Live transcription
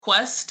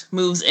Quest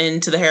moves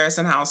into the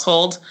Harrison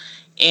household,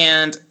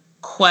 and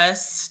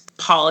Quest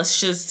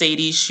polishes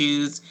Sadie's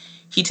shoes.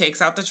 He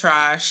takes out the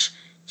trash.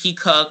 He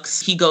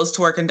cooks. He goes to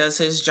work and does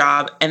his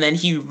job, and then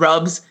he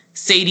rubs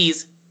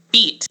Sadie's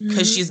feet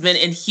because she's been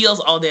in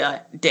heels all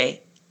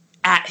day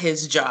at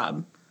his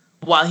job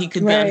while he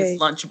could be on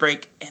his lunch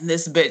break, and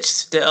this bitch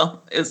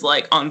still is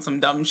like on some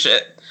dumb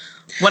shit.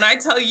 When I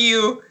tell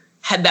you,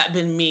 had that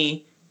been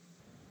me,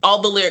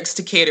 all the lyrics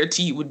to Cater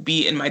to You would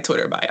be in my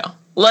Twitter bio.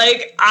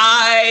 Like,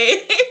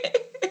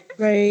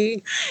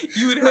 Right.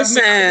 You would have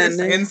me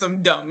saying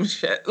some dumb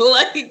shit.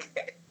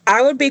 Like,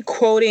 I would be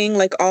quoting,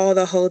 like, all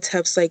the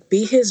hoteps, like,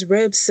 be his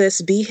rib,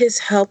 sis, be his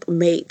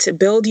helpmate,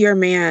 build your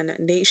man,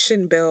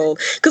 nation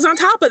build. Because on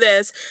top of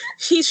this,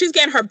 she's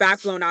getting her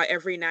back blown out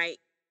every night.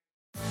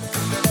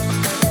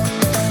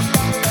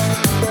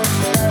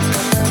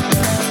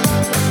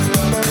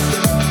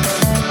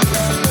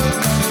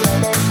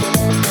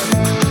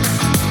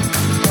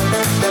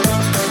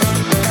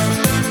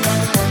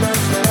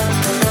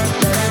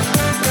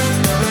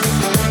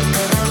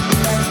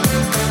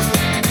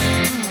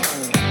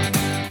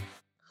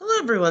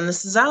 Everyone,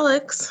 this is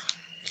Alex.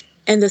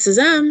 And this is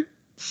Em.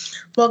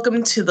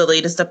 Welcome to the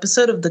latest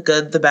episode of The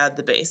Good, the Bad,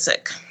 the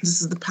Basic.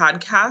 This is the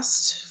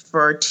podcast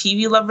for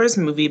TV lovers,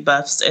 movie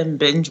buffs, and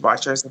binge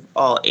watchers of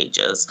all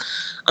ages.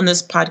 On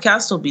this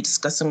podcast, we'll be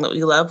discussing what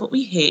we love, what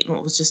we hate, and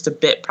what was just a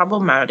bit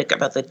problematic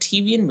about the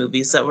TV and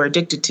movies that we're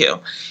addicted to,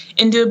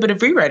 and do a bit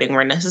of rewriting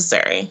where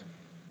necessary.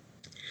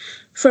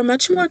 For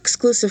much more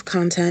exclusive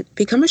content,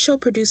 become a show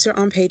producer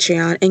on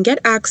Patreon and get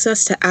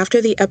access to after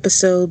the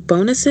episode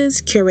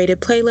bonuses, curated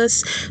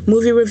playlists,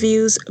 movie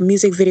reviews,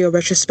 music video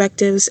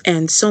retrospectives,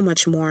 and so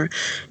much more.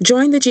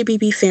 Join the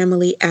GBB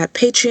family at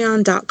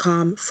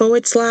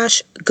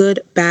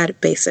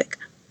patreon.com/goodbadbasic.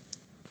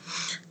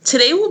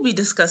 Today we'll be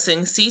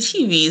discussing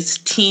CTV's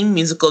teen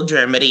musical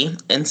dramedy,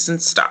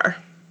 Instant Star.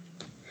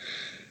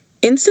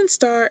 Instant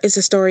Star is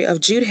the story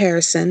of Jude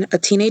Harrison, a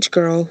teenage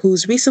girl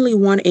who's recently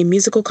won a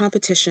musical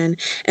competition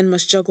and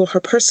must juggle her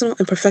personal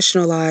and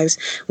professional lives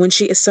when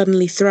she is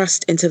suddenly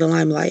thrust into the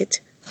limelight.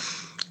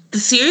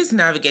 The series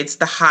navigates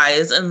the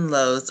highs and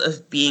lows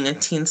of being a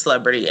teen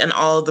celebrity and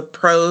all of the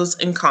pros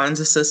and cons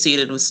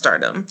associated with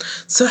stardom.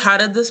 So how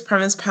did this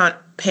premise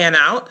pan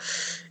out?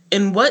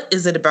 And what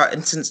is it about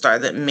Instant Star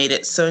that made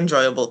it so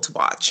enjoyable to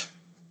watch?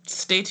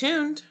 Stay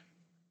tuned.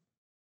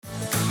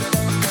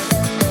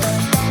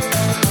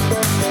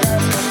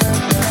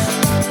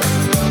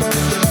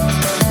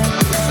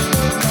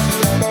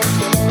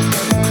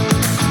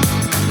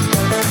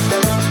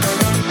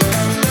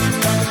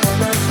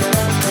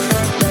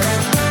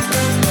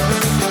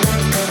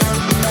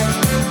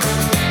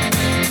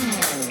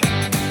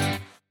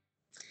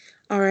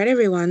 All right,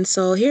 everyone.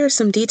 So here are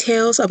some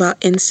details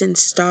about Instant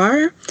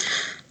Star.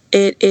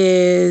 It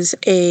is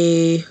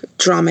a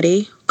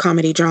comedy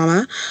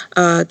drama,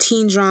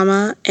 teen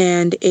drama,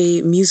 and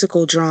a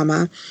musical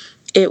drama.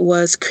 It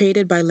was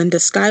created by Linda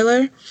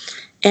Schuyler,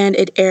 and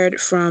it aired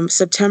from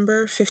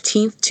September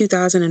 15th,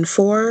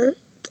 2004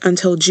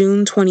 until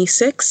June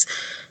 26,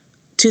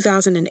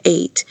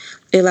 2008.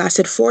 It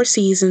lasted 4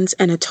 seasons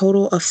and a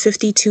total of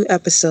 52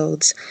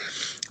 episodes.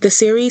 The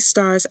series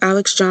stars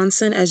Alex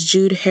Johnson as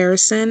Jude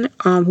Harrison,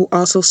 who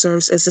also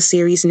serves as the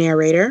series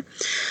narrator,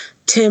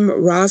 Tim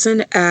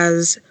Rosen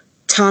as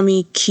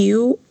Tommy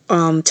Q,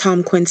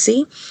 Tom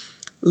Quincy,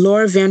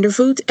 Laura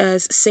Vandervoot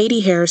as Sadie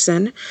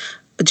Harrison,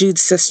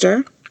 Jude's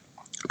sister,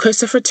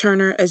 Christopher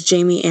Turner as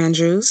Jamie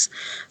Andrews,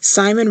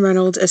 Simon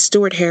Reynolds as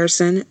Stuart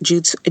Harrison,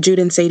 Jude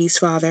and Sadie's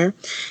father,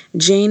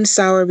 Jane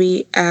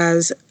Sowerby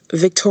as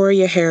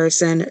Victoria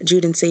Harrison,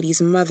 Jude and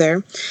Sadie's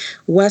mother,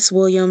 Wes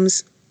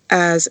Williams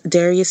as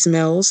Darius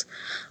Mills,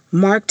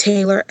 Mark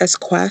Taylor as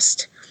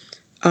Quest,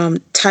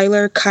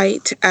 Tyler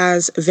Kite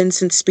as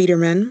Vincent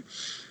Spiderman,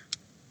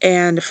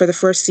 and for the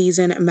first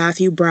season,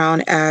 Matthew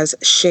Brown as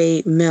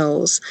Shay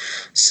Mills.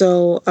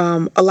 So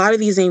a lot of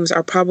these names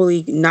are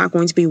probably not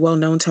going to be well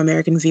known to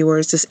American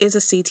viewers. This is a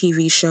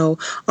CTV show,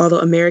 although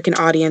American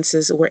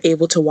audiences were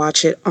able to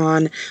watch it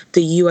on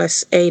the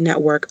USA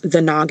network,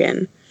 The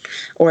Noggin,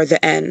 or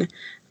The N.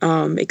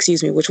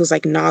 Which was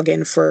like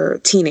Noggin for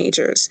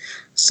teenagers.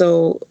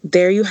 So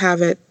there you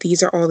have it.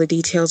 These are all the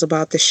details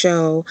about the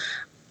show.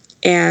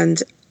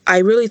 And I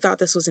really thought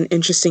this was an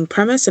interesting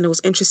premise, and it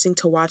was interesting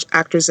to watch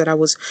actors that I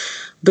was,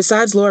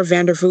 besides Laura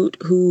Vandervoot,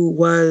 who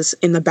was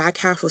in the back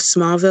half of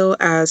Smallville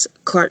as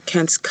Clark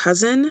Kent's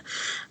cousin.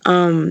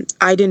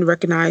 I didn't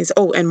recognize,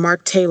 and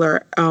Mark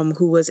Taylor,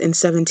 who was in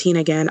 17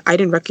 again. I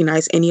didn't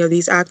recognize any of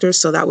these actors,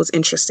 so that was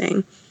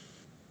interesting.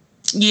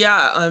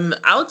 Yeah,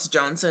 Alex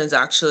Johnson is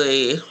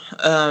actually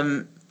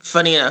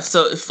funny enough.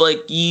 So if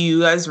like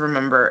you guys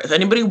remember, if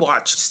anybody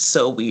watched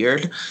So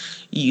Weird,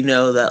 you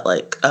know that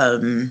like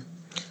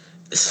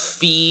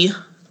Fee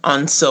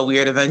on So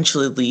Weird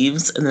eventually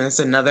leaves, and there's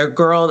another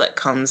girl that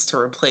comes to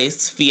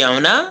replace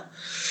Fiona.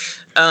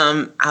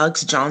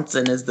 Alex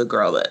Johnson is the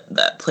girl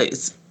that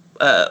plays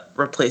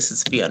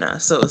replaces Fiona.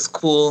 So it was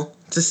cool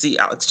to see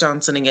Alex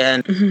Johnson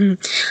again.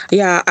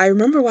 Yeah, I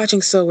remember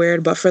watching So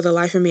Weird, but for the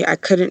life of me, I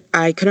couldn't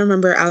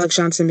remember Alex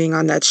Johnson being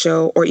on that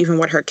show or even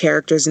what her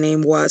character's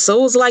name was. So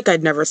it was like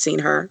I'd never seen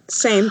her.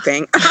 Same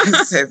thing.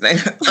 Same thing.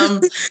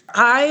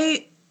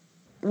 I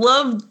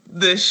love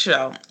this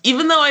show,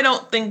 even though I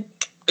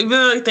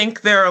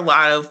think there are a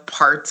lot of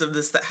parts of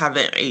this that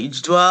haven't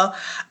aged well.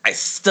 I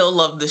still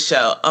love the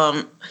show.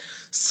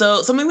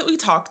 So something that we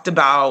talked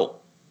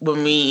about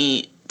when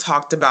we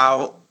talked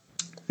about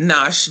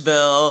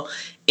Nashville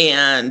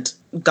and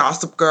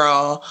Gossip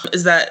Girl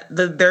is that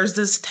there's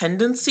this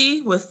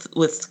tendency with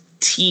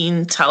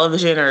teen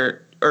television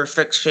or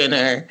fiction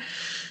or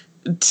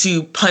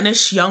to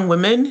punish young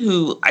women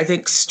who I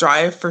think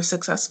strive for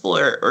successful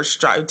or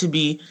strive to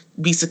be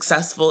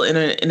successful in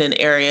an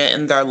area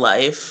in their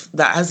life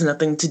that has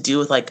nothing to do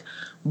with like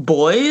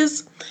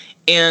boys.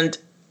 And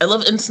I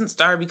love Instant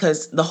Star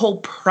because the whole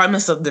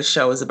premise of the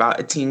show is about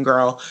a teen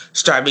girl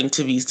striving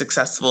to be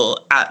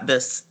successful at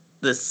this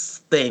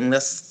thing,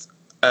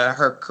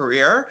 her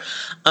career.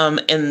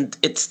 And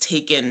it's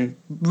taken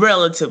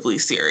relatively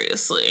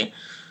seriously.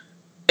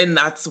 And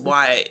that's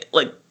why,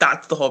 like,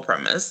 that's the whole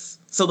premise.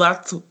 So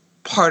that's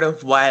part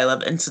of why I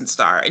love Instant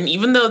Star. And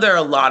even though there are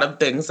a lot of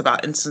things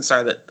about Instant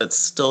Star that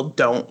still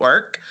don't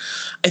work,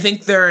 I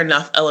think there are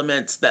enough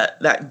elements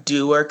that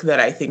do work that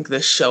I think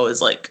this show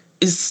is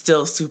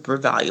still super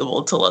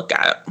valuable to look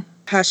at.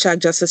 Hashtag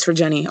justice for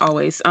Jenny,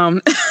 always.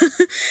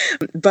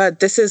 But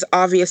this is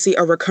obviously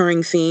a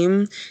recurring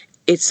theme.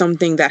 It's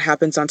something that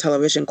happens on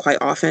television quite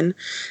often.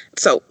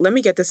 So let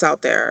me get this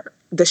out there.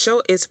 The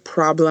show is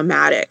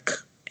problematic.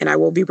 And I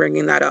will be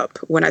bringing that up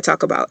when I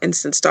talk about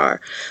Instant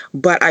Star.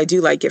 But I do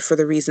like it for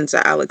the reasons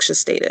that Alex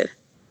just stated.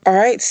 All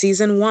right,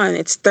 season 1.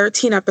 It's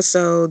 13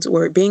 episodes.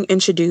 We're being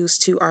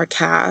introduced to our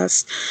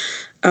cast.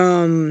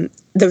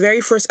 The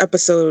very first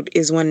episode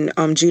is when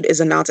Jude is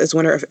announced as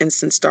winner of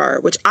Instant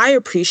Star, which I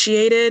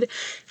appreciated.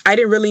 I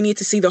didn't really need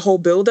to see the whole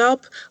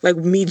build-up, like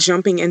me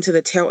jumping into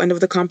the tail end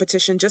of the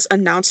competition. Just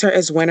announce her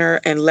as winner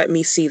and let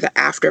me see the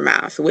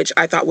aftermath, which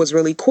I thought was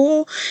really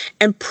cool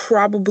and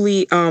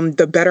probably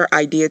the better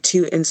idea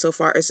too,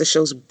 insofar as the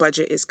show's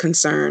budget is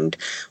concerned.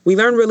 We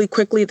learned really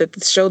quickly that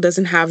the show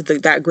doesn't have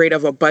that great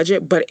of a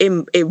budget, but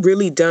it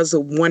really does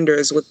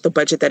wonders with the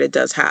budget that it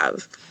does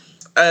have.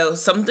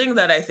 Something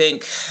that I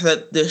think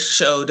that this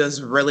show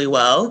does really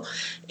well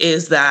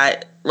is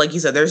that, like you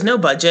said, there's no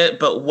budget,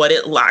 but what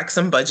it lacks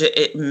in budget,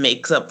 it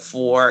makes up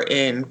for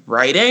in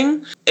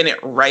writing, and it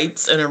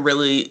writes in a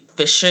really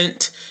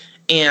efficient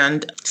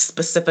and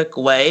specific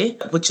way,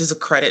 which is a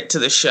credit to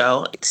the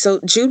show. So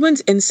Jude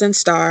wins Instant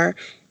Star,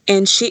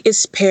 and she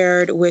is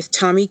paired with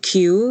Tommy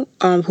Q,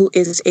 who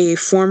is a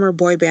former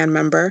boy band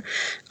member,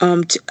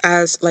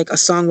 as like a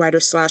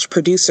songwriter /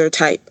 producer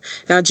type.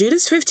 Now, Jude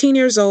is 15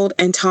 years old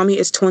and Tommy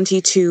is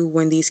 22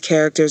 when these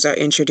characters are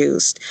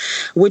introduced,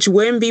 which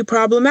wouldn't be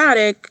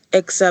problematic,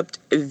 except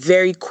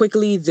very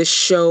quickly the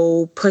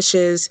show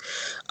pushes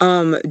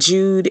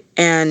Jude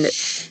and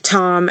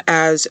Tom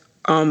as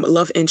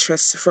love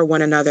interests for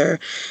one another.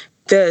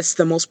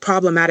 The most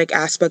problematic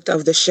aspect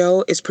of the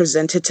show, is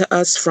presented to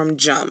us from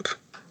jump.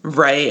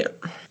 Right.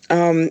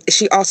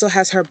 She also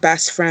has her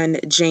best friend,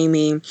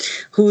 Jamie,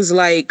 who's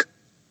like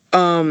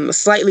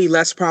slightly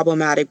less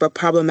problematic, but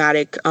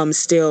problematic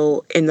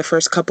still in the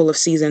first couple of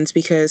seasons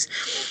because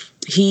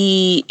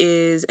he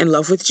is in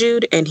love with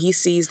Jude and he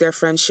sees their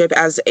friendship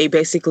as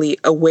basically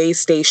a way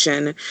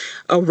station,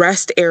 a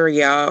rest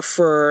area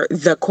for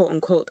the quote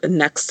unquote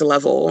next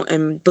level,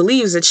 and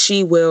believes that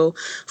she will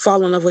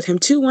fall in love with him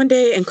too one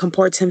day and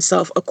comports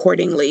himself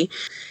accordingly.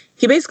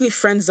 He basically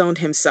friend-zoned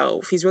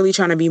himself. He's really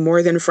trying to be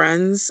more than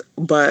friends,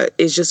 but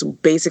is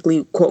just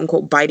basically,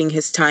 quote-unquote, biding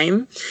his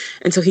time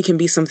until he can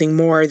be something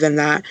more than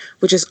that,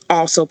 which is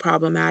also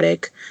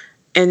problematic.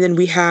 And then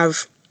we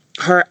have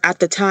her, at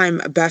the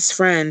time, best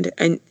friend,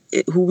 and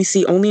who we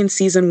see only in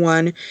season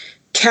 1,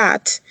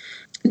 Kat.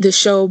 The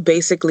show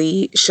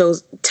basically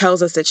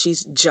tells us that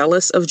she's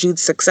jealous of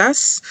Jude's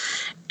success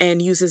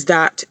and uses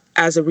that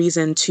as a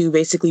reason to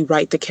basically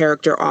write the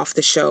character off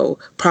the show.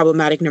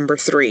 Problematic number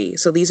 3.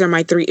 So these are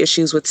my 3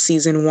 issues with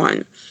season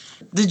 1.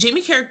 The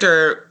Jamie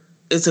character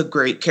is a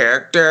great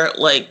character,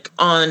 like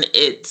on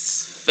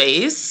its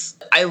face.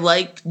 I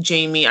like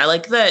Jamie. I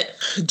like that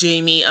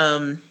Jamie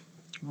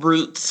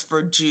roots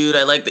for Jude.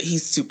 I like that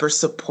he's super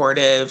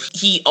supportive.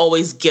 He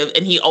always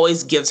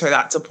gives her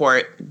that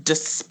support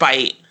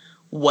despite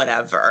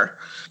whatever.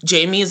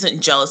 Jamie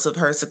isn't jealous of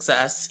her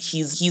success.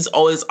 He's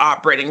always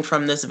operating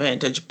from this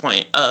vantage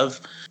point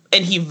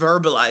and he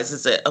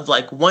verbalizes it of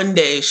like, one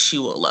day she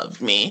will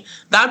love me.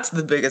 That's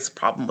the biggest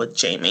problem with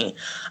Jamie.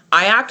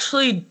 I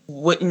actually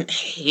wouldn't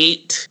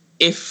hate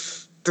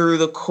if through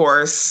the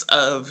course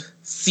of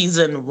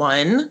season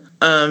 1,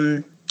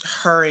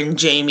 her and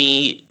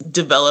Jamie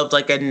developed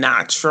like a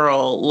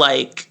natural,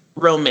 like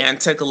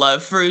romantic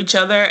love for each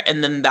other.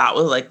 And then that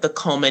was like the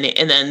culminate.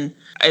 And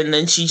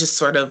then she just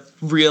sort of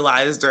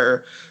realized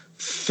or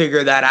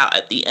figured that out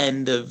at the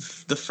end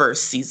of the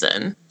first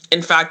season.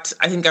 In fact,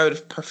 I think I would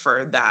have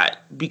preferred that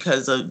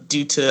because of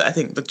due to I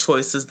think the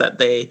choices that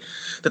the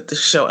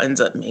show ends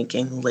up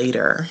making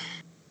later.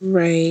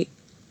 Right.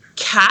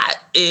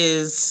 Kat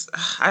is,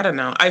 I don't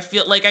know. I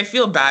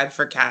feel bad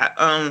for Kat.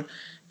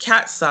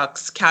 Kat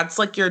sucks. Kat's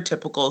like your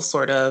typical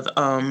sort of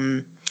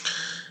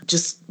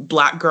just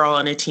black girl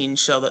on a teen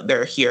show that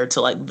they're here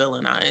to like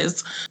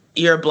villainize.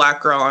 You're a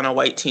black girl on a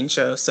white teen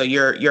show, so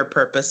your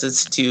purpose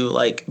is to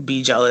like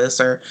be jealous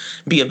or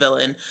be a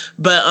villain.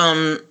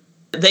 But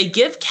they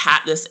give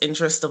Kat this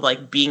interest of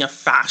like being into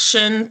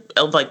fashion,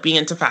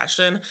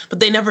 but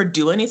they never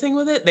do anything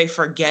with it. They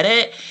forget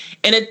it.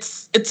 And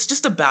it's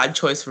just a bad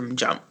choice from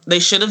jump. They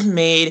should have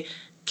made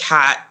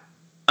Kat,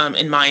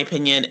 in my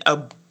opinion,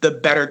 the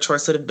better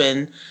choice would have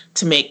been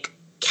to make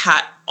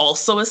Kat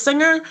also a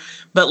singer,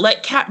 but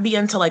let Kat be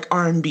into like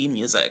R&B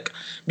music.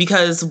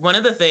 Because one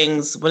of the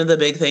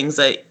big things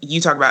that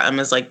you talk about,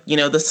 Emma, is like, the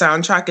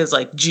soundtrack is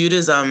like Jude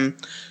is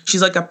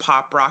she's like a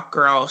pop rock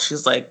girl.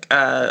 She's like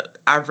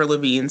Avril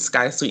Lavigne,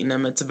 Sky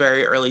Sweetenham. It's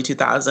very early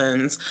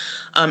 2000s,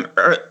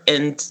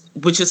 and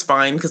which is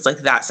fine because like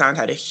that sound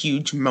had a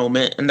huge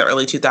moment in the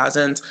early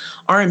 2000s.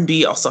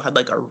 R&B also had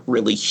like a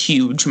really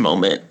huge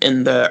moment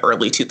in the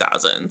early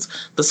 2000s.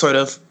 The sort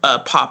of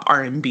pop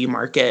R&B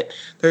market.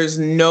 There's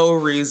no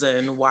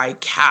reason why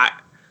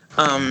Kat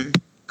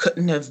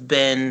couldn't have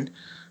been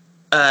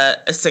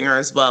a singer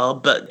as well,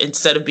 but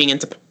instead of being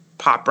into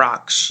pop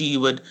rock,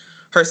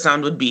 her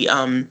sound would be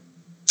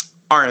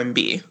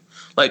R&B,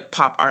 like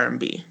pop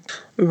R&B.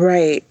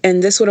 Right.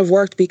 And this would have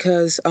worked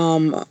because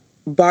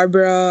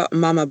Barbara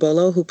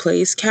Mamabolo, who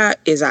plays Kat,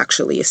 is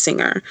actually a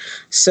singer.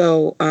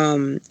 So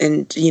and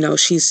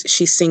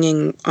she's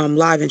singing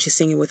live, and she's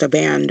singing with a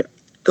band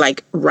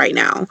like right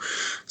now.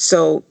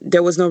 So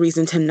there was no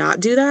reason to not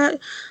do that.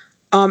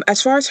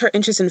 As far as her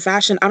interest in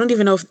fashion, I don't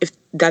even know if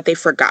that they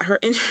forgot her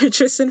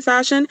interest in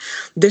fashion.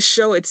 The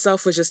show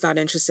itself was just not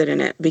interested in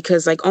it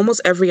because like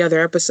almost every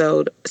other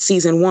episode,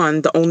 season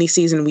 1, the only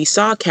season we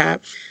saw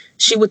Kat,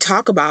 she would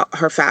talk about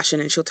her fashion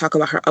and she'll talk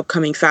about her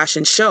upcoming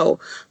fashion show.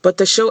 But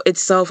the show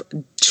itself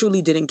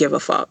truly didn't give a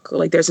fuck.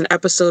 Like there's an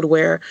episode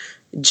where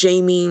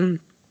Jamie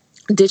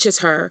ditches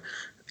her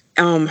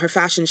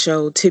fashion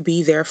show to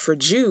be there for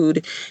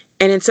Jude.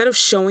 And instead of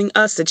showing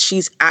us that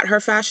she's at her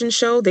fashion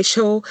show, they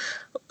show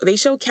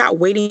Kat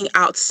waiting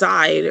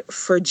outside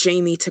for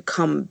Jamie to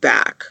come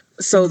back.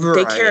 So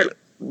right.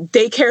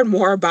 They cared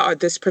more about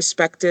this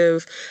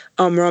prospective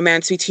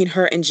romance between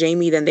her and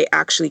Jamie than they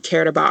actually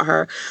cared about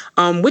her,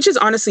 which is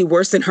honestly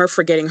worse than her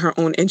forgetting her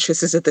own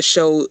interests, is that the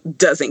show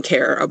doesn't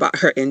care about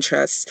her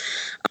interests.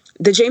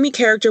 The Jamie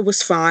character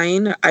was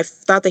fine. I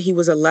thought that he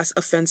was a less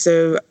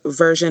offensive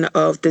version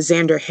of the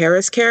Xander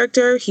Harris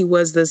character. He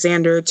was the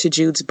Xander to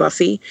Jude's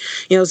Buffy.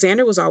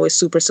 Xander was always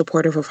super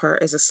supportive of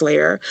her as a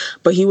Slayer,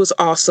 but he was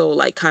also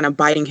like kind of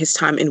biding his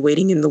time and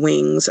waiting in the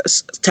wings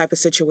type of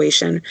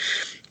situation.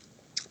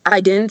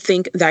 I didn't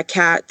think that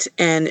Kat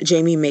and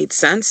Jamie made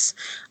sense.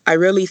 I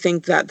really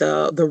think that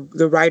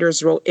the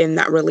writers wrote in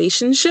that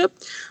relationship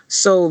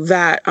so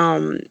that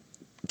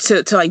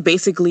to like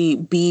basically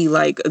be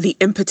like the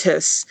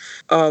impetus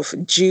of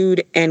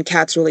Jude and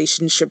Kat's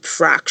relationship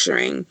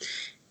fracturing.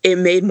 It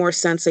made more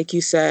sense, like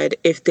you said,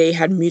 if they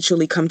had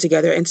mutually come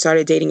together and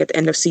started dating at the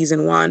end of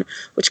season 1,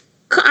 which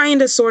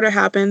kind of sort of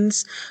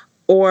happens,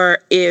 or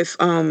if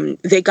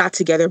they got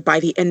together by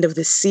the end of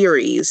the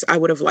series. I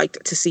would have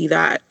liked to see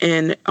that.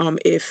 And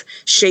if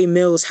Shay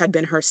Mills had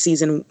been her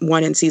season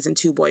 1 and season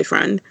 2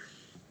 boyfriend.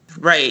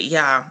 Right,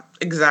 yeah,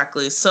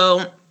 exactly.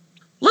 So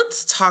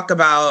let's talk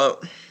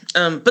about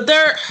but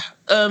there,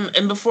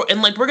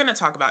 we're gonna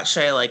talk about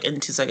Shay like in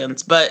 2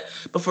 seconds. But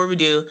before we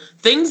do,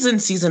 things in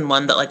season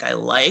 1 that like I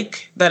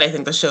like, that I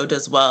think the show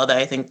does well, that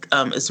I think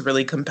is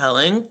really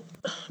compelling.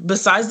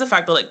 Besides the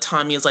fact that like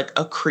Tommy is like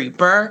a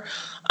creeper,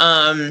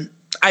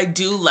 I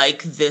do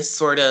like this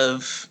sort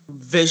of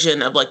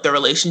vision of like the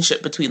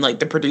relationship between like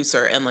the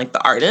producer and like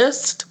the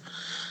artist.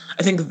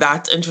 I think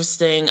that's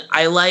interesting.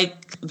 I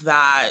like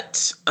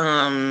that.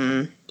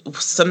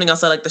 Something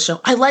else I like the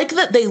show. I like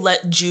that they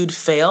let Jude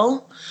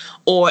fail,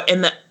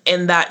 and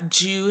that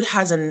Jude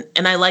has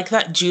I like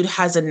that Jude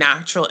has a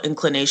natural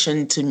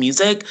inclination to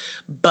music,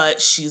 but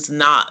she's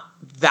not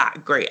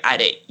that great at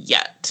it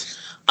yet.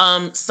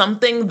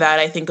 Something that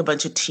I think a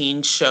bunch of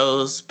teen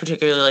shows,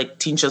 particularly like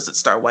teen shows that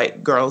star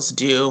white girls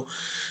do,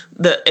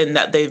 and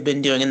that they've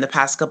been doing in the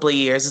past couple of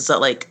years, is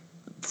that like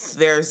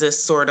there's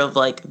this sort of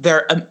like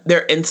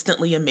they're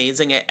instantly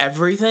amazing at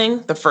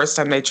everything the first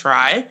time they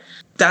try.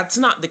 That's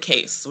not the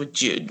case with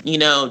Jude.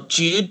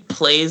 Jude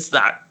plays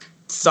that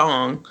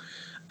song,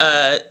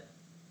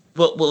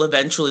 what will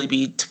eventually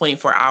be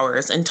 24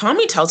 hours, and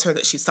Tommy tells her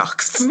that she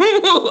sucks.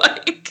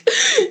 Like,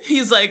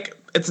 he's like,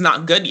 it's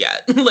not good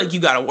yet. Like, you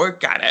got to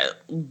work at it,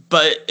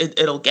 but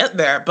it'll get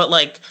there. But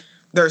like,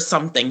 there's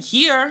something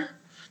here,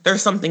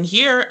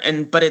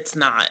 but it's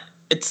not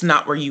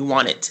where you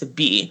want it to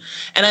be.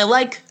 And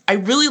I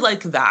really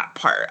like that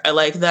part. I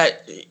like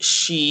that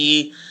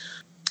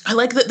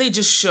they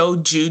just show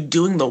Jude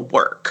doing the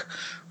work,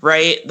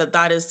 right?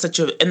 That is such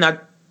a,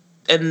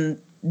 and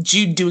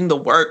Jude doing the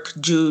work,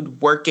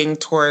 Jude working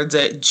towards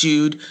it,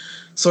 Jude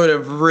sort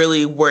of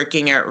really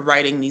working at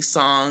writing these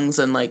songs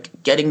and like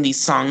getting these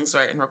songs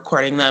right and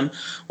recording them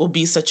will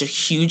be such a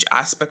huge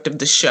aspect of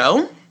the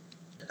show.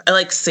 I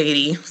like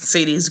Sadie.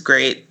 Sadie's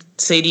great.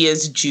 Sadie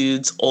is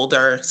Jude's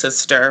older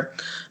sister,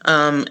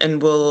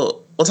 and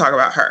we'll talk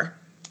about her.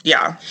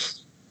 Yeah.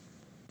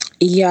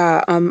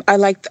 Yeah, I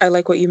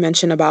like what you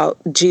mentioned about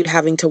Jude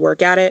having to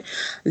work at it.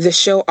 The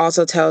show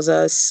also tells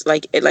us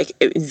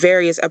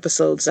various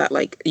episodes that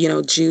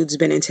Jude's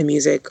been into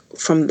music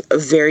from a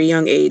very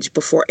young age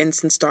before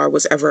Instant Star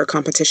was ever a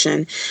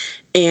competition.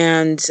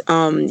 And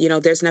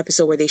there's an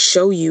episode where they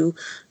show you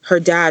her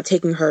dad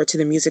taking her to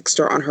the music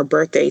store on her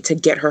birthday to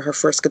get her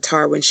first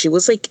guitar when she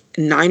was like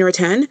 9 or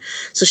 10.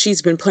 So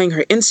she's been playing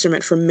her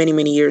instrument for many,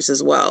 many years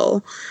as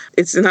well.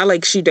 It's not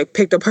like she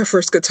picked up her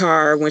first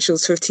guitar when she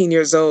was 15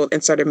 years old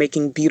and started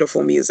making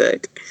beautiful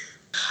music.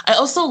 I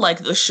also like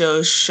the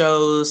show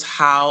shows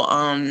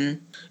how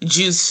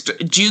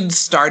Jude's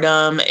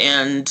stardom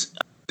and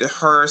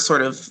her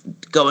sort of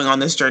going on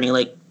this journey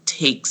like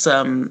takes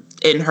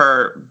in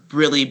her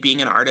really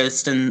being an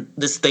artist and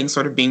this thing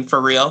sort of being for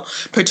real,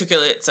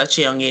 particularly at such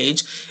a young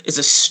age, is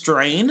a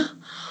strain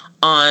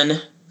on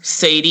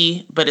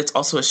Sadie, but it's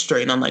also a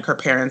strain on like her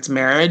parents'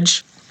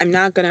 marriage. I'm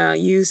not gonna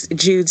use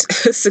Jude's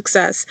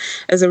success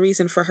as a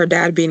reason for her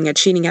dad being a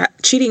cheating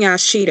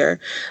ass cheater,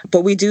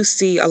 but we do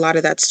see a lot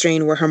of that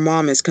strain where her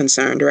mom is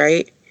concerned,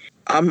 right?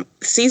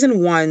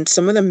 Season 1,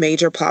 some of the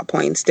major plot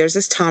points. There's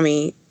this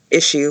Tommy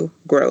issue.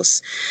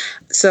 Gross.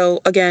 So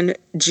again,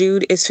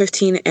 Jude is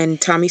 15 and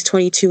Tommy's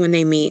 22 when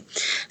they meet.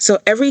 So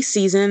every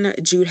season,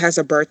 Jude has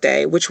a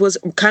birthday, which was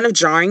kind of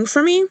jarring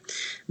for me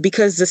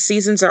because the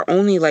seasons are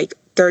only like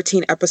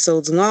 13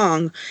 episodes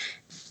long.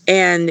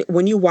 And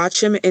when you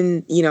watch him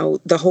in,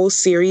 the whole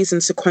series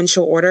in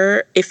sequential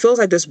order, it feels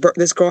like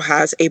this girl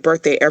has a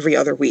birthday every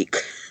other week.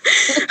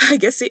 I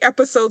guess the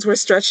episodes were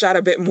stretched out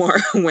a bit more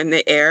when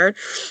they aired,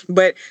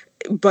 but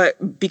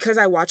because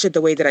I watched it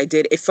the way that I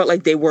did, it felt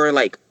like they were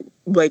like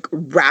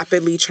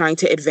rapidly trying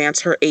to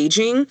advance her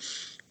aging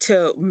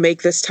to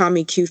make this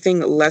Tommy Q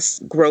thing less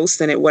gross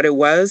than what it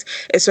was,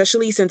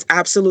 especially since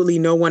absolutely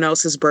no one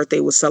else's birthday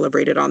was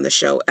celebrated on the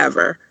show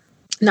ever.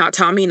 Not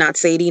Tommy, not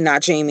Sadie,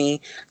 not Jamie,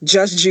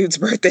 just Jude's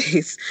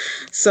birthdays.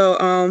 So,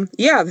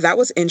 that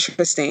was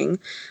interesting.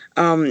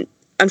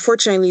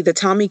 Unfortunately, the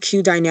Tommy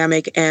Q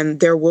dynamic and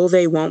their will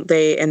they, won't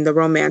they, and the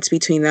romance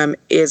between them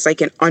is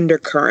like an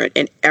undercurrent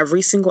in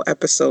every single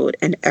episode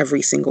and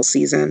every single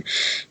season.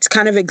 It's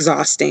kind of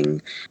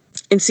exhausting.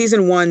 In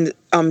season 1,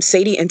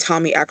 Sadie and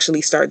Tommy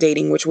actually start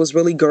dating, which was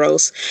really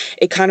gross.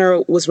 It kind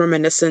of was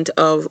reminiscent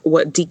of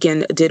what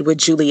Deacon did with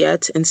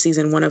Juliet in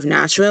season 1 of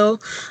Nashville,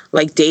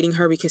 like dating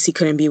her because he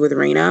couldn't be with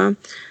Raina.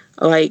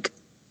 Like,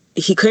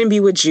 he couldn't be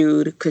with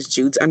Jude because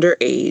Jude's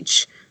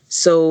underage.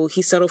 So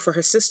he settled for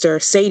her sister,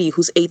 Sadie,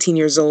 who's 18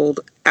 years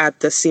old at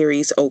the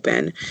series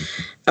open.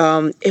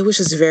 It was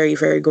just very,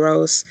 very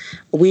gross.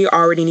 We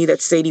already knew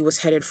that Sadie was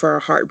headed for a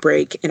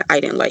heartbreak, and I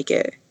didn't like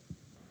it.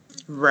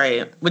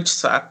 Right, which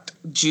sucked.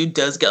 Jude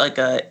does get like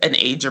an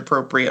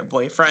age-appropriate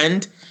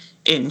boyfriend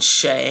in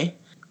Shay.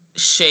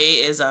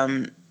 Shay is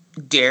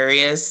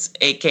Darius,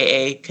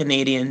 aka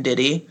Canadian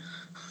Diddy.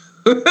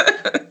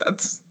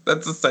 That's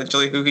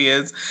essentially who he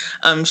is.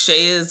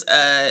 Shay is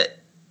a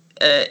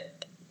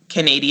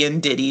Canadian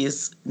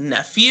Diddy's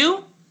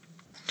nephew,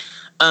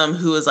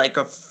 who is like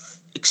a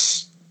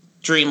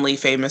extremely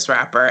famous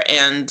rapper,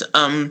 and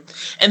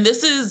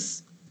this is.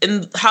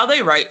 And how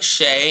they write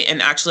Shay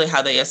and actually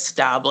how they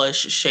establish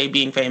Shay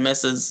being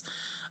famous is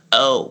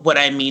what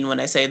I mean when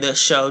I say the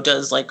show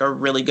does like a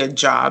really good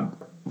job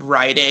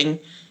writing,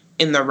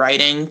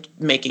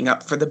 making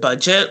up for the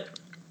budget.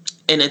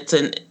 And it's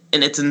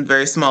in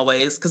very small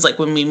ways. Cause like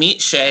when we meet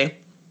Shay,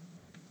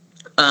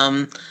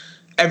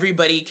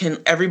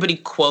 everybody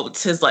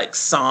quotes his like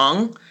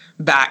song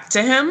back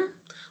to him,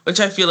 which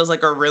I feel is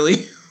like a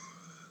really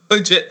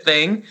legit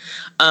thing.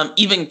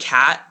 Even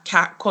Kat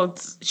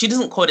quotes, she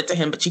doesn't quote it to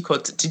him, but she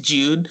quotes it to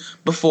Jude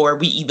before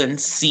we even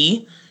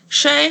see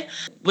Shay,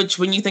 which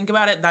when you think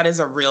about it, that is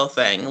a real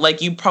thing. Like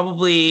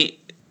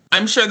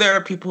I'm sure there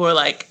are people who are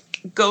like,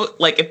 go,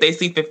 like if they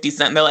see 50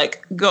 Cent, they're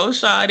like, go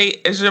shawty,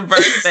 it's your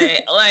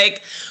birthday.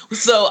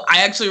 So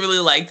I actually really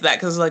liked that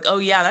because like, oh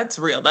yeah, that's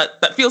real.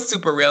 That feels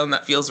super real and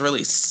that feels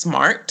really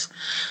smart.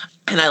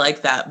 And I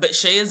like that. But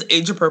Shay is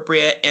age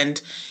appropriate and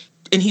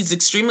he's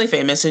extremely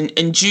famous,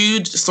 and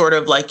Jude sort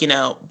of like,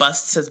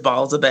 busts his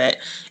balls a bit,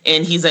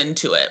 and he's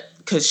into it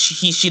because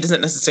she doesn't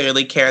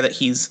necessarily care that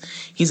he's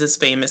as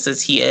famous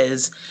as he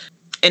is.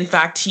 In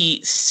fact,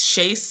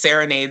 Shay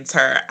serenades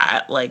her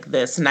at like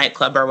this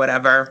nightclub or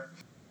whatever.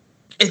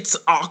 It's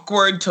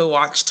awkward to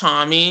watch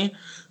Tommy,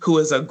 who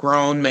is a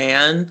grown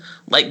man,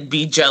 like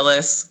be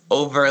jealous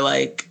over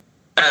like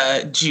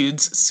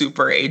Jude's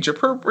super age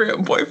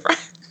appropriate boyfriend.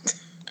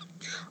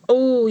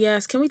 Oh,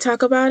 yes. Can we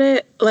talk about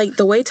it? Like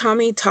the way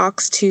Tommy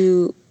talks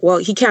to, well,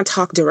 he can't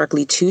talk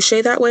directly to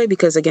Shay that way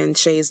because, again,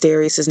 Shay is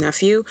Darius's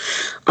nephew.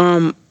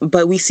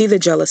 But we see the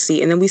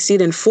jealousy, and then we see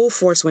it in full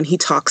force when he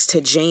talks to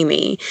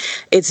Jamie.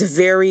 It's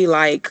very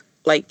like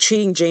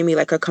treating Jamie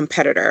like a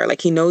competitor.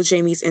 Like he knows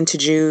Jamie's into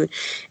Jude,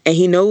 and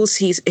he knows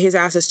his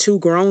ass is too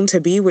grown to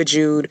be with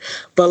Jude.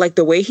 But like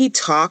the way he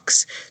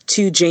talks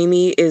to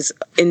Jamie is,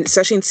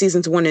 especially in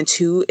seasons 1 and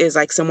 2, is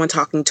like someone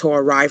talking to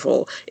a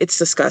rival. It's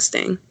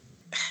disgusting.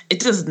 It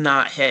does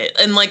not hit.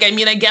 And like, I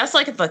mean, I guess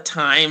like at the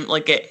time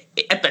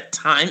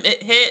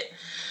it hit,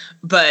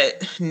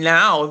 but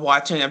now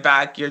watching it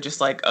back, you're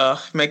just like, ugh,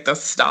 make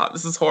this stop.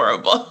 This is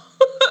horrible.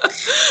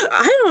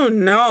 I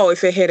don't know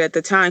if it hit at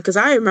the time, because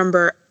I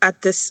remember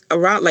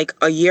around like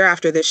a year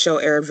after this show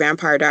aired,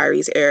 Vampire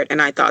Diaries aired,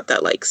 and I thought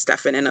that like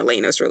Stefan and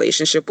Elena's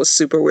relationship was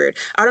super weird.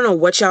 I don't know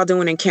what y'all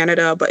doing in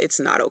Canada, but it's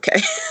not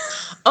okay.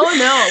 Oh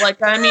no, like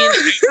I mean,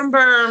 I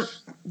remember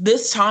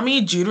this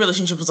Tommy Jude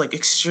relationship was like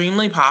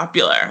extremely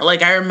popular.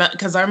 Like I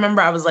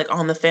remember I was like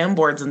on the fan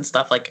boards and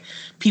stuff. Like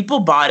people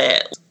bought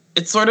it.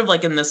 It's sort of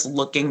like in this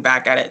looking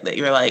back at it that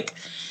you're like,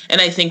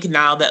 and I think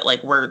now that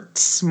like we're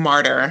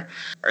smarter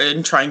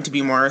and trying to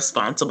be more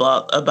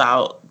responsible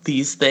about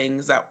these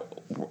things, that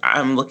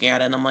I'm looking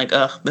at it and I'm like,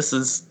 ugh, this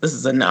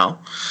is a no.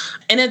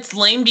 And it's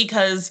lame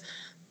because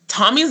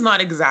Tommy's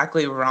not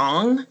exactly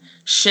wrong.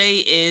 Shay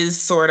is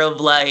sort of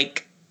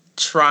like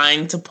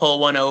trying to pull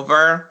one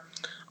over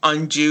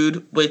on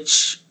Jude,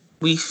 which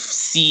we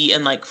see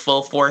in like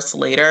full force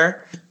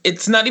later.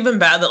 It's not even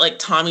bad that like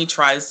Tommy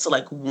tries to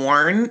like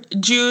warn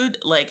Jude,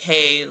 like,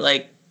 hey,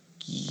 like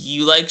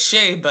you like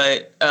Shay,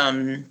 but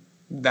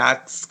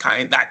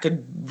that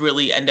could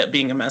really end up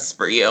being a mess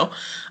for you.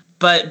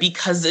 But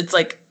because it's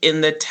like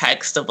in the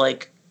text of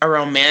like a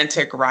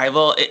romantic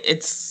rival,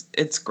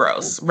 it's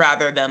gross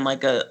rather than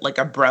like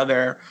a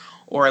brother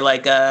or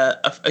like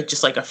a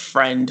just like a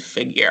friend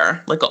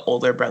figure, like an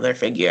older brother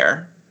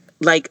figure.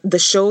 Like the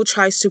show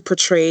tries to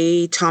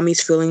portray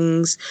Tommy's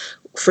feelings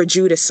for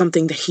Jude as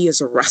something that he is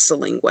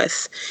wrestling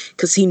with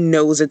because he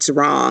knows it's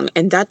wrong.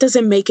 And that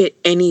doesn't make it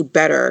any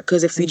better,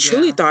 because if you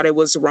truly thought it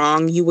was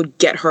wrong, you would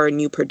get her a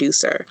new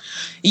producer.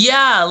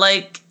 Yeah,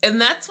 like,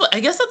 and I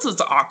guess that's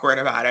what's awkward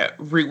about it,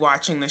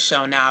 rewatching the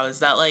show now, is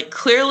that like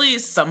clearly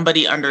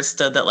somebody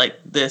understood that like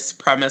this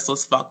premise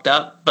was fucked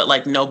up, but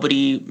like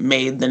nobody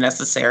made the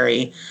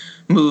necessary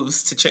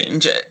moves to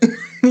change it.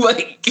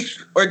 Like,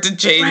 or to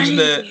change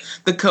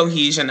the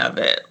cohesion of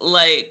it.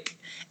 Like,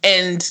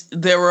 and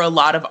there were a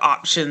lot of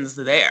options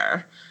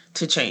there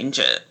to change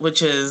it,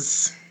 which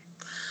is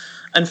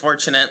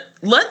unfortunate.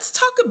 Let's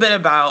talk a bit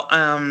about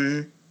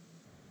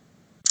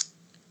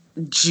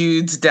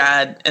Jude's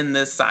dad and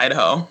this side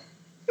hoe.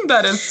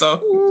 That is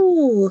so...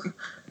 Ooh.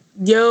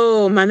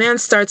 Yo, my man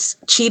starts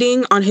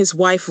cheating on his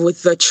wife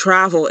with the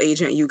travel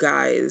agent, you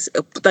guys.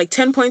 Like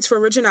 10 points for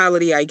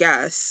originality, I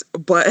guess.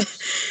 But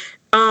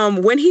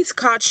when he's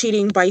caught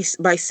cheating by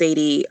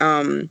Sadie,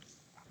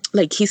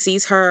 like he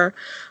sees her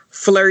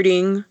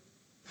flirting,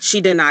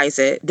 she denies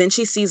it. Then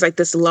she sees like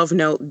this love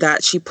note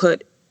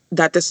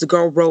that this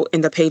girl wrote in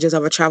the pages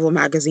of a travel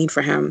magazine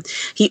for him.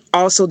 He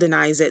also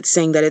denies it,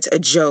 saying that it's a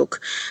joke.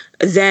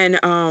 Then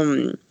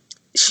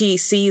she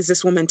sees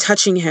this woman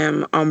touching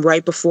him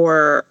right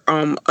before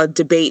a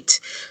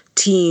debate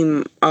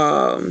team.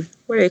 What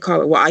do they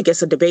call it? Well, I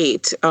guess a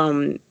debate.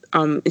 And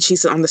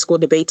she's on the school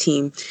debate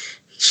team.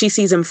 She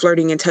sees him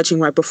flirting and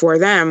touching right before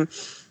them.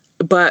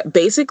 But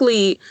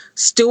basically,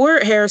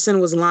 Stuart Harrison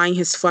was lying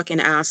his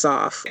fucking ass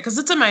off. Because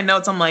it's in my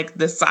notes, I'm like,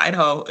 this side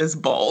hoe is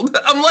bold.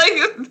 I'm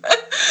like...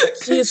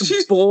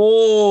 she's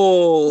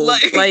bold.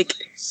 Like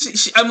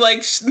I'm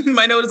like,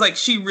 my note is like,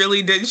 she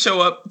really did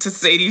show up to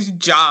Sadie's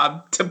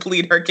job to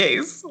plead her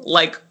case.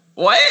 Like,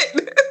 what?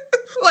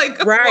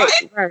 Like, right,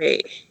 what?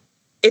 Right.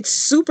 It's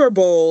super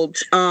bold.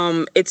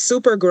 It's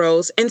super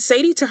gross. And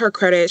Sadie, to her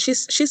credit,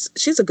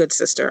 she's a good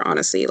sister,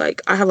 honestly.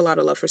 Like, I have a lot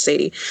of love for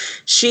Sadie.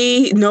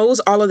 She knows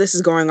all of this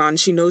is going on.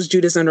 She knows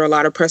Jude is under a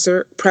lot of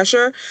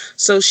pressure.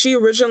 So she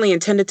originally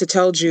intended to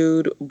tell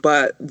Jude,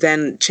 but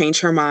then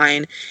changed her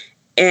mind.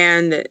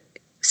 And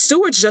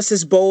Stuart's just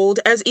as bold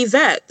as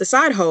Yvette, the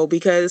side hoe,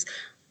 because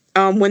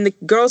when the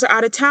girls are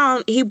out of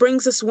town, he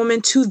brings this woman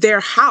to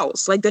their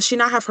house. Like, does she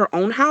not have her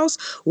own house?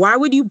 Why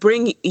would you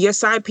bring your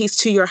side piece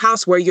to your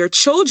house where your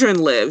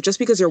children live just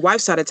because your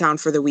wife's out of town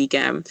for the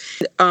weekend?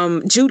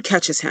 Jude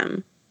catches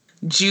him.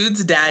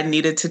 Jude's dad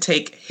needed to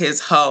take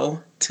his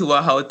hoe to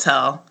a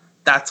hotel.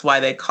 That's why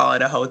they call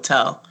it a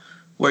hotel,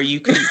 where you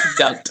can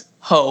conduct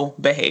hoe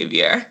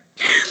behavior.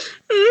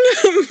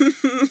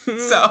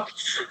 So,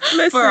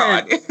 listen, for our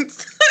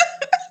audience.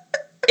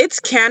 It's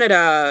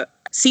Canada.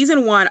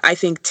 Season 1, I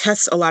think,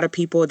 tests a lot of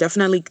people. It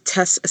definitely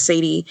tests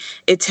Sadie.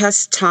 It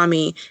tests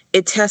Tommy.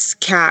 It tests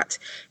Kat.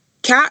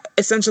 Kat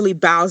essentially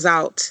bows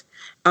out.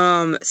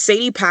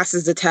 Sadie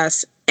passes the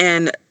test,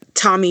 and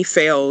Tommy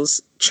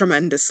fails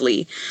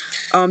tremendously.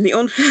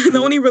 The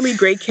only really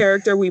great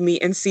character we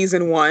meet in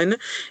season 1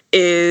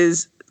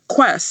 is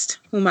Quest,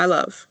 whom I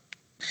love.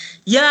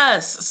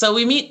 Yes. So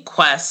we meet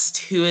Quest,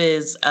 who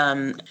is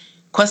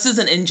Quest is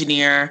an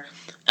engineer,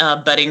 a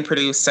budding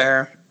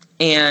producer,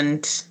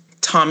 and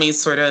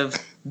Tommy's sort of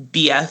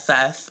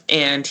BFF,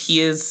 and he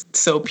is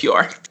so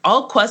pure.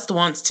 All Quest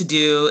wants to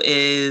do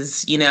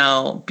is,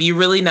 be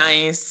really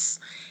nice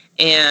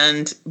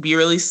and be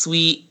really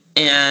sweet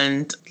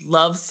and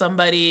love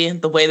somebody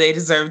the way they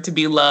deserve to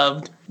be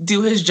loved,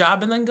 do his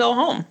job, and then go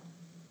home.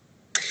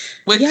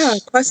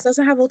 Quest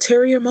doesn't have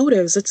ulterior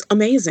motives. It's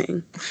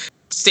amazing.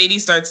 Sadie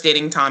starts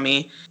dating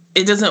Tommy.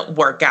 It doesn't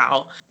work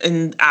out.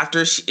 And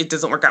after it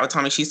doesn't work out with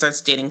Tommy, she starts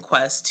dating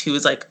Quest, who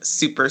is like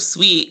super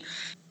sweet.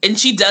 And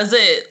she does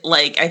it,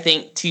 I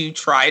think, to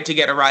try to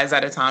get a rise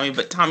out of Tommy,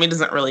 but Tommy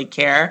doesn't really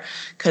care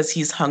because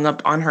he's hung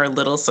up on her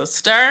little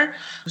sister,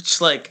 which,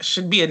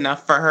 should be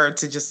enough for her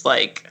to just,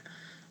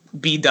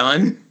 be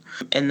done.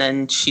 And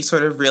then she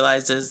sort of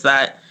realizes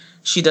that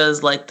she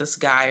does like this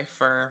guy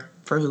for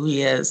who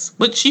he is,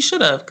 which she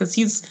should have, because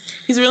he's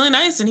really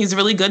nice and he's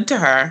really good to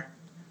her.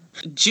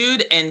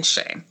 Jude and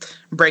Shay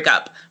break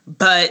up,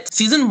 but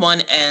season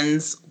 1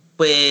 ends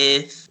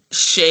with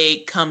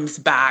Shay comes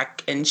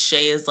back and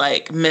Shay is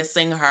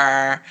missing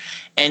her,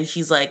 and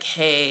he's like,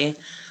 hey,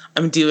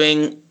 I'm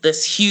doing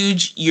this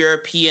huge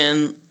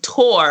European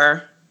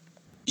tour.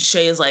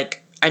 Shay is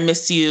like, I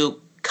miss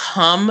you,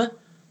 come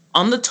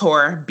on the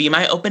tour, be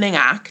my opening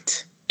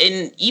act.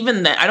 And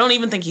even then, I don't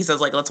even think he says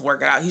let's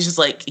work it out. He's just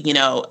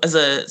as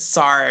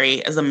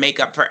a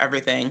makeup for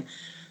everything,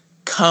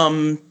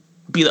 come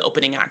be the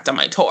opening act on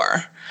my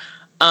tour.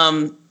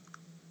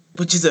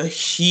 Which is a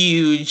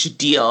huge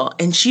deal.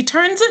 And she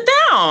turns it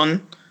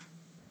down.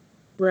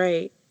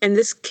 Right. And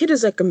this kid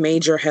is a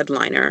major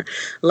headliner.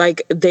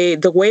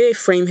 The way they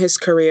frame his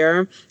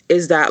career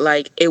is that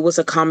it was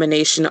a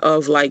combination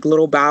of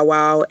Little Bow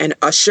Wow and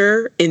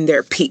Usher in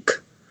their peak.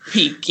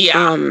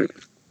 Yeah. And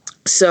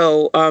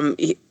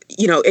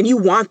you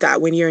want that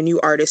when you're a new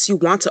artist. You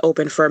want to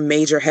open for a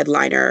major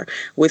headliner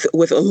with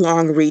a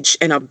long reach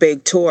and a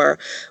big tour.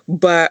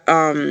 But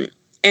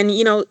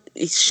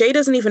Shay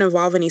doesn't even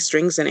involve any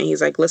strings in it.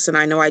 He's like, listen,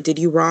 I know I did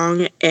you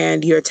wrong,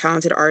 and you're a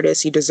talented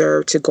artist. You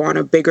deserve to go on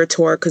a bigger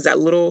tour, because that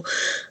little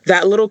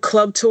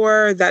club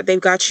tour that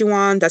they've got you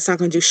on, that's not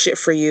going to do shit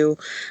for you.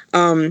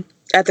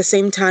 At the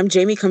same time,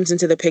 Jamie comes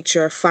into the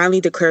picture,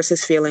 finally declares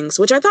his feelings,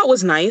 which I thought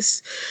was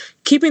nice,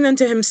 keeping them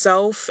to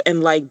himself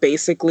and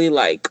basically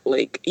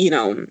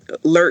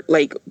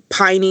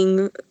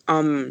pining,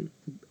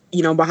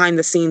 behind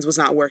the scenes was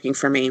not working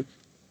for me.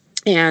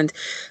 And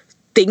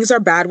things are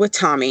bad with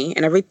Tommy,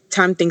 and every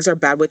time things are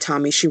bad with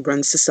Tommy, she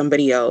runs to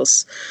somebody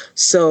else.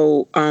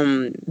 So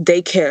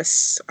they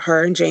kiss,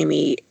 her and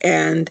Jamie,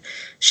 and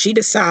she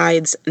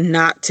decides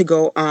not to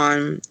go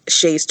on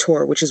Shay's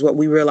tour, which is what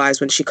we realize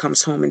when she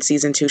comes home in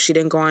season 2. She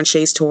didn't go on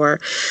Shay's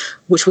tour,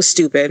 which was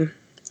stupid.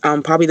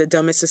 Probably the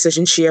dumbest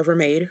decision she ever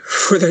made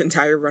for the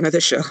entire run of the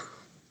show.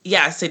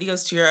 Yeah, Sadie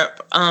goes to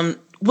Europe,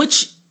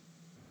 which...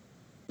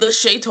 The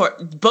Shay tour,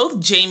 both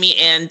Jamie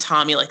and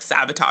Tommy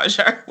sabotage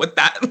her with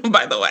that,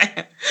 by the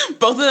way.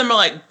 Both of them are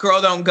like, girl,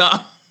 don't go.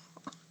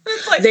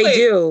 It's they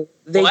do.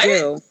 They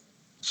do.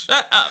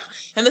 Shut up.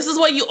 And this is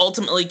why you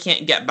ultimately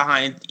can't get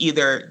behind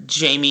either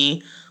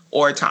Jamie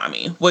or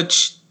Tommy,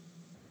 which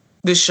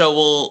the show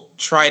will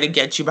try to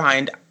get you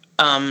behind.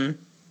 I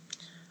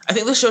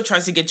think the show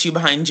tries to get you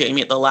behind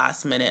Jamie at the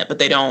last minute, but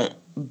they don't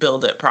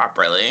build it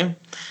properly.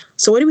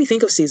 So what do we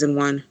think of season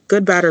 1?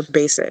 Good, bad, or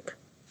basic?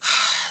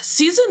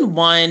 Season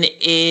 1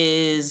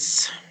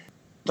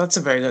 that's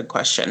a very good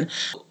question.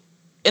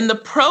 In the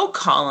pro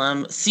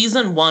column,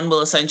 season 1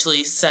 will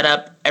essentially set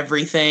up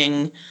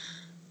everything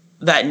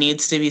that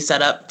needs to be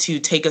set up to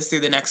take us through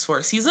the next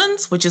 4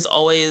 seasons, which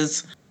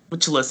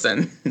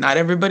listen, not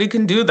everybody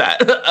can do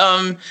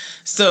that.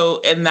 So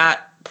in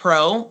that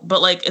pro,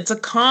 but it's a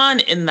con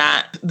in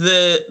that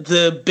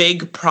the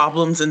big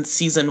problems in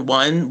season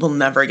 1 will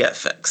never get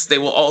fixed. They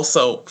will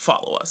also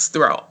follow us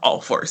throughout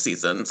all 4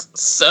 seasons.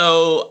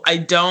 So I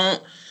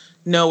don't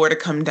know where to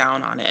come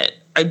down on it.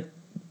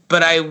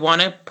 But I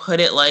want to put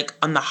it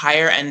on the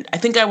higher end. I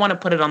think I want to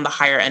put it on the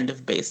higher end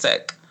of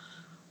basic.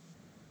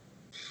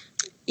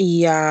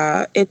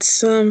 Yeah,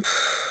 it's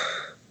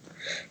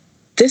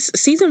this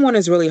season 1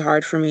 is really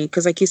hard for me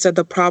because, like you said,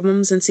 the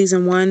problems in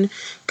season 1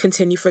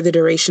 continue for the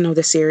duration of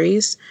the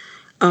series,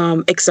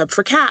 except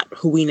for Kat,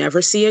 who we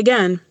never see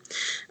again.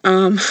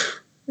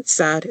 It's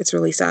sad. It's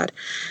really sad.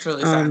 It's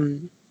really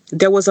sad.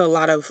 There were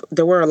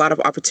a lot of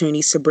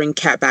opportunities to bring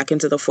Kat back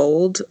into the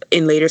fold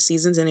in later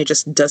seasons, and it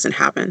just doesn't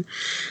happen.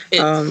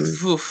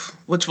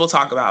 Which we'll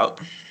talk about.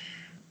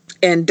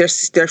 And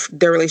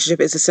their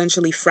relationship is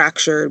essentially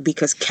fractured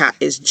because Kat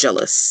is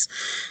jealous,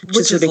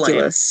 which is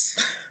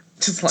ridiculous.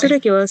 It's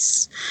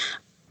ridiculous.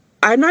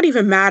 I'm not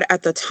even mad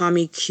at the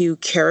Tommy Q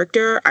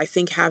character. I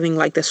think having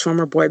this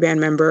former boy band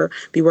member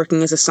be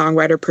working as a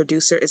songwriter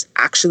producer is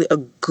actually a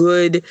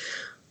good,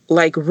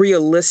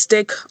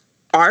 realistic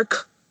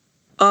arc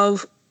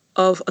of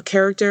a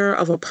character,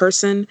 of a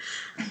person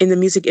in the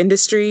music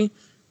industry.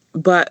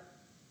 But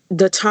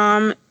the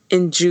Tom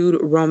and Jude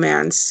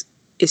romance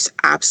is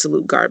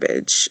absolute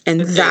garbage.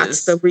 And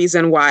that's the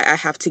reason why I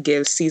have to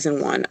give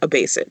season 1 a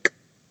basic.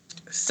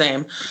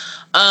 Same.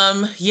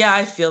 Yeah,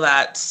 I feel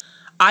that.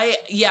 I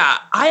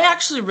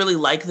actually really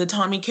like the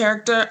Tommy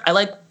character. I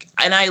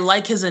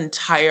like his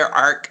entire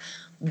arc.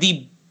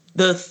 The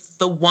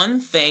one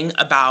thing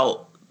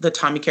about the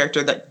Tommy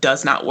character that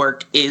does not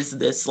work is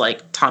this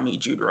like Tommy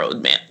Jude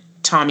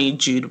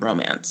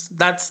romance.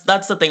 That's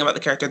the thing about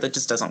the character that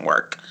just doesn't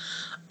work.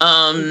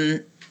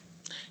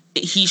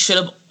 He should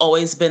have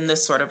always been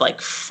this sort of like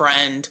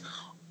friend,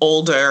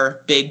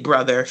 older big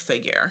brother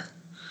figure.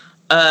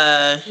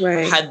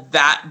 Right. Had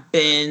that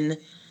been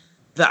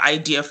the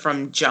idea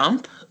from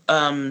jump,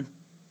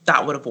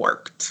 that would have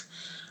worked.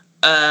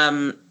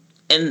 And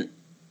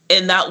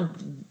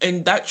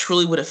that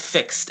truly would have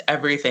fixed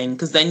everything,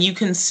 because then you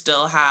can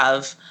still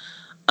have,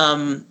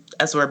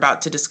 as we're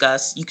about to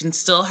discuss, you can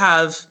still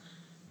have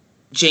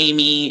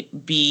Jamie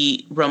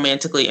be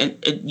romantically, and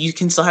you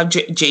can still have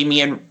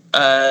Jamie and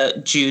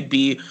Jude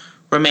be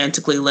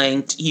romantically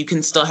linked. You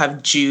can still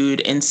have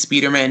Jude and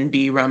Speederman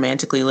be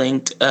romantically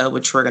linked,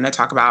 which we're going to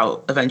talk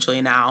about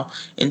eventually now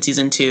in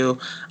season 2.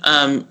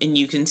 And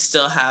you can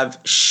still have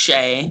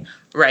Shay,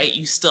 right?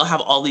 You still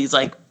have all these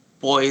like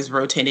boys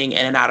rotating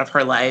in and out of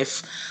her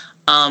life.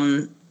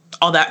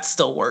 All that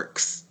still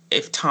works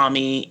if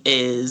Tommy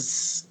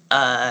is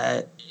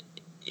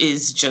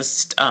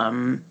just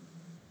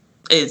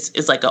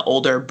is like an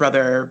older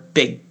brother,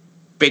 big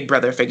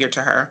brother figure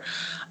to her.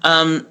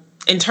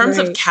 In terms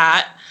of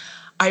Kat,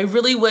 I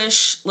really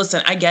wish,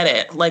 listen, I get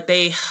it. Like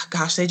they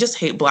just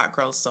hate black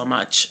girls so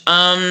much.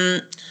 Yeah,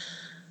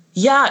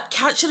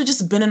 Kat should have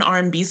just been an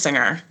R&B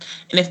singer.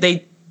 And if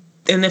they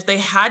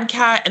had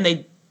Kat and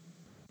they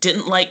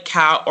didn't like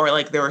Kat, or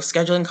like there were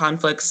scheduling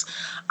conflicts,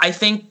 I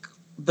think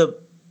the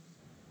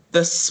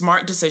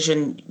smart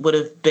decision would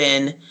have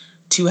been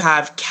to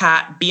have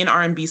Kat be an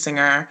R&B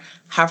singer,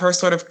 have her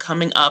sort of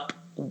coming up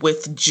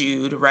with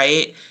Jude,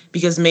 right?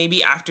 Because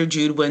maybe after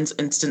Jude wins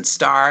Instant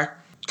Star,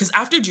 we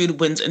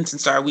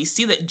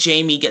see that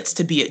Jamie gets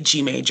to be at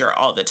G major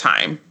all the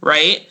time,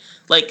 right?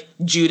 Like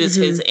Jude is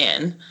his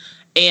in.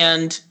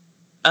 And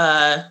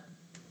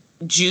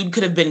Jude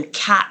could have been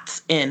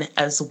Kat's in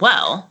as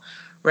well,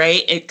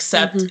 right?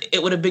 Except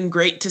it would have been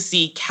great to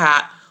see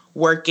Kat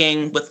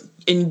working with,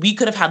 and we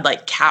could have had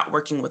like Kat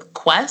working with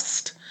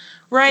Quest,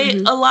 right?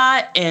 A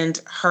lot.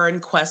 And her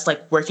and Quest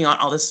like working on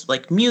all this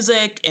like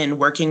music and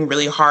working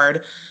really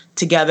hard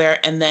together.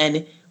 And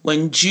then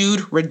when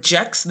Jude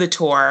rejects the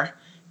tour,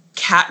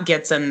 Kat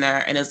gets in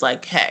there and is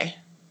like, hey,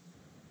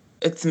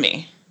 it's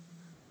me.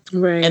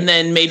 Right. And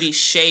then maybe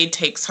Shay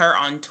takes her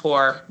on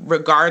tour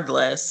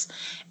regardless.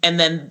 And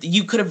then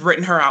you could have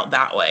written her out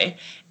that way.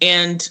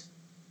 And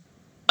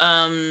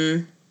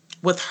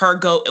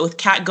with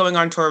Kat going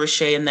on tour with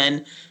Shay and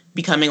then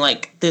becoming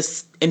like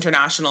this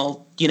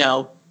international,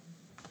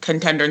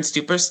 contender and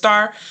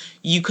superstar,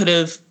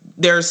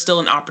 there's still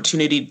an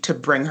opportunity to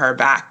bring her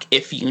back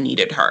if you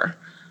needed her.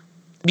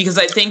 Because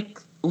I think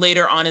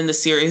later on in the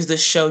series,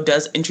 this show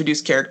does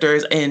introduce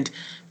characters and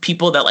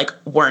people that like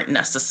weren't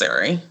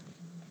necessary.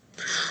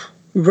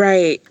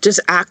 Right. Just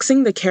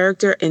axing the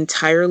character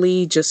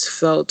entirely just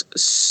felt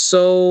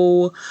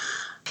so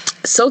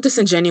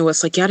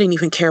disingenuous. Like, y'all didn't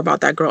even care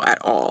about that girl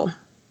at all.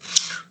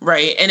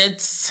 Right. And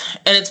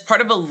it's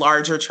part of a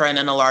larger trend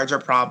and a larger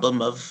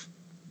problem of,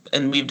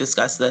 and we've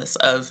discussed this,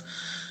 of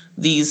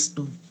these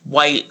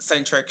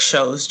white-centric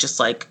shows just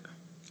like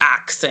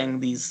axing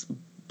these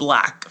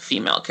Black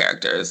female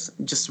characters,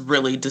 just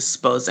really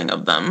disposing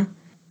of them.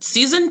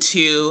 Season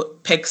 2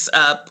 picks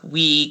up.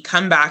 We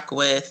come back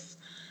with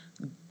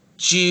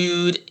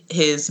Jude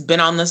has been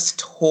on this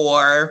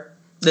tour,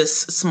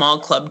 this small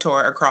club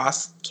tour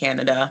across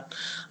Canada.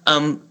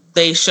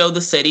 They show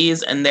the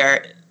cities, and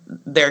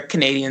they're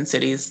Canadian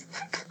cities,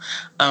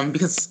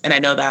 because I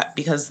know that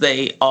because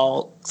they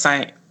all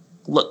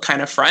look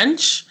kind of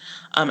French,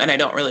 and I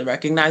don't really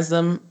recognize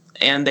them.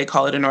 And they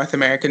call it a North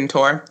American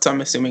tour, so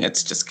I'm assuming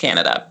it's just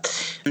Canada.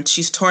 And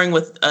she's touring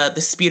with the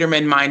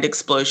Speederman Mind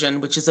Explosion,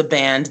 which is a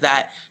band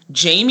that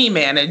Jamie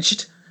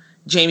manages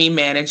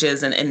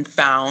and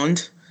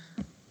found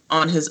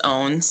on his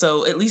own.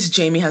 So at least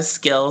Jamie has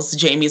skills.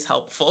 Jamie's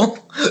helpful.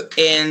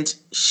 And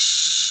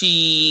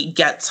she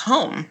gets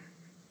home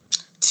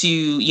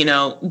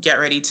to, get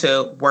ready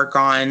to work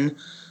on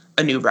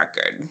a new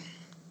record.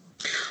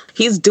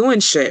 He's doing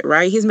shit,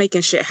 right? He's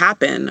making shit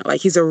happen. Like,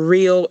 he's a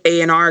real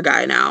A&R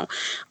guy now.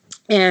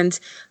 And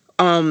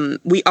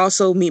we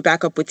also meet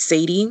back up with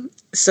Sadie.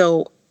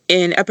 So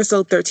in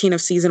episode 13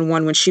 of season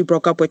 1, when she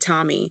broke up with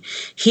Tommy,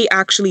 he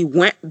actually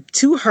went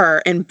to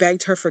her and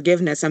begged her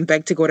forgiveness and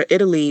begged to go to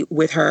Italy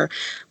with her.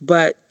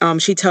 But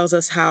she tells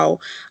us how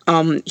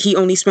he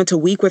only spent a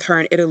week with her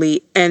in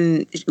Italy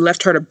and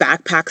left her to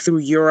backpack through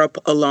Europe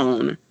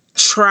alone.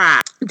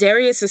 Trash.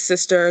 Darius's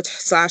sister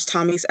 /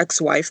 Tommy's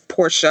ex-wife,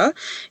 Portia,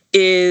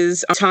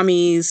 is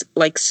Tommy's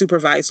like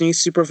new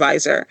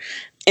supervisor.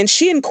 And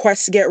she and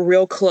Quest get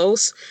real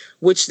close,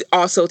 which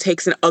also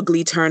takes an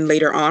ugly turn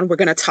later on. We're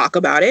going to talk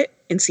about it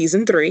in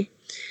season 3.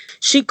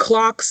 She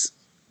clocks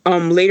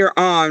later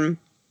on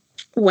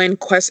when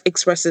Quest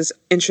expresses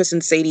interest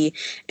in Sadie,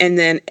 and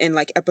then in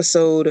like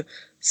episode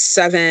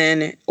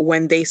 7,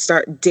 when they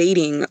start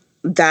dating,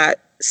 that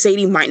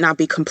Sadie might not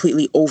be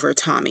completely over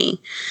Tommy.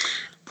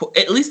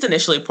 At least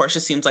initially, Portia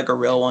seems like a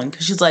real one,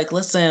 because she's like,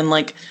 listen,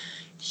 like,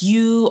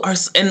 you are,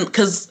 and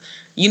because,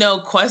 you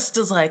know, Quest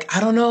is like, I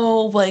don't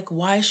know, like,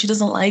 why she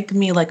doesn't like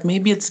me, like,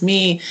 maybe it's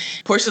me.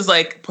 Portia's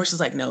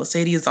like, no,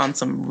 Sadie is on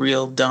some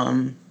real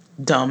dumb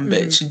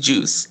bitch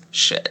juice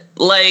shit.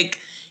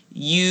 Like,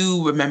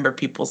 you remember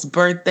people's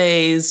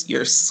birthdays,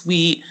 you're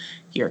sweet,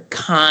 you're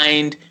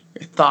kind,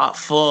 you're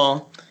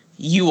thoughtful.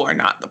 You are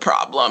not the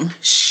problem.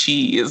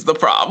 She is the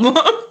problem.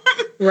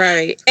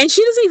 Right. And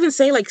she doesn't even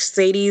say like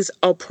Sadie's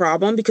a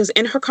problem, because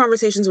in her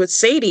conversations with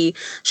Sadie,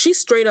 she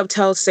straight up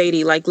tells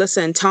Sadie, like,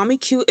 listen, Tommy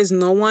Q is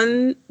no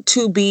one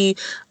to be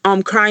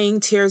crying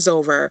tears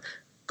over.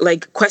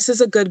 Like, Quest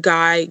is a good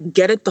guy.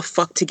 Get it the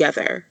fuck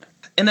together.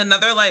 In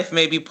another life,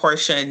 maybe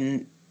Portia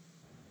and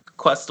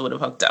Quest would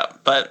have hooked up,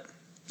 but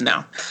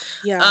no.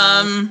 Yeah.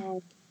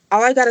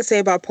 All I gotta say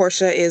about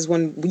Portia is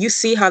when you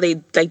see how they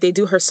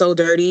do her so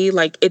dirty,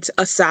 like, it's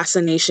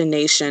Assassination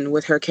Nation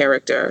with her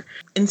character.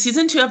 In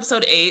season 2,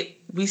 episode 8,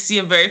 we see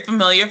a very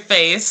familiar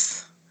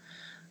face,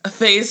 a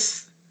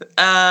face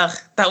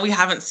that we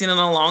haven't seen in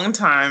a long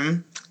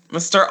time.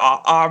 Mr.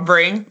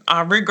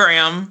 Aubrey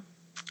Graham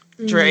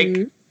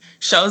Drake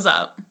shows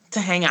up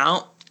to hang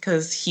out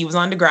because he was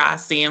on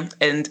Degrassi,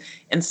 and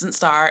Instant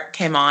Star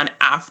came on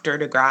after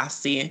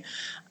Degrassi,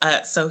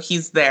 so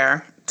he's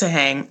there to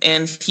hang,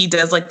 and he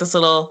does like this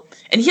little,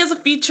 and he has a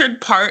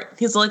featured part.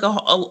 He's like a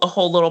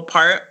whole little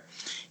part.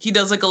 He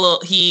does like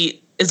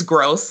he is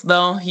gross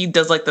though. He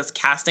does like this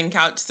casting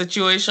couch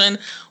situation,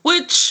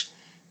 which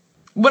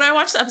when I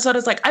watched the episode, I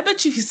was like, I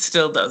bet you he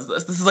still does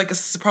this. This is like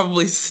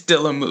probably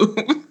still a move.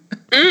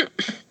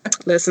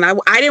 Listen,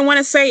 I didn't want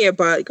to say it,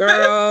 but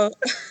girl,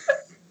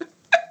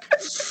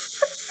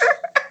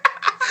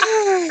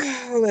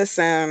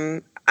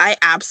 listen, I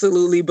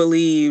absolutely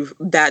believe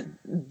that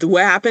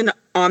what happened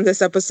on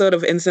this episode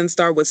of Instant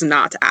Star was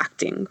not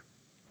acting.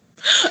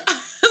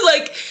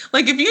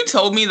 like if you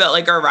told me that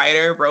like a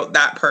writer wrote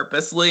that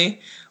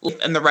purposely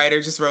and the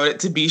writer just wrote it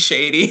to be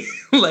shady,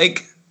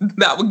 like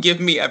that would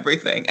give me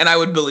everything and I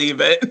would believe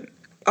it.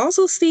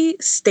 Also see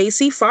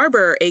Stacey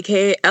Farber,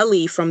 aka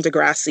Ellie from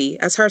Degrassi,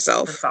 as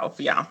herself.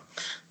 Yeah.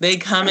 They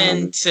come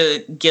in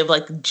to give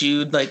like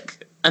Jude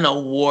like an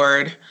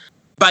award.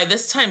 By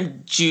this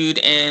time, Jude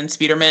and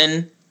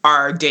Speederman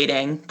are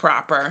dating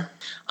proper.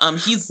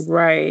 He's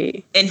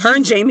right. And her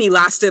and Jamie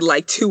lasted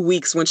like 2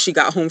 weeks when she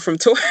got home from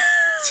tour.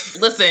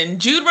 Listen,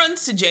 Jude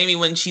runs to Jamie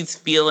when she's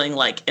feeling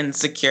like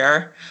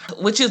insecure,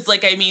 which is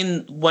like, I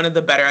mean, one of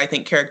the better, I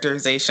think,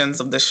 characterizations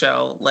of the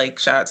show. Like,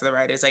 shout out to the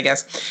writers, I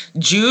guess.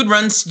 Jude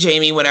runs to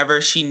Jamie whenever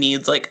she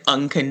needs like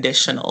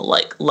unconditional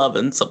like love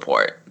and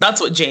support. That's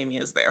what Jamie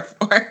is there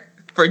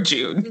for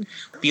Jude.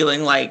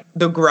 Feeling like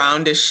the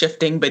ground is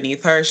shifting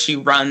beneath her, she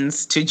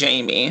runs to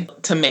Jamie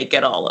to make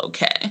it all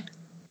okay.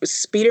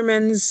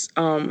 Speederman's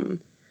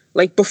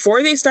like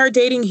before they start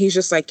dating, he's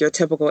just like your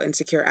typical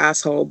insecure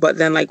asshole. But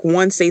then like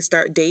once they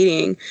start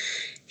dating,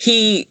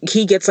 he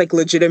gets like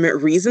legitimate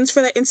reasons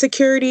for that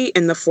insecurity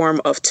in the form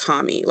of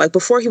Tommy. Like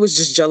before he was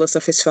just jealous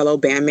of his fellow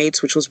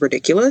bandmates, which was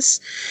ridiculous.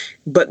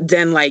 But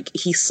then like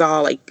he saw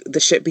like the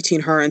shit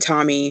between her and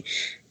Tommy,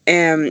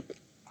 and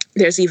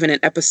there's even an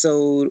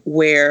episode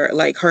where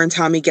like her and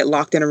Tommy get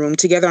locked in a room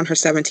together on her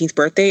 17th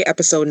birthday,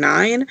 episode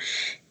 9,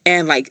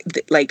 and like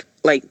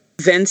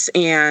Vince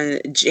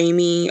and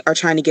Jamie are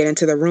trying to get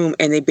into the room,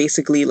 and they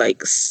basically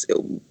like,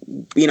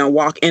 you know,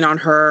 walk in on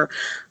her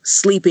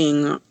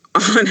sleeping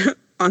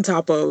on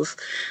top of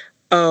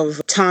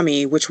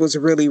Tommy, which was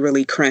really,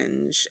 really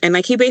cringe. And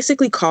like he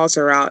basically calls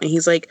her out, and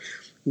he's like,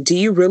 do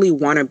you really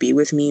want to be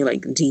with me?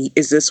 Like,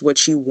 is this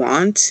what you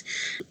want?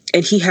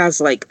 And he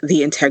has like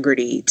the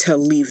integrity to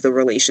leave the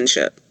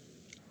relationship.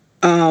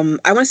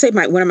 I want to say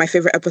one of my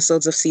favorite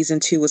episodes of season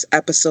 2 was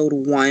episode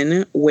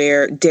 1,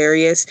 where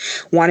Darius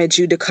wanted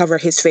Jude to cover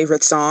his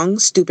favorite song,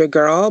 Stupid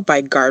Girl by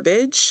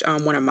Garbage.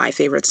 One of my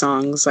favorite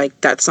songs. Like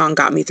that song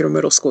got me through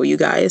middle school, you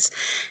guys.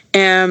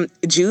 And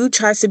Jude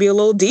tries to be a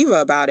little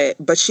diva about it,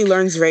 but she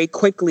learns very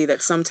quickly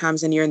that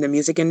sometimes when you're in the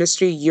music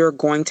industry, you're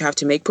going to have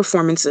to make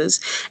performances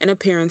and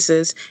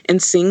appearances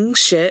and sing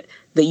shit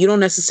that you don't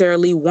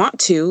necessarily want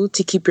to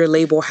keep your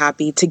label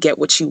happy, to get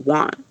what you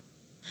want.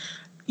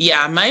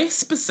 Yeah, my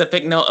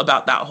specific note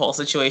about that whole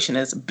situation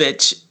is,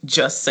 bitch,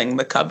 just sing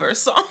the cover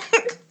song.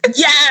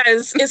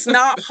 Yes, it's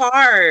not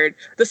hard.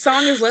 The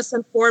song is less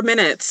than 4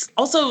 minutes.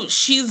 Also,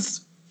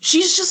 she's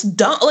just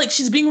dumb. Like,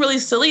 she's being really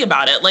silly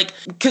about it. Like,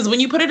 because when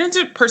you put it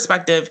into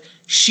perspective,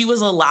 she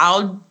was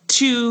allowed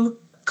to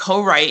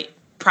co-write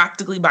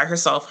practically by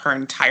herself her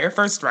entire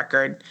first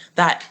record.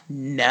 That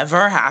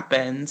never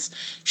happens.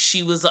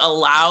 She was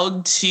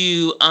allowed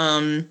to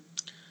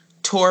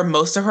tour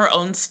most of her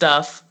own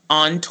stuff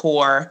on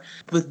tour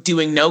with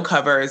doing no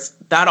covers.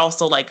 That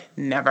also like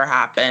never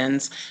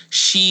happens.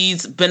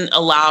 She's pulled a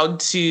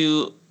lot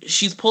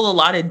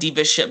of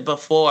diva shit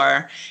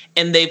before,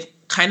 and they've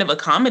kind of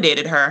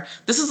accommodated her.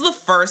 This is the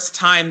first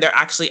time they're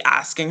actually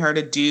asking her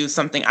to do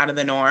something out of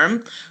the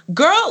norm.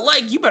 Girl,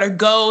 like, you better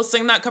go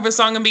sing that cover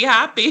song and be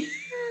happy.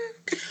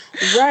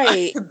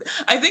 Right.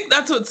 I think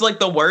that's what's like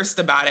the worst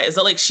about it, is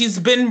that like she's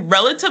been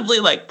relatively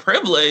like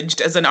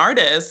privileged as an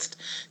artist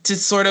to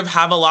sort of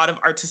have a lot of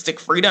artistic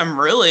freedom,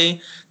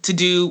 really, to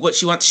do what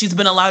she wants. She's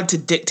been allowed to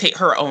dictate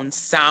her own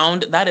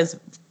sound. That is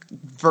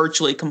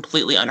virtually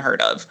completely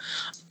unheard of.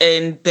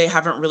 And they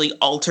haven't really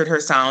altered her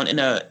sound in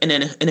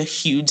a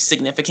huge,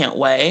 significant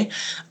way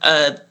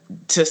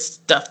to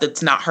stuff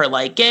that's not her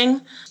liking.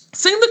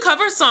 Sing the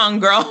cover song,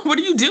 girl. What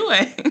are you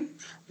doing?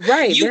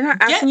 Right. They're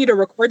not asking you to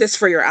record this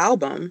for your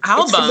album.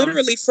 It's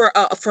literally for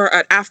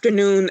an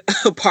afternoon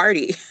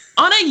party.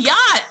 On a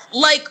yacht,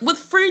 like with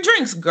free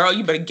drinks. Girl,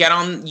 you better get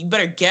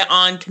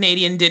on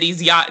Canadian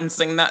Diddy's yacht and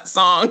sing that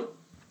song.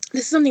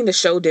 This is something the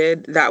show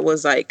did that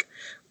was like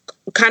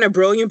kind of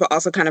brilliant, but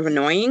also kind of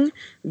annoying.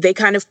 They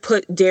kind of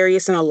put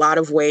Darius in a lot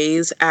of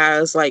ways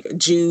as like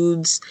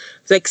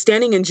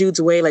standing in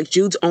Jude's way, like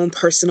Jude's own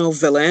personal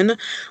villain.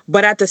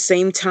 But at the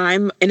same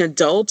time, an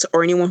adult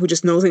or anyone who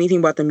just knows anything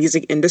about the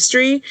music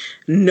industry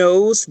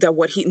knows that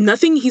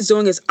nothing he's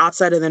doing is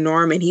outside of the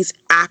norm. And he's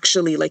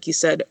actually, like you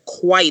said,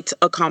 quite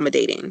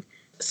accommodating.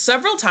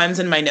 Several times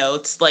in my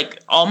notes, like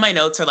all my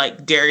notes are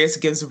like, Darius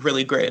gives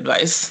really great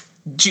advice.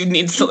 Jude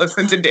needs to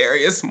listen to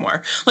Darius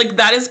more. Like,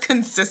 that is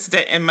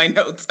consistent in my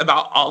notes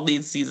about all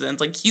these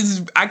seasons. Like,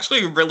 he's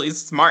actually really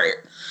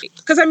smart.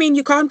 Because, I mean,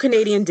 you call him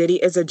Canadian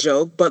Diddy as a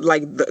joke, but,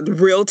 like, the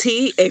real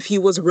tea, if he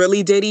was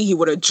really Diddy, he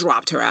would have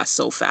dropped her ass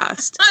so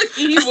fast.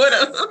 He would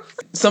have.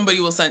 Somebody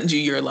will send you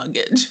your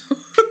luggage.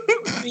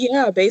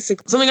 Yeah,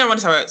 basically. Something I want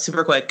to talk about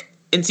super quick.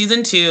 In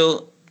season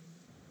 2,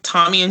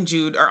 Tommy and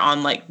Jude are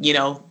on, like,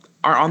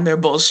 are on their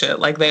bullshit,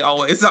 like they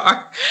always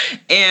are.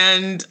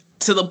 And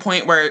to the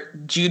point where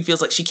Jude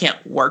feels like she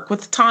can't work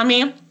with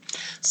Tommy.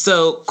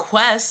 So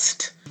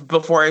Quest,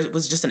 before it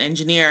was just an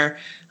engineer,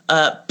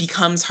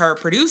 becomes her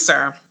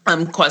producer.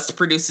 Quest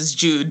produces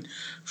Jude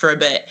for a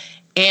bit.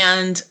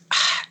 And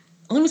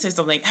let me say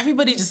something.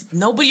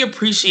 Nobody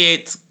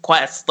appreciates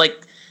Quest.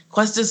 Like,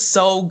 Quest is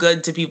so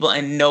good to people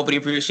and nobody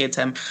appreciates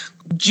him.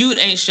 Jude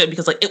ain't shit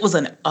because, like, it was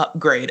an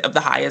upgrade of the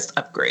highest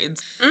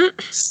upgrades.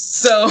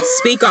 So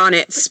Speak on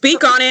it.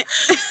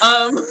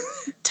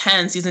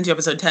 Season 2,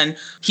 episode 10,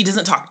 he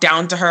doesn't talk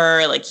down to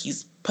her. Like,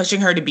 he's pushing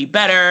her to be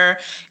better.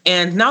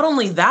 And not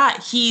only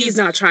that, he's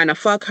not trying to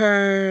fuck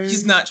her.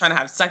 He's not trying to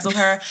have sex with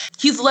her.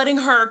 He's letting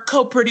her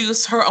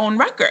co-produce her own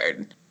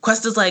record.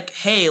 Quest is like,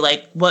 hey,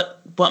 like,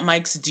 what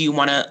mics do you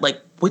want to, like,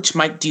 which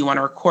mic do you want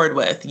to record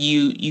with?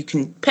 You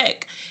can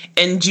pick.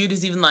 And Jude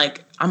is even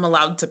like, I'm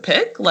allowed to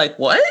pick? Like,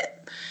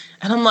 what?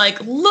 And I'm like,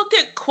 look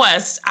at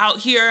Quest out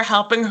here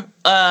helping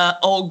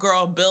old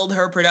girl build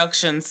her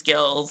production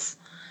skills.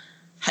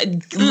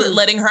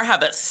 Letting her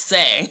have a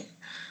say.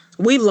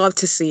 We love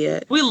to see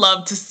it. And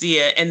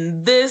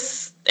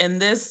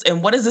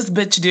what does this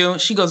bitch do?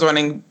 She goes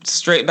running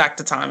straight back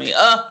to Tommy.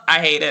 I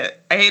hate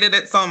it. I hated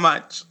it so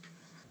much.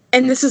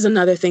 And this is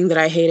another thing that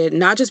I hated,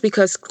 not just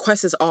because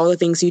Quest is all the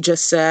things you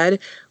just said,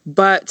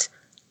 but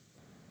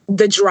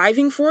the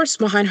driving force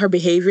behind her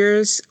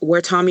behaviors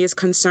where Tommy is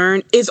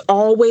concerned is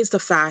always the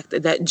fact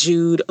that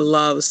Jude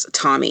loves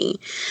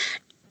Tommy.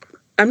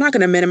 I'm not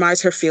going to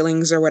minimize her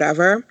feelings or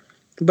whatever,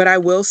 but I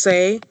will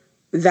say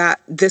that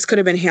this could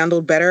have been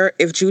handled better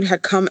if Jude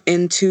had come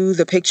into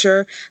the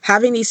picture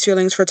having these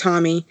feelings for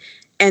Tommy,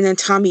 and then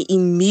Tommy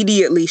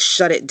immediately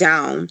shut it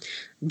down.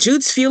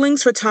 Jude's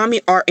feelings for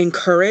Tommy are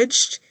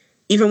encouraged,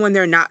 even when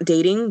they're not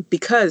dating,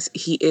 because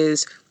he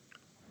is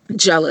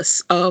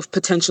jealous of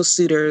potential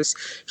suitors.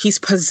 He's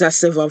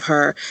possessive of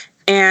her,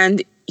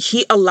 and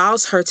he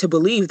allows her to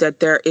believe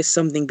that there is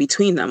something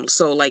between them.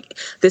 So, like,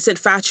 this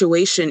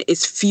infatuation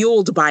is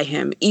fueled by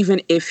him,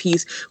 even if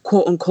he's,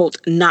 quote unquote,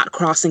 not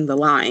crossing the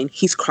line.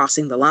 He's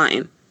crossing the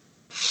line.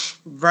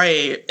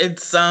 Right.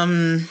 It's,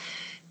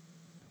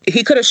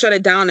 He could have shut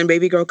it down and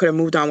baby girl could have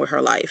moved on with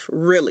her life,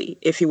 really,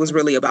 if he was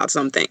really about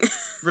something.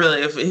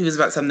 Really, if he was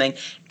about something.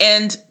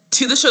 And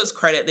to the show's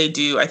credit,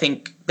 I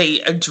think they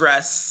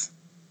address,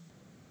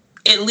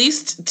 at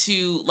least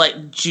to,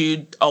 like,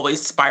 Jude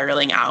always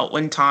spiraling out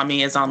when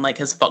Tommy is on, like,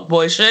 his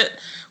fuckboy shit,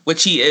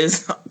 which he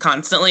is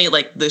constantly.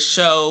 Like, the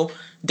show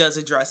does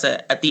address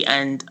it at the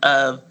end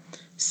of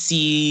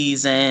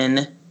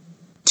season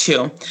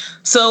 2.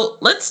 So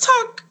let's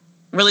talk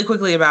really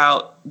quickly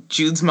about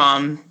Jude's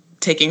mom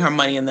taking her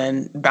money and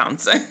then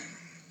bouncing.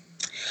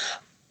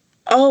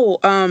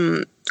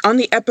 On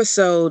the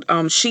episode,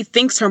 she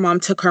thinks her mom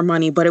took her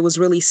money, but it was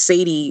really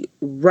Sadie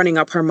running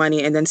up her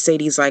money, and then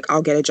Sadie's like,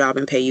 I'll get a job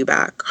and pay you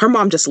back. Her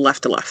mom just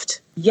left.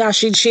 Yeah,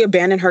 she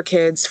abandoned her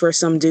kids for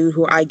some dude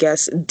who I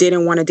guess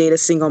didn't want to date a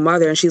single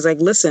mother, and she's like,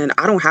 listen,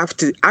 I don't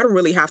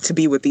really have to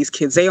be with these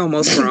kids. They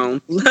almost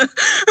grown.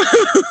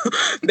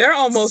 They're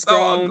almost so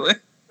grown.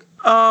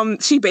 Ugly.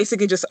 She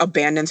basically just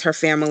abandons her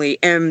family,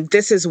 and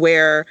this is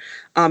where,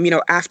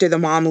 after the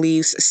mom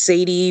leaves,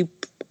 Sadie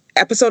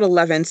episode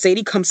 11,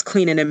 Sadie comes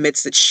clean and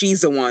admits that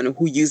she's the one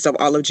who used up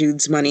all of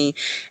Jude's money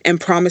and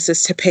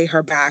promises to pay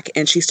her back.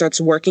 And she starts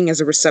working as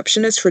a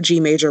receptionist for G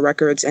Major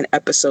Records in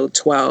episode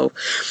 12.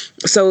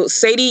 So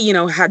Sadie,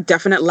 had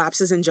definite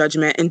lapses in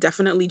judgment and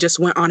definitely just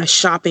went on a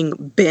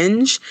shopping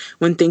binge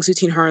when things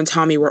between her and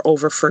Tommy were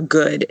over for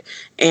good.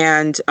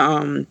 And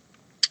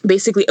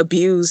basically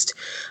abused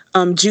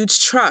Jude's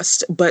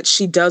trust, but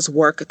she does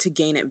work to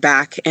gain it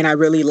back. And I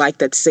really like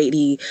that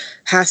Sadie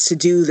has to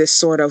do this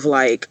sort of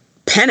like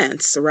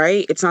penance,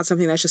 right? It's not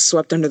something that's just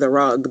swept under the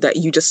rug, that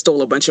you just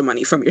stole a bunch of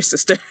money from your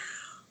sister.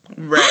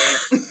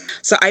 Right.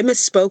 So I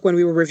misspoke when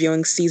we were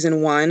reviewing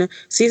season 1.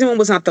 Season 1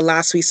 was not the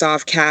last we saw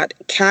of Kat.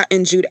 Kat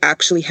and Jude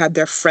actually had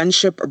their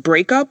friendship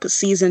breakup,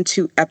 season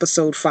 2,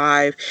 episode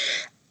 5.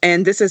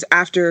 And this is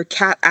after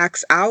Kat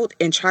acts out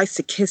and tries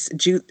to kiss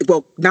Jude.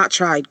 Well, not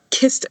tried,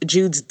 kissed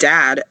Jude's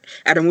dad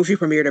at a movie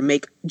premiere to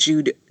make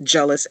Jude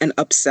jealous and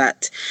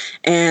upset.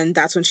 And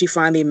that's when she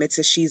finally admits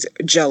that she's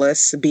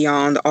jealous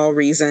beyond all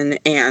reason.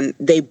 And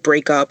they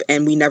break up,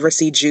 and we never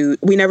see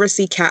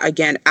Kat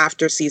again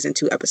after season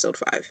 2, episode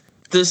 5.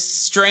 The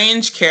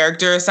strange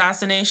character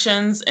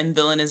assassinations and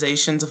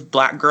villainizations of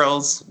Black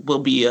girls will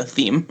be a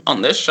theme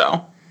on this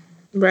show.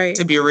 Right.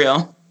 To be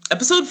real.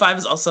 Episode 5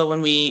 is also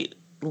when we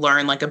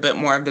learn like a bit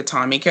more of the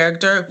Tommy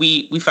character.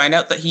 We find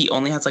out that he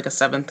only has like a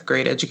 7th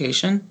grade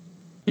education,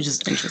 which is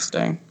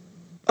interesting.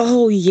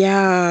 Oh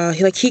yeah,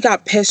 he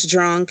got pissed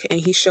drunk and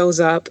he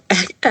shows up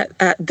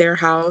at their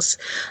house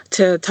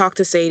to talk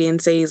to Sadie and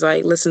say, he's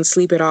like, listen,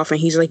 sleep it off. And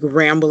he's like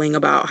rambling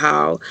about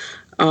how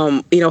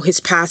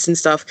his past and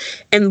stuff.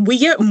 And we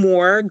get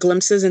more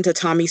glimpses into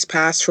Tommy's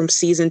past from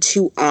season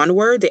 2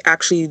 onward. They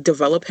actually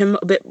develop him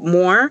a bit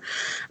more,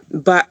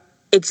 but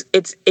it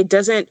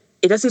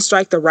doesn't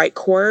strike the right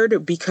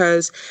chord,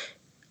 because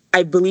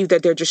I believe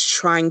that they're just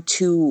trying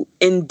to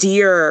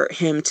endear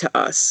him to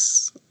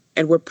us,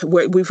 and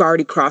we've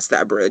already crossed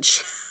that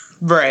bridge.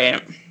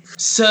 Right.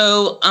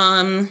 So,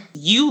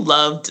 you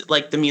loved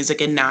like the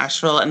music in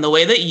Nashville, and the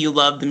way that you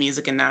love the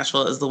music in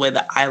Nashville is the way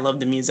that I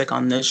love the music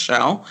on this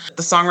show.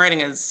 The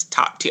songwriting is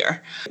top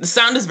tier. The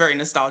sound is very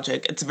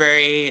nostalgic. It's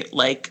very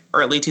like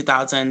early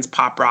 2000s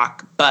pop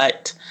rock,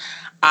 but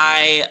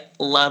I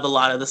love a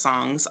lot of the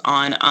songs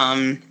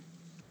on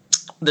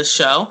the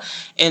show.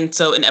 And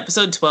so in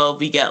episode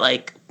 12, we get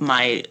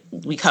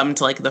we come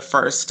to like the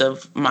first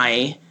of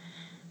my,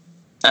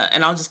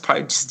 and I'll just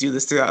probably just do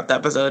this throughout the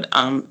episode.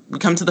 We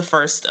come to the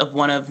first of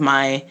one of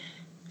my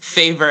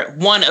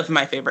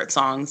favorite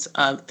songs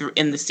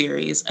in the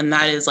series. And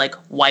that is like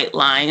White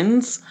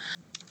Lines.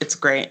 It's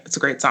great. It's a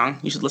great song.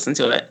 You should listen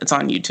to it. It's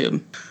on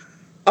YouTube.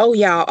 Oh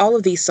yeah. All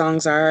of these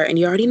songs are, and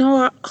you already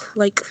know,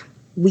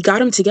 we got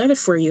them together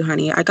for you,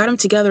 honey. I got them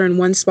together in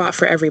one spot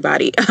for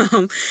everybody.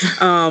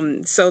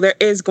 So there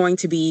is going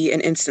to be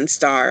an Instant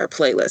Star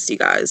playlist, you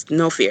guys.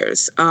 No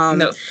fears.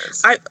 No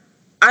fears.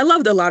 I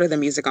loved a lot of the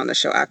music on the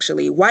show,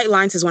 actually. White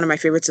Lines is one of my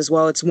favorites as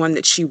well. It's one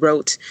that she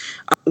wrote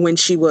when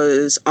she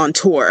was on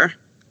tour.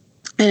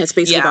 And it's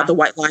basically about the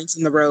white lines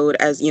in the road,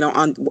 as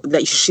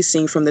that she's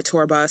seeing from the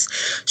tour bus.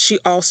 She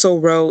also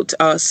wrote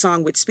a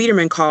song with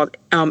Speederman called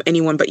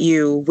Anyone But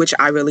You, which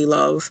I really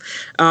love.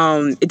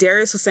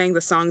 Darius was saying the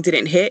song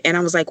didn't hit, and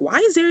I was like, why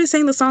is Darius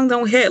saying the song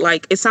don't hit?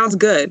 Like, it sounds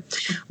good.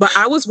 But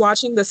I was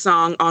watching the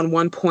song on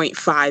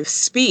 1.5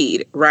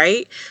 speed,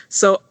 right?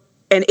 So,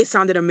 and it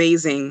sounded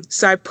amazing.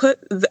 So I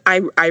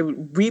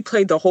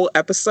replayed the whole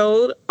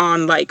episode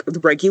on like the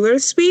regular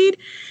speed,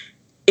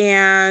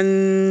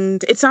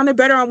 and it sounded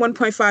better on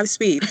 1.5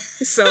 speed.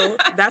 So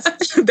that's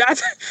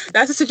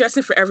a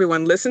suggestion for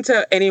everyone. Listen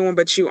to Anyone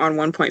But You on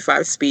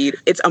 1.5 speed.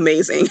 It's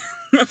amazing.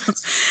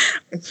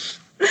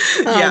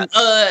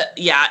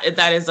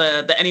 That is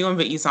the Anyone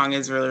But You song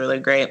is really, really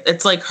great.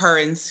 It's like her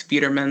and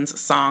Speederman's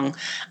song.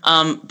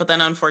 But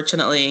then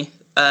unfortunately,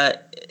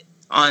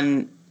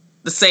 on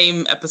the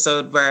same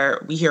episode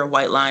where we hear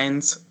White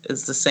Lines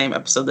is the same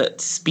episode that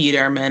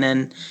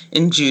Speederman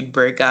and Jude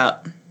break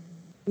up.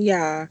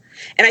 Yeah.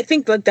 And I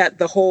think that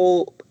the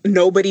whole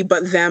nobody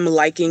but them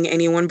liking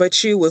Anyone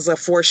But You was a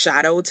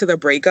foreshadow to the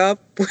breakup,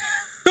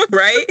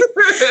 right?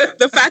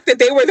 The fact that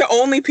they were the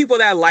only people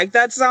that liked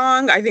that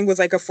song, I think was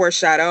like a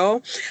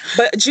foreshadow.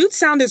 But Jude's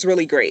sound is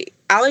really great.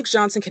 Alex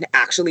Johnson can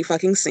actually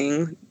fucking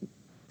sing.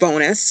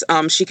 Bonus.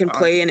 She can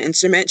play an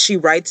instrument. She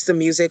writes the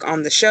music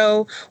on the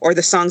show, or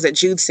the songs that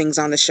Jude sings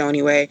on the show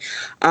anyway.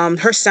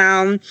 Her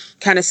sound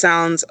kind of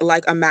sounds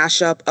like a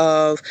mashup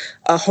of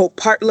a Hope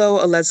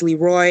Partlow, a Leslie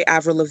Roy,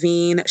 Avril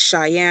Lavigne,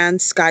 Cheyenne,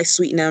 Sky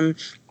Sweetnam,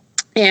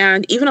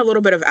 and even a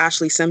little bit of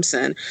Ashley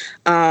Simpson.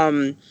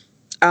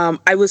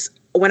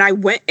 When I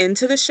went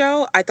into the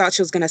show, I thought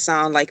she was going to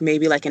sound like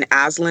maybe like an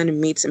Aslan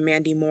meets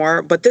Mandy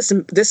Moore, but this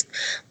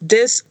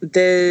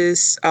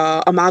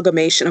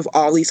amalgamation of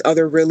all these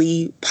other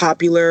really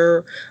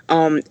popular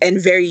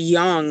and very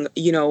young,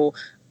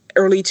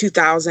 early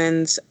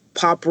 2000s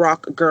pop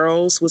rock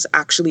girls was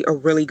actually a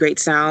really great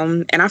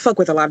sound. And I fuck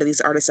with a lot of these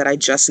artists that I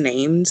just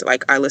named.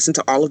 Like, I listen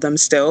to all of them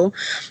still.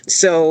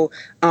 So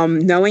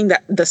knowing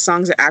that the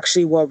songs are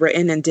actually well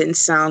written and didn't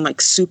sound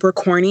like super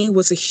corny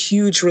was a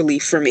huge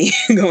relief for me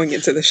going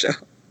into the show.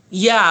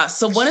 Yeah,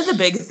 so one of the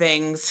big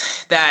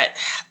things that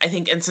I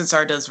think Instant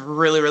Star does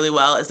really, really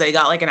well is they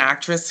got like an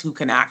actress who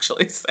can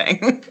actually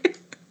sing.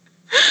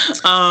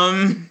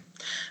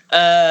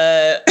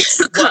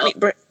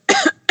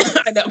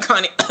 I know,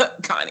 Connie.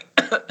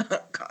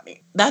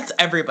 That's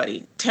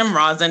everybody. Tim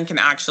Rosen can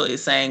actually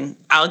sing.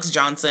 Alex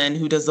Johnson,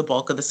 who does the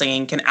bulk of the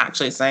singing, can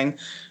actually sing.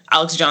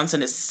 Alex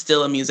Johnson is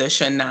still a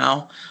musician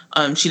now.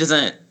 She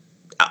doesn't,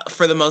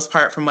 for the most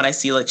part, from what I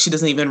see, like, she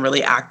doesn't even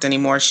really act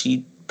anymore.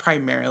 She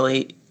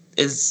primarily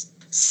is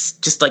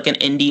just like an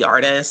indie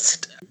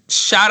artist.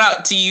 Shout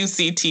out to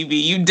UCTV.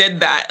 You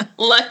did that.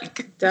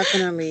 Like,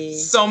 definitely.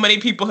 So many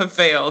people have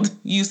failed.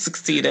 You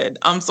succeeded.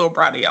 I'm so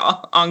proud of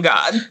y'all. On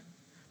God.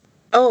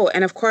 Oh,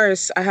 and of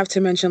course, I have to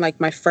mention, like,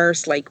 my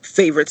first, like,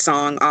 favorite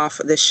song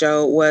off the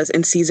show was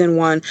in season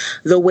 1,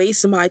 the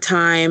Waste My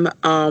Time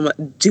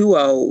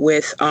duo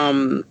with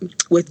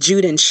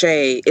Jude and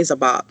Shay is a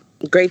bop.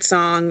 Great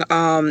song.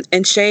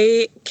 And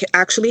Shay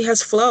actually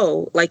has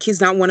flow. Like,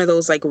 he's not one of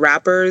those, like,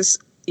 rappers,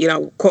 you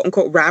know, quote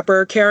unquote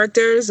rapper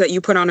characters that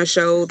you put on a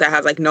show that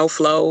has, like, no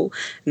flow,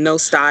 no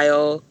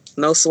style,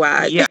 no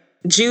swag. Yeah.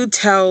 Jude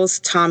tells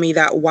Tommy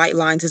that White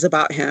Lines is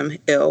about him,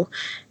 ill.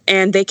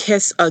 And they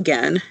kiss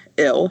again,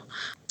 ill.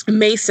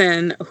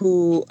 Mason,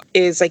 who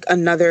is like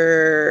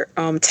another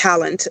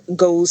talent,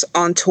 goes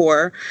on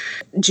tour.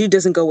 Jude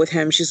doesn't go with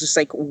him. She's just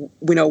like,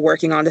 you know,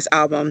 working on this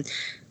album.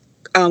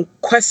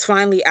 Quest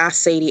finally asks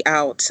Sadie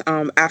out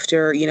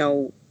after, you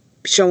know,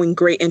 showing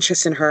great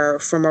interest in her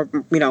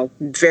from, you know,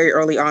 very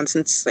early on,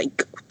 since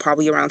like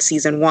probably around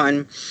season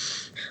 1.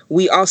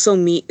 We also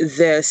meet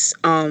this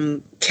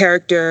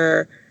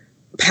character,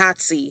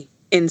 Patsy,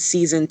 in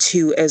season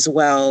 2 as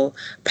well.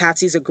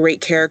 Patsy's a great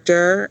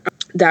character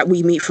that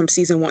we meet from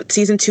season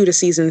 2 to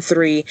season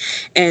 3.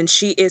 And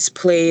she is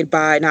played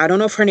by, now I don't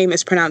know if her name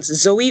is pronounced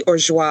Zoe or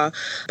Joie,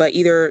 but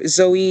either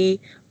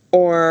Zoe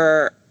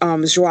or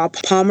Joie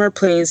Palmer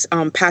plays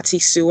Patsy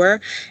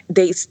Sewer.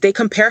 They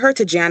compare her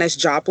to Janis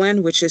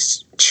Joplin, which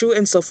is true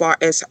insofar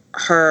as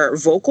her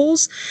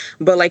vocals,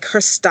 but like her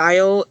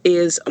style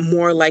is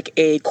more like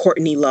a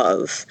Courtney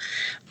Love.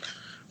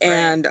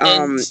 And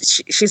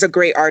she's a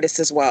great artist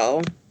as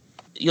well.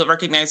 You'll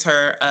recognize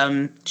her.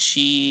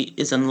 She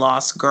is in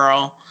Lost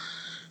Girl.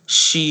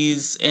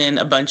 She's in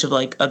a bunch of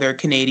like other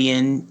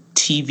Canadian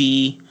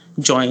TV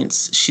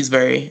joints. She's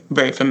very,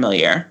 very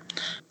familiar.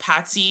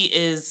 Patsy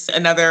is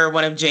another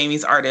one of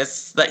Jamie's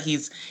artists that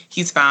he's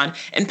found.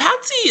 And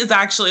Patsy is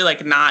actually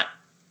like not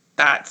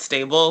that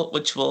stable,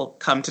 which we'll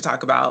come to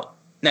talk about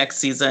next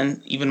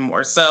season even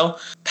more so.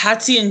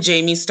 Patsy and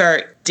Jamie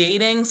start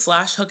dating /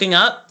 hooking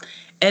up.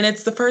 And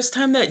it's the first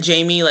time that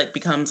Jamie like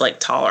becomes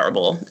like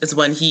tolerable is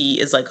when he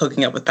is like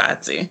hooking up with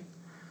Patsy.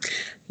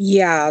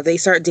 Yeah, they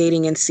start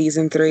dating in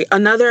season 3.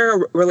 Another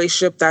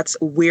relationship that's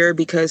weird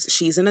because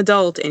she's an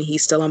adult and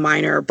he's still a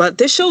minor. But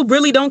this show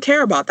really don't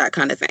care about that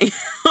kind of thing.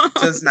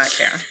 Does not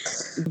care.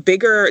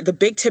 The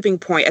big tipping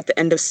point at the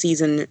end of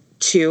season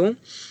 2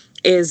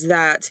 is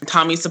that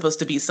Tommy's supposed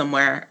to be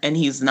somewhere and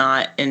he's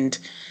not. And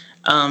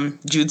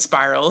Jude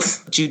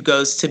spirals. Jude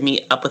goes to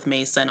meet up with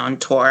Mason on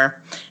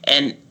tour,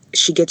 and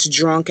she gets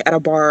drunk at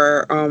a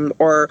bar,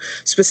 or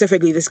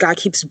specifically this guy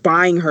keeps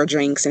buying her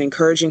drinks and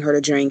encouraging her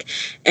to drink.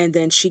 And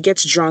then she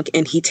gets drunk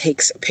and he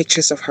takes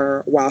pictures of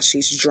her while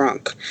she's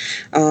drunk.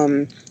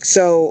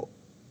 So,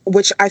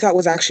 which I thought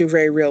was actually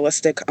very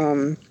realistic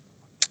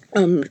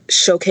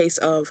showcase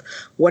of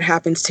what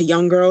happens to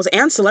young girls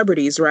and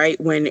celebrities,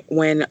 right? When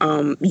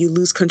you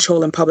lose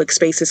control in public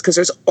spaces, because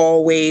there's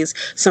always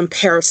some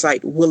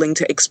parasite willing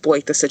to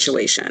exploit the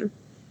situation.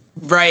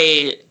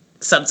 Right.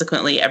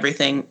 Subsequently,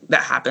 everything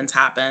that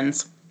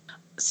happens.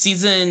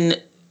 Season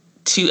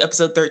 2,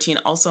 episode 13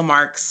 also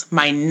marks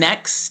my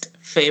next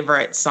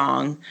favorite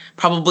song,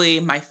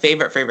 probably my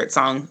favorite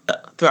song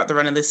throughout the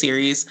run of the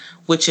series,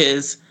 which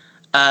is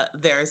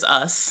There's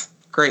Us.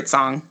 Great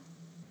song.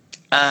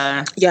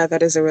 Yeah,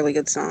 that is a really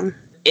good song.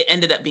 It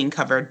ended up being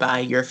covered by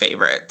your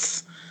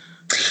favorites.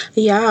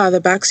 Yeah, the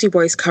Backstreet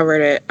Boys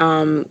covered it.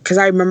 Because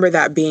I remember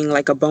that being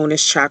like a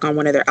bonus track on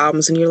one of their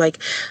albums, and you're like,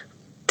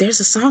 there's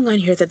a song on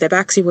here that the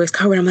Backstreet Boys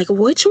covered. I'm like,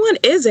 which one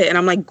is it? And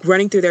I'm like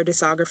running through their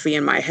discography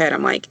in my head.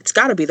 I'm like, it's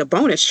got to be the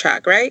bonus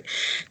track, right?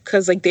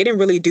 Because like they didn't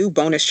really do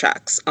bonus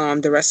tracks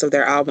the rest of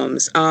their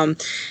albums.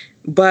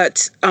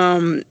 But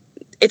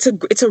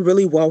it's a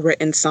really well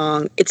written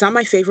song. It's not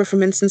my favorite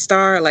from Instant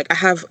Star. Like I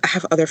have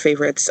other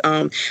favorites.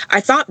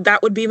 I thought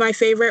that would be my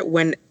favorite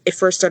when it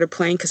first started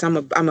playing because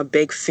I'm a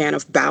big fan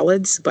of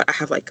ballads. But I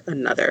have like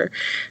another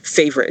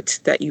favorite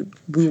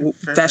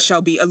that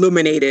shall be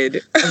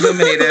illuminated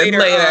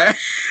later.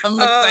 I'm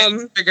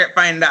excited to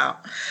find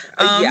out.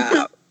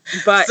 Yeah.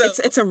 But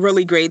it's a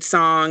really great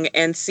song,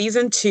 and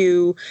season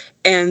 2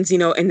 ends,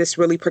 in this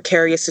really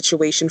precarious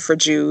situation for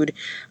Jude.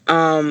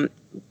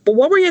 But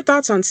what were your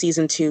thoughts on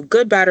season 2?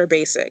 Good, bad, or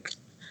basic?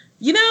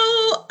 You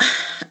know,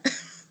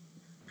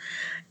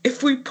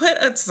 if we put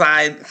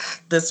aside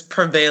this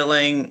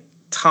prevailing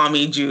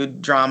Tommy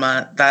Jude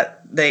drama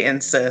that they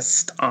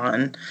insist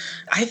on,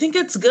 I think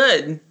it's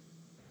good.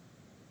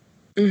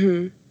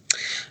 Yeah,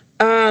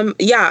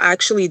 I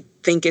actually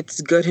think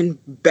it's good and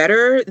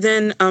better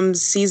than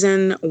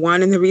season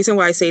 1. And the reason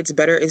why I say it's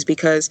better is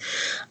because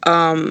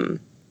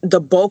the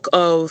bulk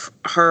of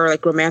her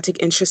like romantic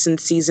interests in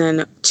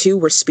season 2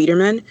 were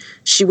Speederman.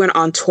 She went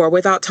on tour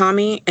without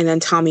Tommy, and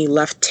then Tommy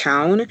left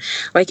town.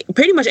 Like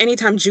pretty much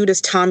anytime Jude is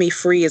Tommy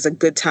free is a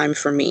good time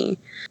for me.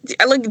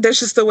 Like that's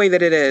just the way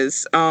that it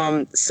is.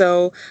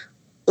 So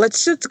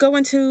let's just go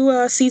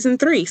into season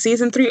 3.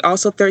 Season 3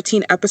 also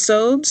 13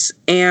 episodes,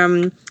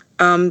 and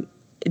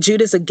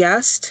Jude is a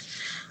guest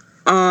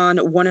on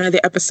one of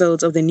the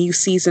episodes of the new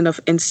season of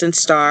Instant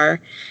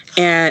Star,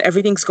 and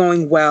everything's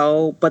going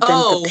well, but then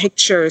the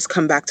pictures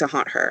come back to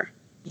haunt her.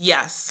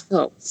 Yes.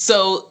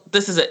 So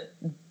this is it.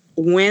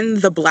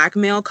 When the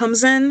blackmail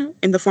comes in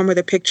the form of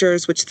the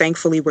pictures, which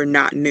thankfully were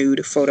not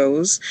nude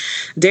photos,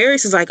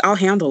 Darius is like, I'll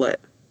handle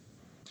it.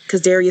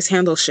 Because Darius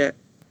handles shit.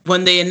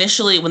 When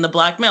the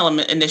blackmail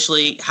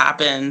initially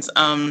happens,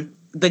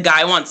 the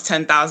guy wants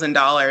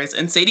 $10,000,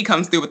 and Sadie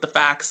comes through with the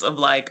facts of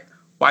like,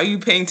 why are you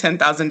paying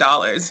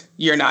 $10,000?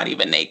 You're not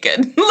even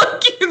naked.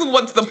 Like,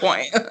 what's the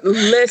point?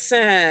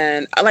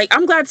 Listen, like,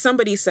 I'm glad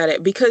somebody said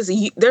it, because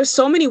there's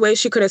so many ways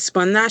she could have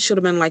spun that. She would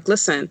have been like,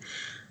 listen,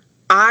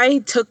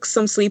 I took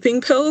some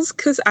sleeping pills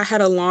because I had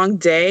a long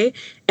day,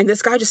 and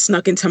this guy just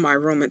snuck into my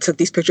room and took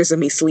these pictures of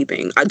me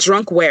sleeping.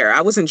 Drunk where?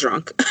 I wasn't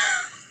drunk.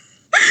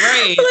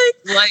 Right.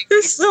 like,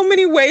 there's so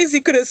many ways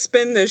he could have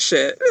spun this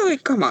shit.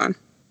 Like, come on.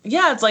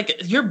 Yeah, it's like,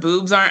 your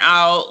boobs aren't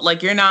out.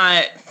 Like, you're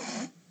not...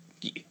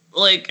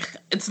 Like,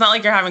 it's not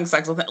like you're having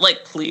sex with him.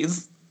 Like,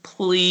 please.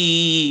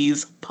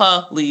 Because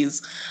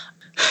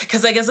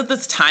I guess at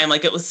this time,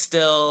 like, it was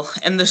still...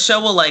 And the show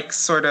will, like,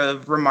 sort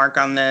of remark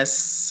on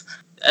this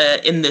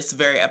in this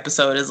very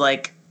episode, is,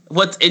 like,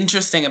 what's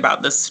interesting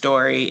about this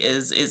story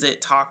is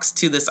it talks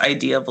to this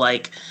idea of,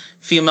 like,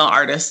 female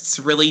artists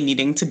really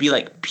needing to be,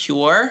 like,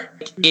 pure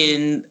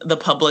in the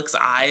public's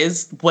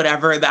eyes,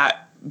 whatever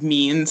that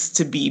means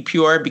to be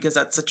pure, because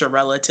that's such a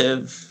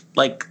relative...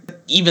 Like,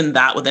 even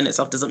that within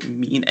itself doesn't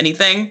mean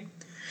anything.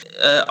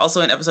 Also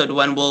in episode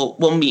 1,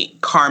 we'll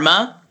meet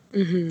Karma,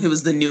 who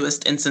is the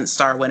newest Instant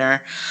Star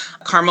winner.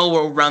 Karma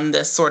will run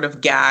this sort of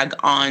gag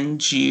on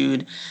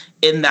Jude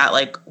in that,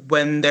 like,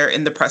 when they're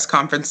in the press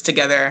conference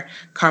together,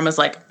 Karma's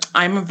like,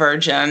 I'm a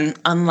virgin,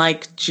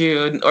 unlike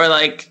Jude. Or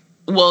like,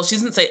 well, she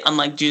doesn't say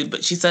unlike Jude,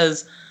 but she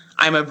says,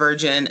 I'm a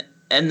virgin.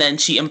 And then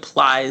she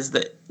implies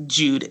that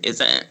Jude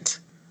isn't.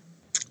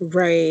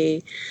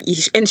 Right.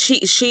 And she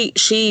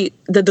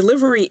the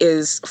delivery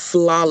is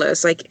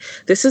flawless. Like,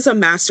 this is a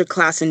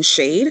masterclass in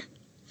shade.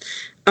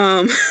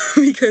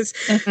 Because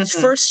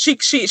first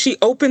she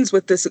opens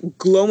with this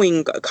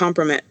glowing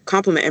compliment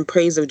and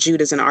praise of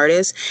Jude as an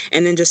artist,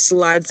 and then just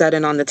slides that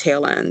in on the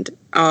tail end.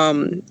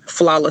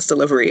 Flawless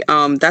delivery.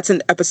 That's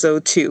in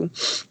episode 2.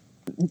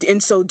 In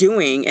so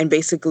doing, and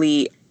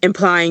basically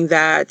implying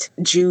that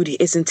Jude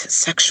isn't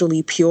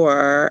sexually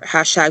pure,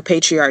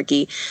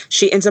 #patriarchy,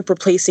 she ends up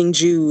replacing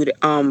Jude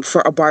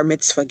for a bar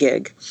mitzvah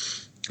gig,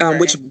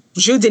 which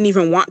Jude didn't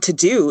even want to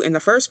do in the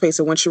first place.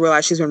 So when she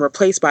realized she's been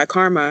replaced by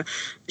Karma,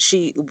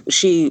 she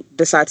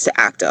decides to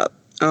act up.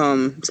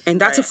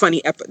 And that's a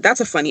funny episode.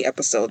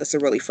 That's a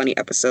really funny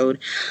episode.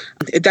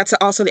 That's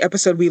also the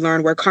episode we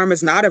learned where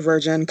Karma's not a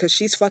virgin because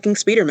she's fucking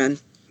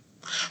Speederman.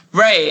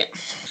 Right.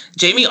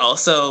 Jamie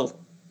also...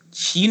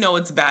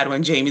 it's bad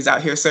when Jamie's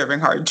out here serving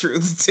hard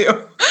truths,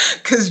 too.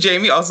 Because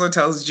Jamie also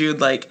tells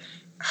Jude, like,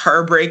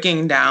 her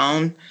breaking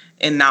down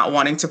and not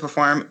wanting to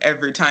perform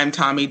every time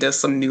Tommy does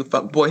some new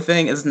fuckboy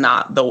thing is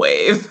not the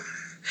wave.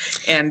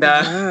 And,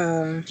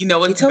 it's he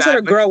tells her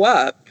to grow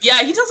up.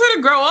 Yeah, he tells her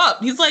to grow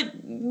up. He's like,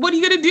 what are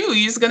you going to do?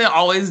 You're just going to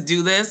always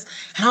do this?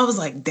 And I was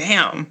like,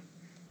 damn,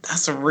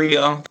 that's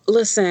real.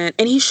 Listen,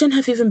 and he shouldn't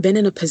have even been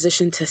in a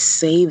position to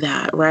say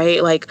that,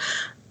 right? Like,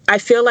 I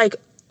feel like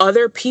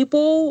other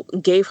people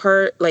gave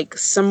her like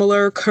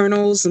similar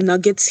kernels,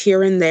 nuggets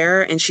here and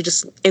there, and she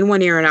just in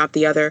one ear and out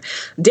the other.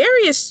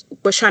 Darius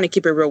was trying to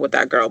keep it real with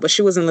that girl, but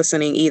she wasn't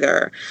listening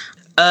either.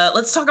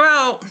 Let's talk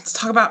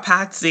about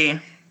Patsy.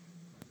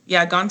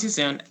 Yeah, gone too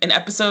soon. In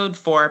episode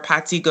 4,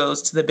 Patsy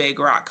goes to the big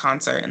rock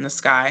concert in the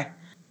sky.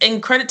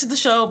 And credit to the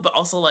show, but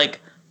also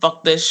like,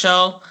 fuck this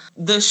show.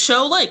 The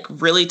show like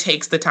really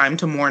takes the time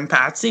to mourn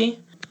Patsy.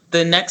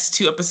 The next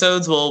 2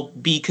 episodes will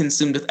be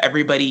consumed with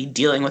everybody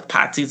dealing with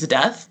Patsy's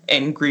death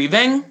and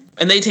grieving.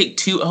 And they take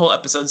 2 whole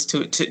episodes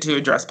to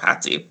address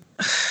Patsy.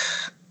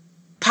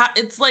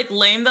 It's like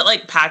lame that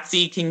like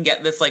Patsy can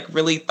get this like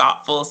really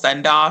thoughtful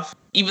send-off,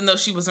 even though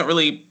she wasn't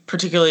really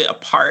particularly a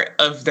part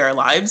of their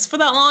lives for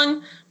that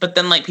long. But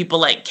then like people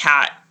like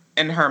Kat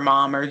and her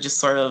mom are just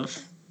sort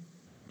of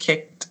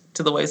kicked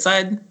to the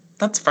wayside.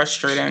 That's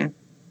frustrating.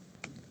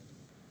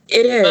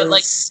 It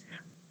is.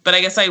 But I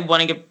guess I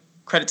want to give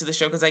credit to the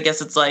show because I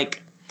guess it's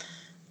like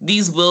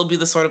these will be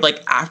the sort of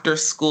like after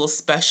school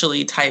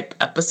specialty type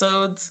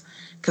episodes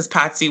because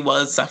Patsy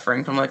was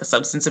suffering from like a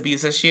substance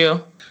abuse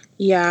issue.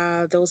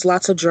 Yeah, there was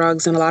lots of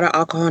drugs and a lot of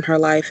alcohol in her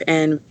life.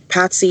 And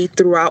Patsy,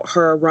 throughout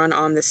her run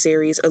on the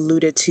series,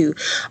 alluded to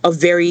a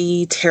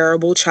very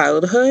terrible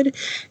childhood.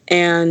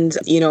 And,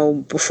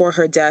 before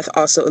her death,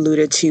 also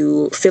alluded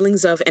to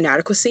feelings of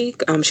inadequacy.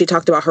 She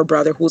talked about her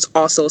brother, who was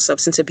also a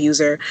substance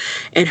abuser,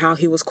 and how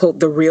he was, quote,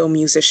 the real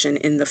musician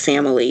in the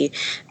family.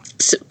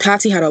 So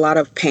Patsy had a lot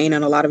of pain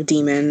and a lot of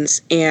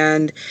demons.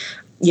 And,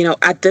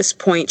 at this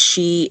point,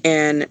 she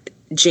and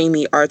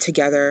Jamie are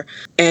together,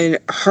 and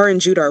her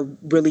and Jude are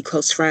really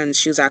close friends.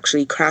 She was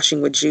actually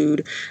crashing with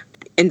Jude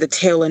in the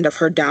tail end of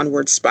her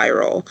downward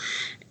spiral.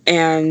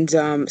 And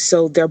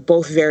so they're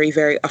both very,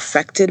 very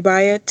affected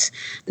by it.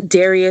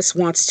 Darius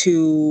wants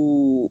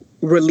to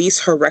release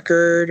her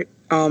record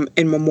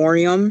in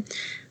memoriam,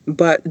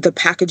 but the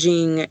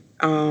packaging,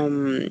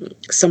 some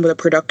of the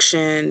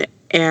production,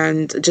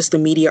 and just the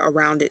media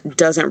around it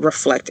doesn't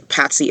reflect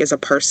Patsy as a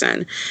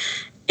person.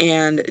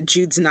 And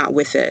Jude's not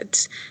with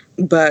it.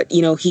 But,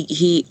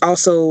 he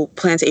also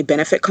plans a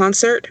benefit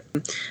concert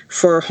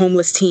for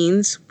homeless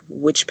teens,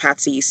 which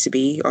Patsy used to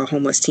be, a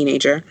homeless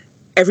teenager.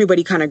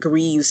 Everybody kind of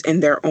grieves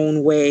in their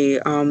own way.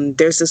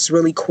 There's this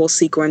really cool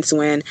sequence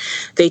when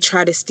they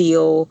try to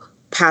steal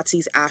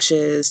Patsy's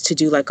ashes to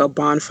do like a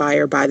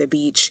bonfire by the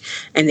beach,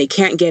 and they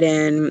can't get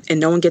in,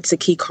 and no one gets the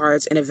key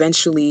cards, and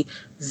eventually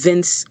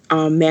Vince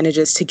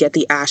manages to get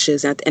the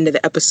ashes. And at the end of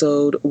the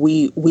episode,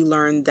 we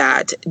learn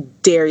that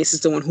Darius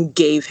is the one who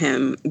gave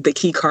him the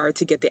key card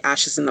to get the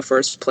ashes in the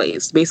first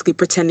place, basically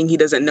pretending he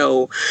doesn't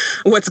know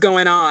what's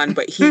going on,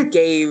 but he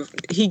gave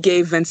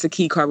Vince the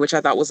key card, which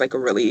I thought was like a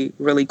really,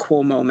 really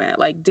cool moment.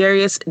 Like,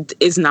 Darius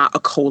is not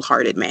a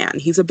cold-hearted man.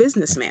 He's a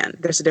businessman.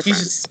 There's a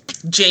difference.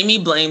 Jamie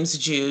blames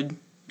Jude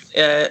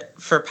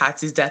for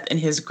Patsy's death and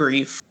his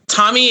grief.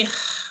 Tommy,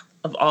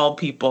 of all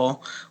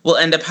people, will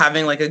end up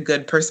having like a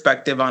good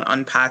perspective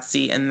on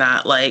Patsy, and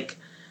that like,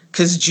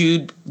 because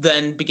Jude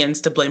then begins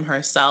to blame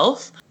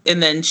herself,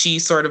 and then she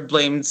sort of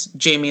blames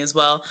Jamie as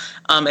well.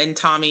 And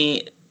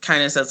Tommy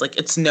kind of says like,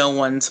 it's no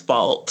one's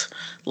fault.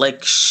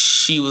 Like,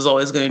 she was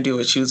always going to do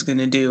what she was going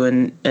to do,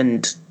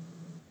 and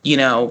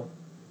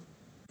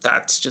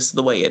that's just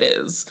the way it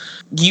is.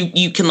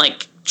 You can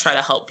like try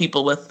to help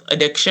people with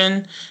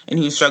addiction and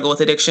who struggle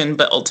with addiction,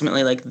 but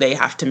ultimately like they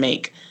have to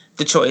make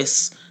the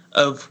choice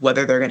of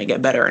whether they're going to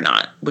get better or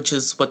not, which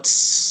is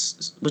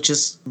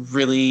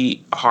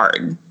really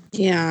hard.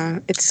 Yeah,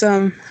 it's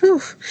so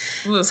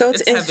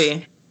it's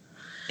heavy.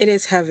 It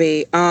is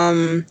heavy.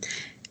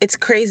 It's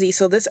crazy.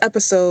 So this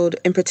episode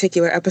in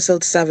particular,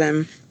 episode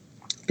 7,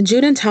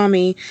 Jude and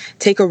Tommy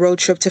take a road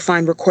trip to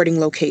find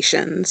recording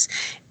locations.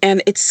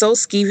 And it's so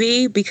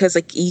skeevy because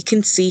like you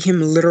can see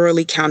him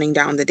literally counting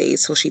down the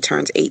days till she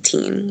turns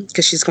 18,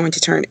 because she's going to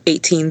turn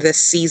 18 this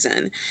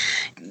season.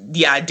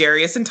 Yeah,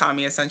 Darius and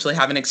Tommy essentially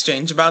have an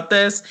exchange about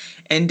this.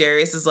 And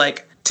Darius is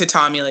like to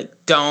Tommy, like,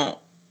 don't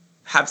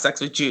have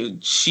sex with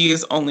Jude. She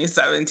is only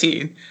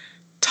 17.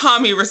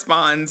 Tommy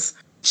responds,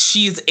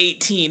 she's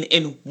 18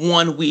 in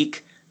 1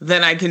 week.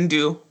 Then I can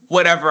do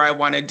whatever I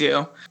want to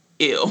do.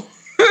 Ew.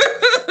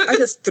 I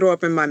just threw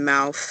up in my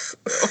mouth.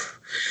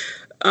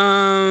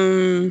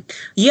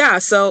 Yeah,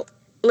 so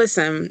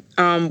listen,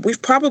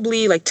 we've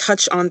probably like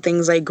touched on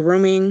things like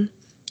grooming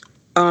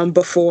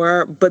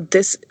before, but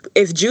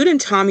if Jude and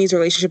Tommy's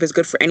relationship is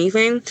good for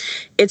anything,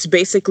 it's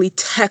basically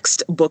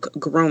textbook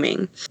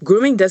grooming.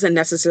 Grooming doesn't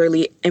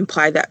necessarily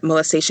imply that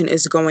molestation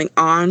is going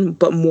on,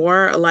 but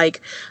more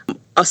like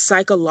a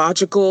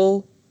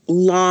psychological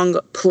long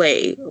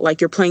play,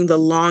 like you're playing the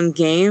long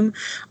game,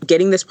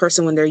 getting this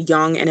person when they're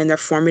young and in their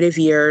formative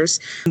years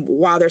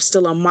while they're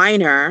still a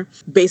minor,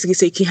 basically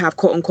so you can have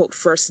quote unquote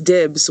first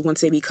dibs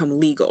once they become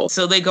legal.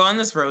 So they go on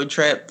this road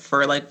trip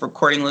for like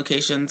recording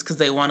locations because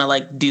they want to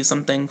like do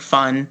something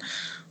fun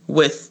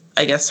with,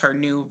 I guess, her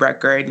new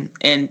record.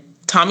 And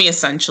Tommy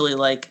essentially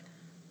like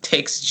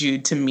takes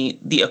Jude to meet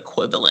the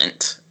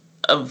equivalent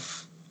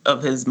of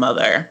his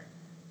mother,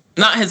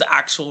 not his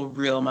actual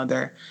real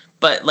mother,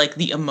 but like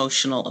the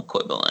emotional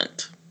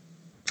equivalent.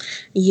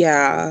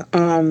 Yeah.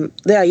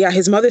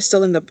 His mother's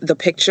still in the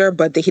picture,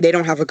 but they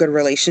don't have a good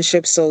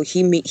relationship. So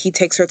he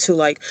takes her to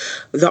like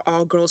the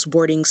all girls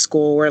boarding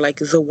school where like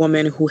the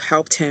woman who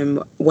helped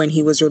him when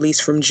he was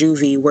released from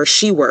juvie, where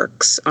she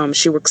works.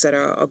 She works at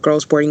a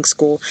girls boarding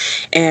school,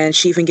 and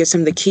she even gives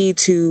him the key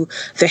to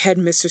the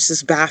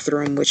headmistress's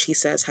bathroom, which he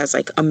says has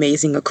like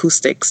amazing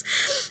acoustics.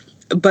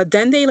 But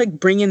then they like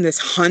bring in this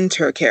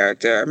Hunter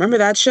character. Remember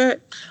that shit?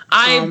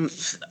 My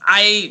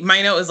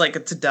note is like,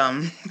 it's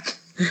dumb.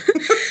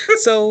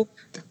 So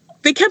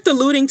they kept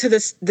alluding to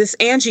this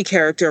Angie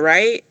character,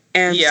 right?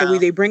 And so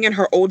they bring in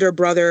her older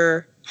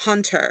brother,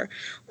 Hunter,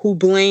 who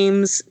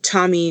blames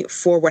Tommy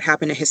for what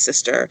happened to his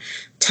sister.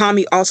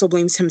 Tommy also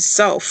blames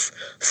himself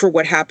for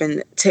what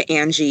happened to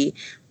Angie.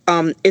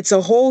 It's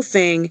a whole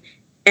thing.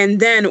 And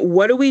then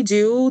what do we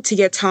do to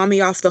get Tommy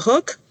off the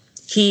hook?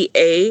 He,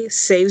 A,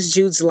 saves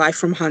Jude's life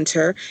from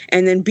Hunter,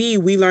 and then B,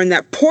 we learn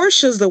that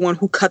Portia's the one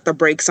who cut the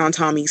brakes on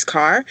Tommy's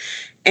car,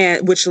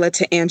 and which led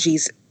to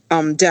Angie's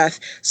death.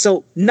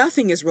 So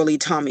nothing is really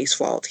Tommy's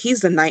fault.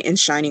 He's the knight in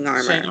shining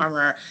armor. Shining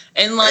armor.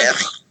 And like,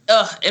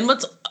 and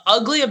what's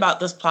ugly about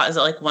this plot is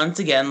that like once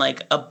again,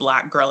 like a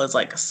black girl is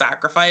like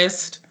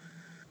sacrificed.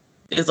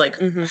 Is like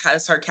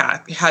has her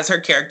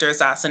character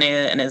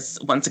assassinated and is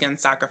once again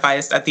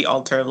sacrificed at the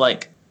altar of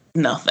like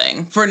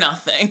nothing.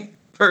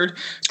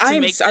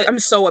 I'm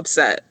so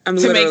upset. I'm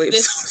literally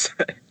so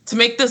upset. To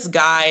make this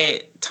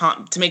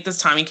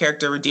Tommy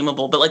character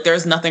redeemable, but like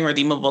there's nothing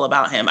redeemable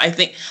about him. I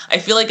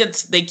feel like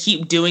they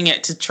keep doing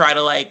it to try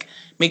to like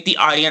make the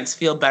audience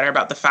feel better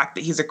about the fact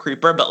that he's a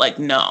creeper, but like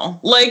no,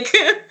 like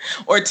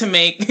or to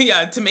make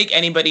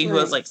anybody who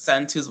has like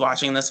sense who's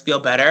watching this feel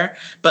better,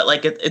 but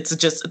like it's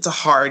a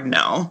hard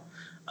no.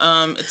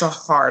 It's a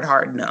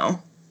hard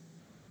no.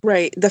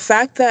 Right. The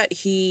fact that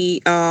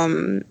he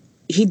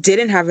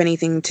didn't have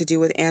anything to do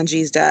with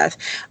Angie's death.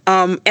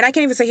 And I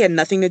can't even say he had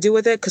nothing to do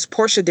with it because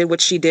Portia did what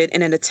she did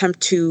in an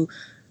attempt to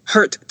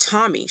hurt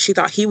Tommy. She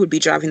thought he would be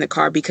driving the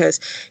car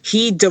because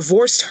he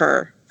divorced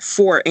her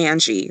for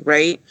Angie,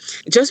 right?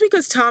 Just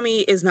because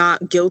Tommy is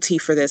not guilty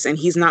for this and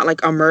he's not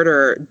like a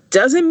murderer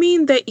doesn't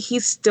mean that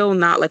he's still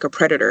not like a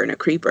predator and a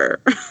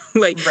creeper.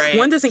 Like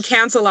one doesn't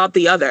cancel out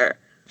the other.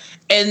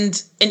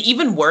 And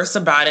even worse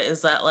about it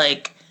is that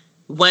like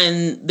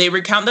when they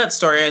recount that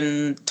story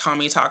and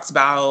Tommy talks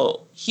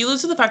about, he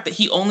alludes to the fact that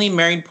he only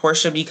married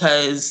Portia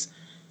because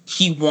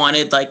he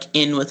wanted like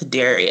in with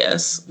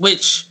Darius,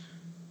 which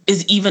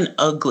is even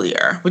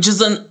uglier, which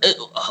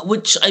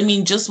I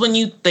mean, just when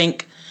you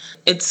think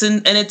it's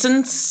in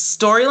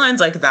storylines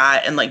like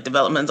that and like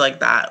developments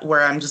like that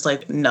where I'm just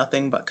like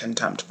nothing but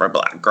contempt for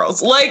black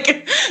girls,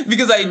 like,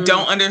 because I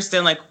don't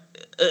understand, like,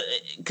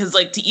 because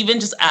like to even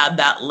just add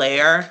that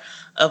layer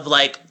of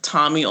like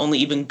Tommy only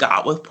even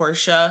got with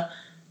Portia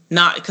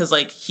not because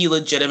like he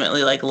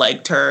legitimately like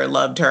liked her,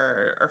 loved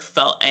her, or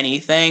felt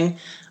anything.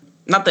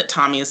 Not that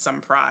Tommy is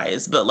some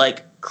prize, but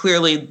like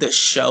clearly the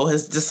show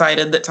has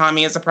decided that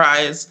Tommy is a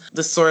prize.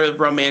 The sort of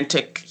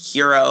romantic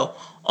hero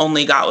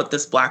only got with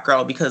this black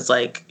girl because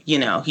like, you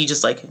know, he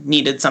just like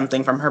needed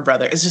something from her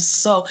brother. It's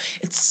so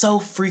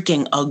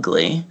freaking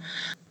ugly.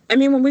 I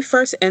mean, when we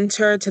first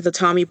enter to the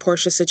Tommy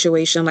Portia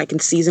situation, like in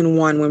season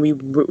 1, when we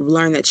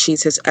learned that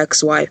she's his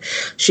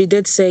ex-wife, she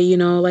did say, you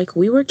know, like,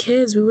 we were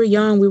kids, we were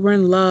young, we were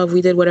in love,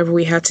 we did whatever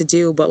we had to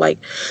do. But like,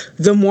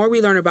 the more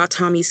we learn about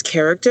Tommy's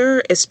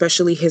character,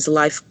 especially his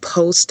life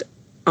post,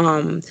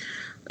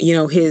 you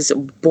know, his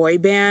boy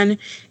band,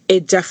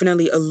 it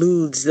definitely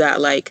alludes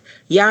that, like,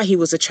 yeah, he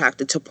was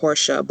attracted to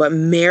Portia, but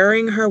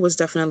marrying her was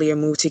definitely a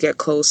move to get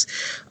close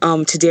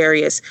to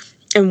Darius.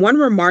 And one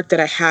remark that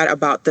I had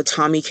about the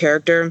Tommy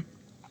character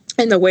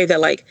and the way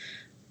that, like,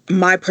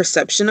 my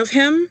perception of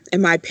him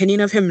and my opinion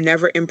of him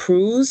never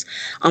improves,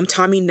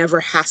 Tommy never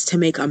has to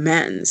make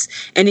amends.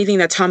 Anything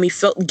that Tommy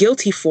felt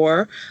guilty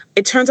for,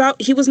 it turns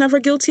out he was never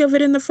guilty of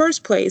it in the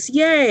first place.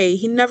 Yay!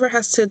 He never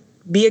has to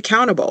be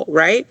accountable,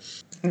 right?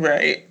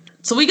 Right.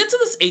 So we get to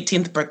this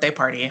 18th birthday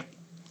party.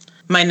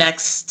 My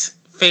next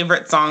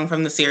favorite song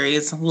from the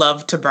series,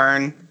 Love to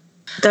Burn.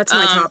 That's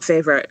my top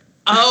favorite.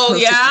 Oh,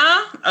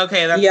 yeah?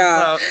 Okay, that's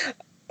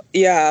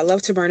Yeah,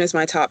 Love to Burn is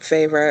my top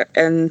favorite.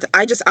 And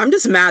I'm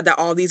just mad that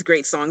all these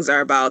great songs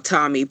are about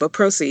Tommy, but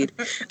proceed.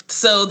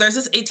 So there's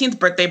this 18th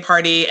birthday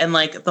party, and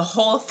like the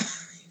whole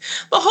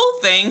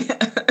thing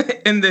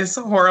in this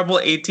horrible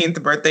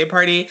 18th birthday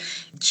party,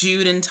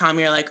 Jude and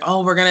Tommy are like,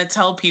 oh, we're going to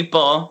tell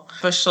people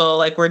official,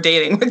 like, we're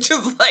dating, which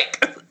is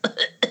like,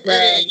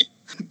 right.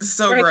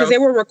 So right, gross. Because they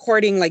were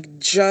recording like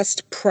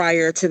just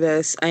prior to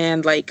this,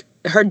 and like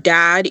her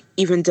dad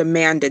even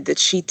demanded that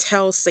she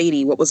tell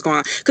Sadie what was going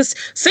on. Because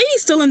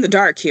Sadie's still in the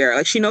dark here.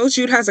 Like, she knows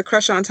Jude has a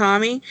crush on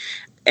Tommy,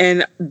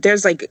 and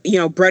there's like, you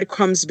know,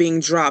 breadcrumbs being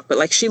dropped, but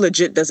like she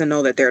legit doesn't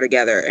know that they're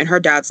together. And her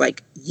dad's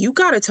like, you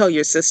gotta tell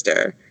your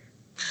sister.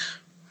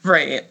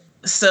 Right.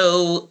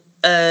 So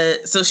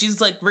she's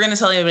like, we're gonna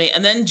tell everybody.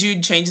 And then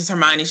Jude changes her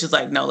mind and she's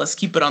like, no, let's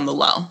keep it on the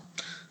low.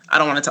 I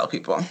don't want to tell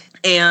people.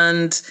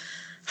 And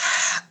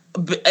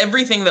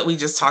everything that we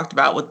just talked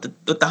about with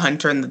the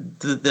hunter and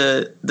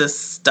the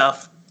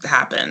stuff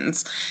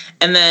happens.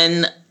 And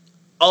then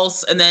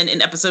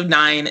in episode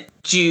 9,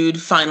 Jude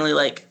finally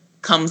like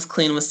comes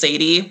clean with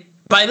Sadie.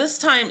 By this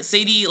time,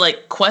 Sadie,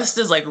 like, Quest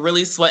is like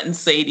really sweating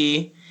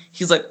Sadie.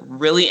 He's like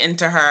really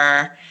into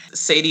her.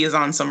 Sadie is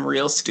on some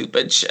real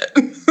stupid shit.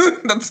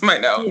 That's my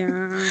note.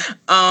 Yeah.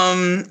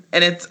 And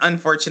it's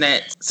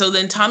unfortunate. So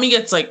then Tommy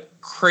gets like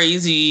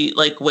crazy,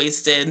 like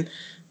wasted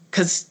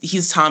because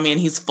he's Tommy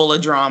and he's full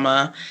of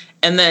drama.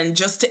 And then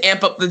just to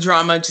amp up the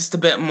drama just a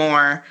bit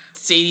more,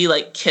 Sadie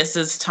like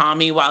kisses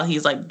Tommy while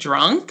he's like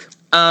drunk.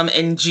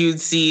 And Jude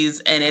sees,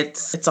 and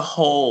it's a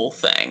whole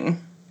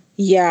thing.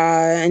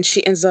 Yeah, and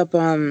she ends up,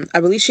 I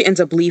believe she ends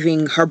up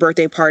leaving her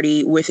birthday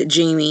party with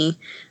Jamie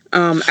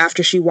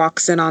after she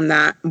walks in on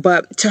that.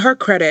 But to her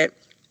credit,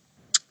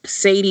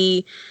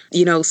 Sadie,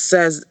 you know,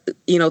 says,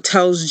 you know,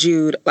 tells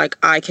Jude, like,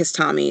 I kissed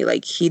Tommy.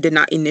 Like, he did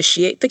not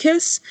initiate the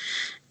kiss.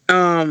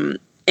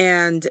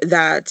 and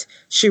that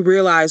she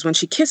realized when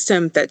she kissed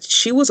him that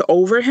she was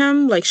over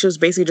him, like she was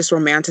basically just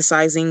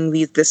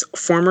romanticizing this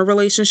former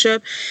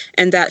relationship,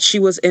 and that she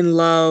was in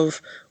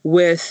love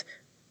with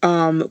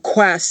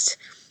Quest,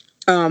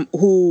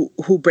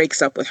 who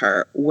breaks up with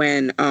her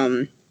when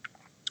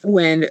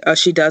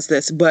she does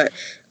this. But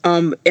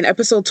in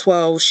episode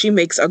 12, she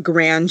makes a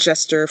grand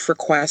gesture for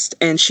Quest,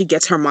 and she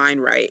gets her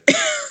mind right.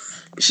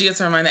 She gets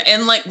her mind right.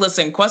 And, like,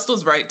 listen, Quest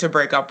was right to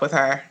break up with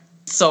her.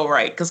 So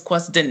right, because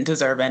Quest didn't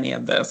deserve any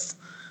of this.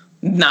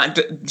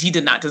 He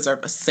did not deserve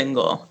a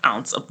single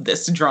ounce of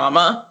this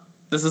drama.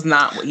 This is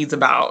not what he's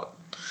about.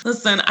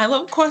 Listen, I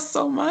love Quest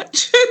so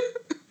much.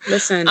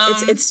 Listen,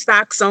 it's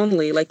facts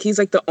only. Like, he's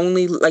like the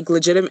only, like,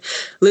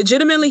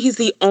 legitimately, he's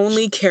the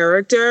only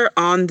character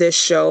on this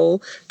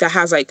show that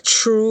has like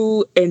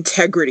true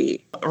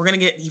integrity. We're gonna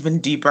get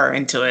even deeper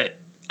into it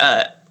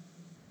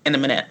in a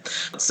minute.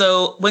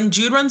 So when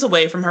Jude runs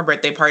away from her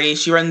birthday party,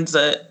 she runs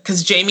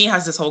because Jamie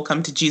has this whole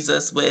come to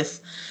Jesus with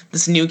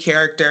this new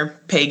character,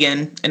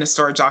 Pagan, in a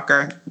storage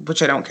locker,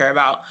 which I don't care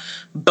about.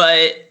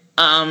 But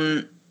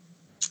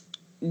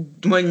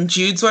when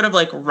Jude sort of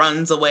like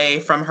runs away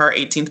from her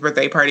 18th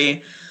birthday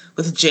party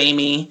with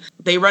Jamie,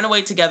 they run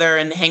away together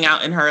and hang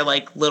out in her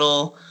like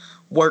little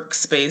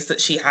workspace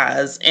that she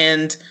has.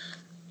 And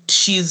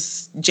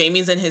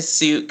Jamie's in his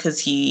suit because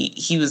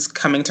he was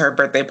coming to her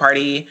birthday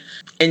party,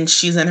 and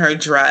she's in her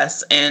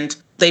dress, and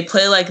they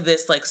play like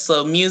this like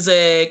slow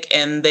music,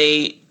 and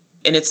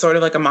it's sort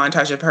of like a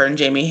montage of her and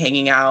Jamie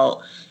hanging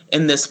out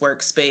in this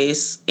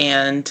workspace,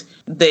 and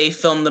they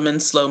film them in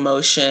slow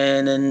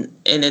motion, and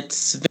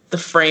the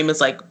frame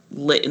is like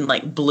lit in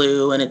like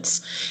blue, and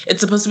it's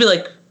supposed to be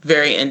like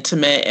very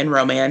intimate and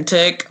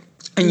romantic,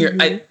 and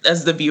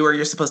as the viewer,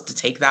 you're supposed to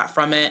take that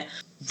from it.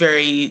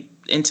 Very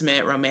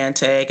intimate,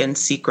 romantic, and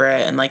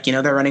secret, and like,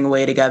 they're running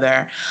away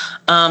together.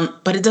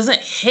 But it doesn't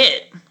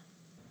hit.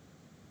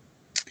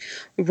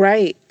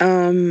 Right.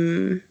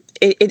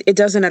 It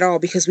doesn't at all,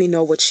 because we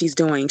know what she's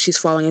doing. She's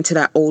falling into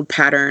that old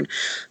pattern.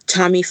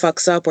 Tommy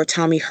fucks up, or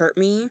Tommy hurt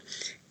me,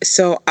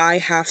 so I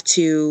have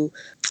to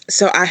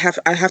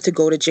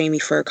go to Jamie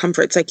for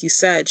comfort. It's like you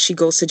said, she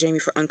goes to Jamie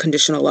for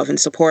unconditional love and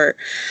support.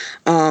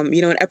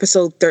 In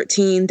episode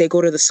 13, they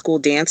go to the school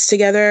dance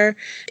together,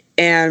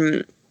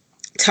 and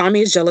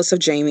Tommy is jealous of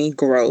Jamie,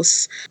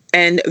 gross.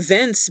 And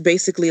Vince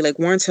basically like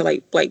warns her,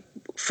 like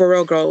for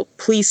real, girl,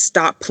 please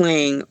stop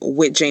playing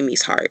with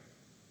Jamie's heart.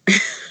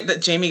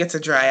 That Jamie gets a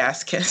dry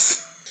ass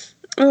kiss.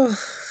 Ugh.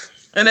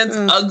 And it's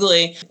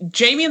ugly.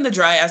 Jamie and the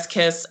dry ass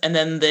kiss, and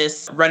then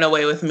this run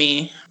away with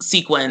me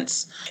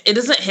sequence. It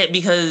doesn't hit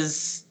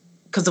because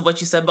of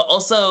what you said, but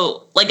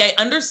also like I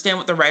understand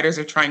what the writers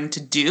are trying to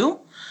do.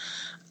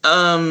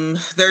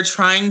 They're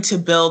trying to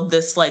build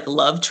this like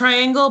love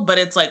triangle, but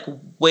it's like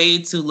way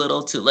too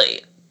little too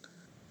late.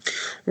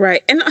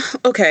 Right. And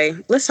okay,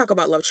 let's talk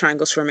about love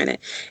triangles for a minute.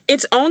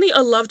 It's only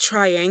a love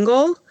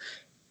triangle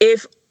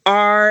if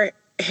our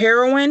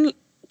heroine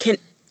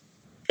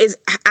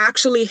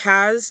actually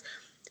has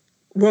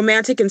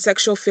romantic and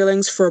sexual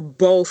feelings for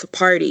both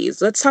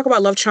parties. Let's talk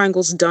about love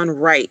triangles done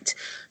right.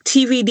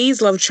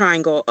 TVD's love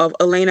triangle of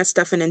Elena,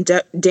 Stefan, and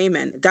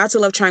Damon. That's a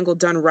love triangle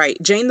done right.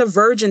 Jane the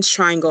Virgin's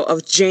triangle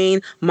of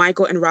Jane,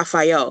 Michael, and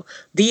Raphael.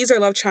 These are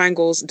love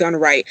triangles done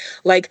right.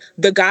 Like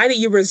the guy that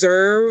you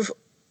reserve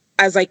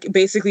as like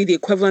basically the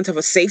equivalent of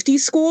a safety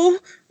school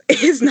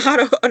is not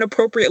an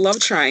appropriate love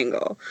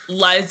triangle.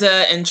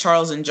 Liza and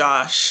Charles and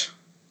Josh.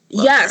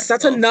 Yes,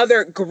 that's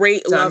another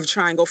great love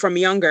triangle from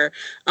Younger.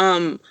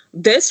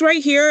 This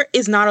right here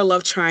is not a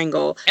love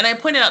triangle. And I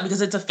point it out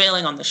because it's a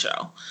failing on the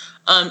show.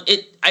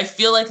 I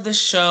feel like the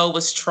show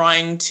was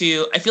trying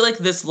to... I feel like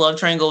this love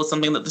triangle was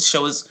something that the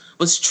show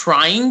was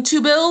trying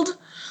to build.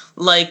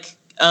 Like,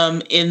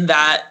 in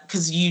that...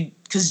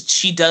 Because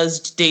she does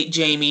date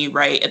Jamie,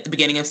 right, at the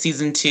beginning of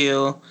season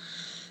 2.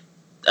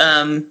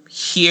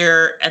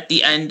 Here at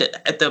the end,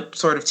 at the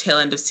sort of tail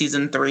end of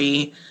season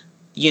 3,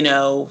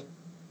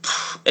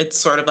 it's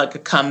sort of like a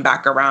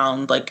comeback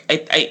around. Like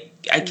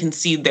I can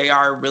see they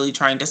are really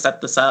trying to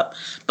set this up,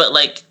 but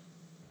like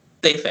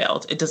they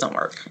failed. It doesn't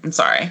work. I'm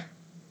sorry.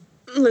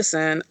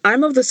 Listen,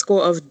 I'm of the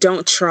school of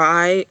don't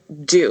try,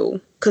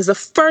 do. Because the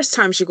first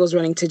time she goes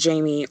running to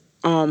Jamie,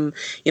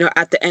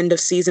 at the end of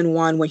season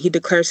 1, when he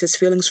declares his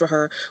feelings for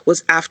her,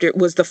 was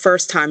the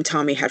first time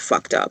Tommy had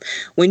fucked up.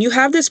 When you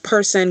have this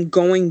person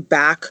going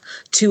back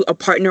to a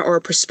partner or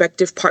a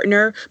prospective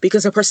partner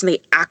because the person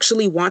they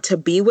actually want to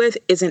be with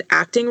isn't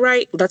acting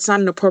right, that's not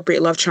an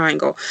appropriate love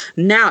triangle.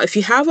 Now, if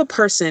you have a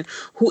person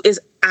who is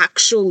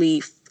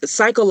actually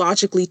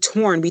psychologically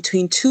torn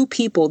between two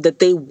people that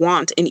they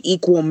want in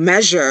equal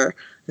measure,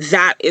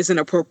 that is an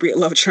appropriate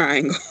love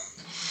triangle.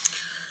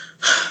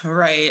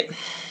 Right.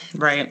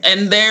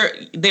 And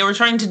they were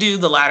trying to do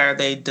the latter.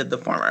 They did the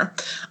former.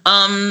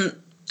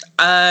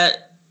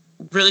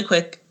 Really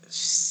quick,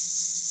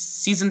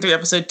 season 3,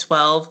 episode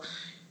 12,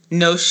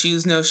 No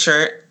Shoes, No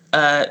Shirt.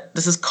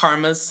 This is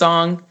Karma's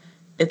song.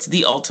 It's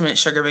the ultimate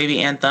sugar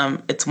baby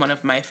anthem. It's one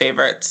of my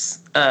favorites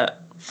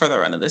for the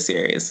run of the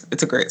series.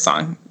 It's a great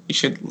song. You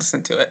should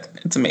listen to it.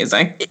 It's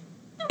amazing.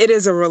 It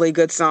is a really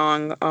good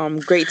song.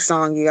 Great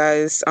song, you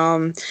guys.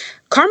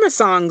 Karma's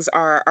songs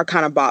are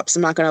kind of bops.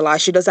 I'm not gonna lie.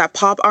 She does that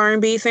pop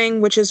R&B thing,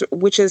 which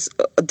is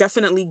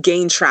definitely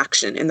gained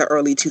traction in the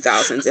early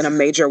 2000s in a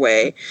major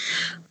way.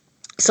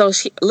 So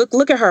she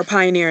look at her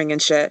pioneering and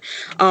shit.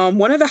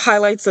 One of the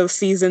highlights of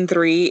season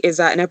 3 is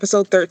that in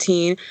episode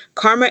 13,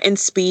 Karma and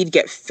Speed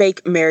get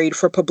fake married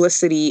for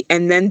publicity,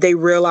 and then they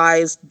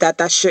realize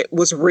that shit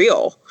was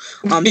real.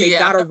 They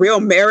got a real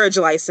marriage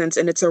license,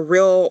 and it's a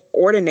real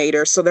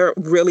ordinator, so they're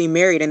really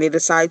married, and they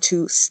decide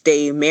to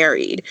stay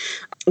married,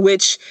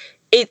 which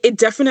it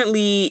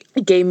definitely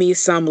gave me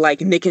some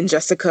like Nick and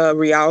Jessica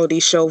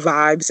reality show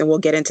vibes, and we'll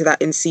get into that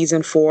in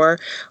season 4.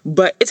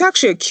 But it's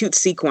actually a cute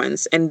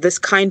sequence, and this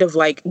kind of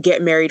like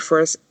get married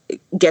first,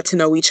 get to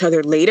know each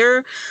other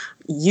later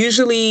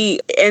usually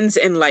ends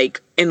in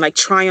like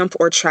triumph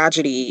or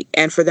tragedy,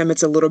 and for them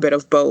it's a little bit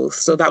of both.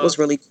 So that was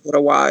really cool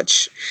to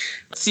watch.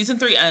 Season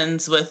 3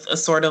 ends with a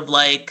sort of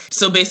like,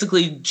 so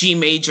basically G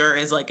Major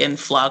is like in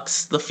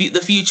flux. The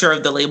future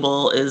of the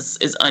label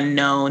is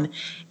unknown,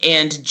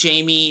 and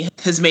Jamie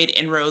has made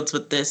inroads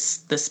with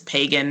this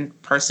pagan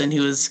person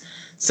who is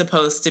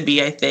supposed to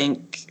be, I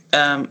think,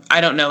 I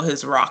don't know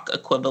his rock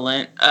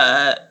equivalent,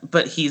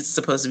 but he's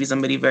supposed to be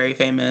somebody very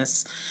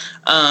famous.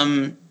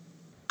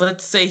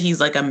 Let's say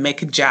he's like a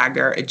Mick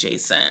Jagger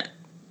adjacent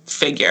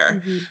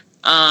figure.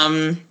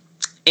 Mm-hmm.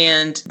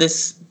 And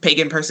this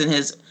pagan person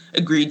has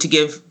agreed to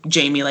give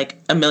Jamie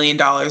like $1 million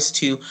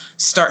to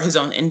start his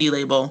own indie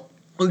label.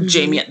 Mm-hmm.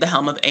 Jamie at the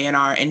helm of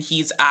A&R, and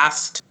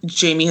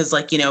Jamie has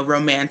like,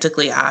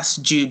 romantically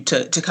asked Jude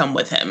to come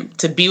with him,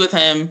 to be with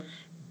him,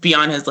 be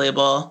on his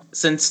label,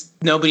 since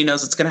nobody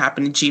knows what's going to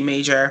happen to G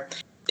Major.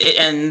 It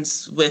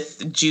ends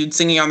with Jude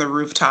singing on the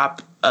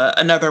rooftop,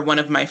 another one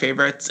of my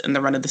favorites in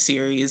the run of the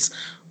series,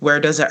 Where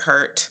Does It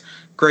Hurt?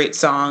 Great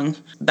song.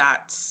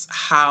 That's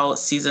how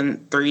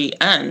season 3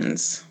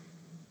 ends.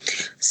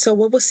 So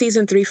what was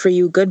season 3 for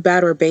you? Good,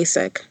 bad, or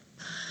basic?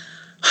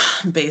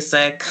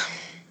 Basic.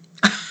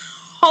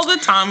 All the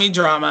Tommy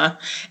drama.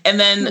 And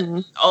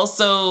then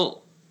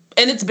also,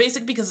 and it's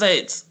basic because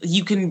I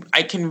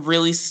can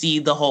really see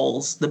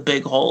the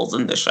big holes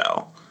in the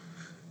show.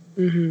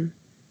 Mm-hmm.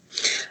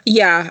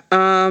 Yeah.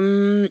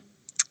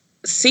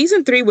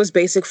 Season 3 was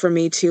basic for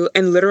me too.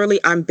 And literally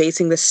I'm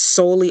basing this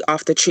solely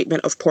off the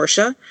treatment of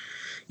Portia.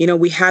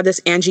 We had this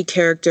Angie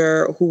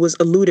character who was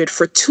alluded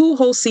for 2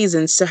 whole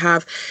seasons to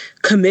have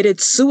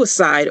committed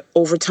suicide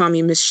over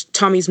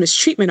Tommy's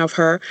mistreatment of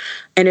her.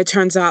 And it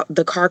turns out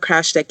the car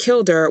crash that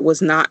killed her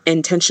was not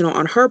intentional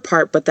on her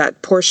part, but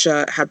that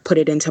Portia had put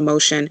it into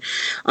motion.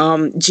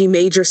 G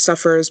Major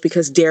suffers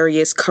because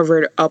Darius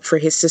covered up for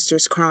his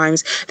sister's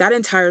crimes. That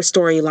entire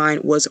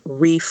storyline was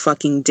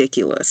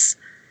re-fucking-diculous.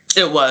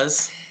 It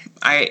was.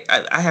 I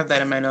have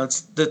that in my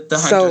notes. The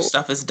Hunter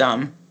stuff is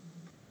dumb.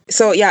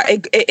 So yeah,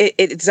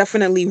 it's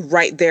definitely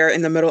right there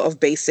in the middle of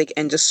basic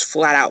and just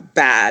flat out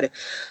bad.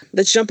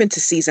 Let's jump into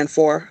season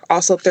 4.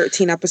 Also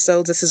 13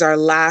 episodes. This is our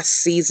last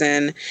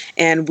season,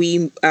 and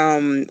we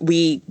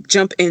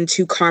jump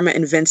into Karma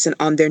and Vincent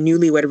on their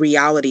newlywed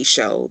reality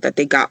show that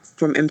they got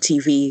from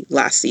MTV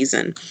last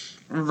season.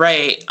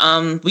 Right.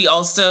 We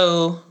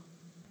also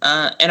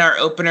in our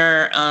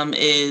opener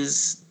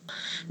is,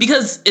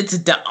 because it's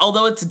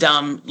although it's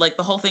dumb, like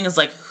the whole thing is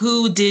like,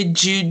 who did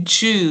Jude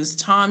choose,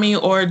 Tommy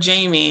or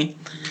Jamie?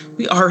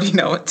 We already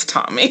know it's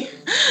Tommy.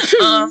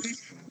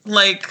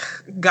 Like,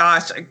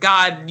 gosh,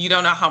 God, you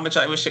don't know how much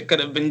I wish it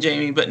could have been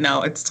Jamie, but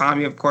no, it's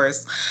Tommy, of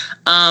course.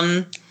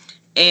 But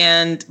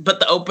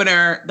the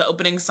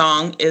opening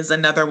song is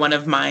another one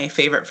of my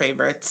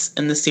favorites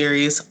in the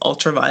series,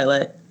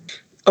 Ultraviolet.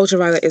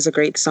 Ultraviolet is a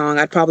great song.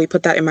 I'd probably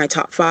put that in my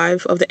top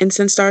 5 of the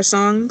Instant Star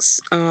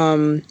songs.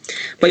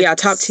 But yeah,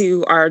 top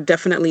 2 are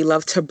definitely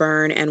Love to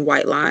Burn and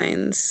White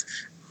Lines.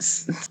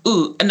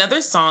 Ooh,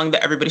 another song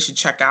that everybody should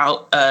check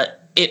out.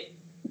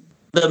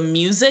 The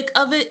music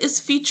of it is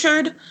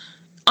featured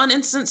on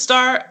Instant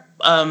Star,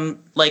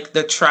 like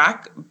the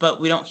track, but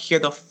we don't hear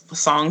the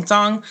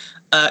song.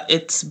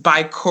 It's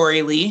by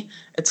Corey Lee.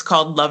 It's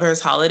called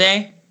Lover's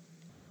Holiday.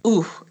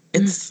 Ooh,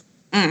 it's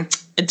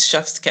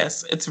chef's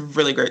kiss. It's a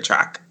really great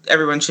track.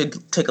 Everyone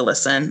should take a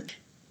listen.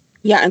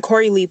 Yeah, and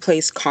Corey Lee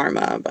plays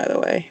Karma, by the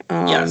way.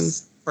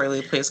 Yes, Corey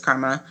Lee plays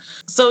Karma.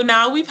 So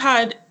now we've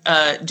had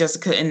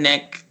Jessica and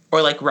Nick,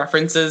 or like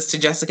references to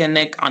Jessica and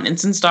Nick on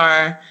Instant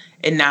Star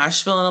in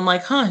Nashville, and I'm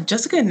like,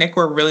 Jessica and Nick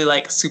were really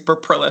like super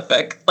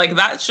prolific. Like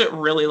that shit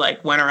really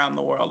like went around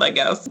the world, I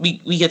guess.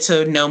 We get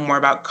to know more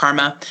about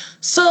Karma.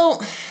 So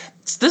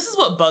this is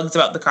what bugs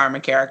about the Karma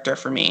character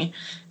for me,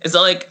 is that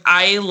like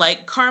I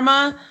like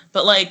Karma,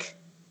 but like,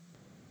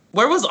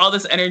 where was all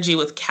this energy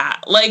with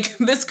Kat? Like,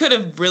 this could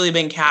have really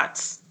been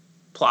Kat's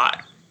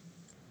plot.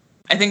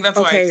 I think that's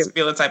why I just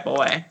feel the type of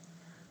way.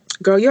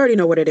 Girl, you already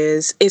know what it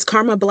is. Is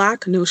Karma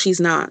black? No, she's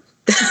not.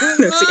 That's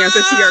the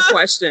answer to your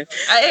question.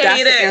 I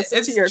hate it.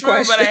 It's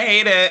true, but I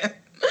hate it.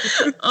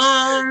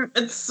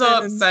 It's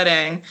so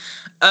upsetting.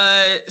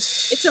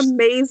 It's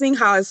amazing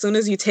how as soon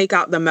as you take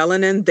out the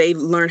melanin, they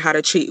learn how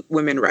to treat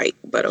women right.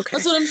 But okay.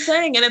 That's what I'm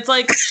saying. And it's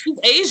like, she's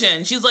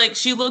Asian.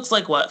 She looks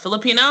like what?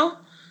 Filipino?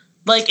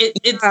 Like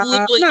it's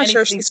literally I'm not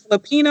sure if she's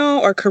Filipino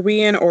or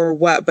Korean or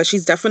what, but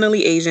she's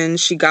definitely Asian.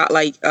 She got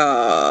like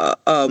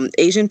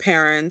Asian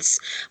parents.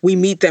 We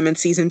meet them in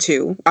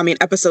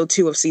episode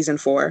 2 of season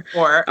 4.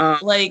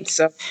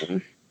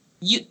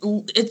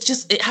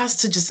 It has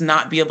to just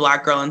not be a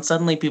black girl, and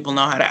suddenly people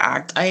know how to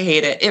act. I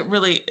hate it.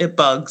 It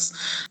bugs.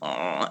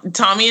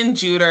 Tommy and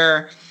Jude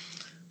are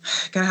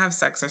gonna have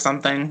sex or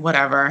something.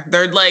 Whatever.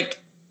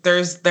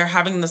 They're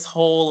having this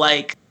whole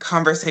like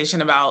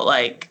conversation about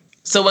like.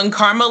 So when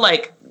Karma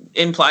like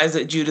implies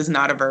that Jude is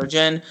not a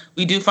virgin,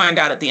 we do find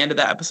out at the end of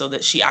that episode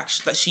that she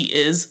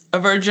is a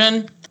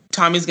virgin.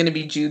 Tommy's going to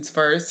be Jude's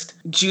first.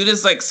 Jude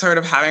is like sort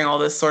of having all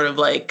this sort of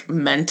like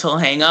mental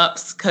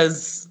hangups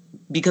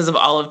because of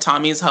all of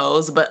Tommy's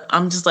hoes. But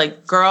I'm just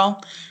like,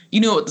 girl, you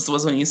knew what this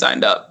was when you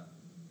signed up.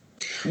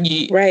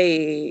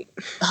 Right.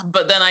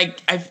 But then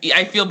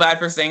I feel bad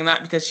for saying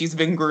that because she's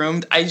been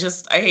groomed. I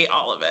hate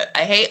all of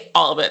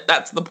it.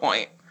 That's the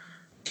point.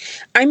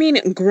 I mean,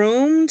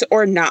 groomed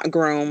or not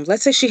groomed.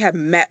 Let's say she had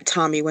met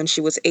Tommy when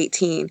she was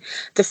 18.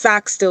 The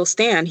facts still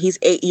stand. He's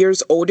 8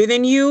 years older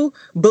than you.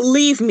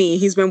 Believe me,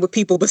 he's been with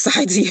people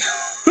besides you.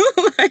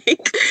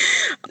 Like,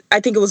 I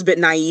think it was a bit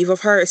naive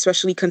of her,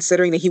 especially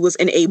considering that he was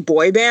in a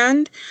boy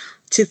band,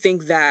 to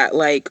think that,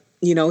 like,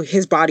 you know,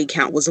 his body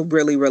count was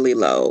really, really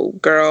low.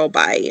 Girl,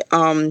 bye.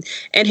 And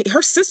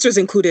her sister's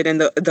included in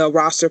the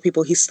roster of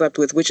people he slept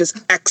with, which is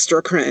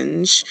extra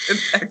cringe.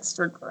 It's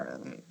extra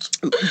cringe.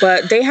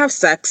 But they have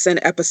sex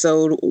in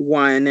episode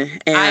 1.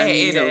 And I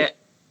hate it.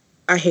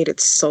 I hate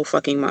it so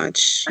fucking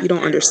much. You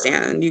don't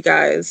understand, you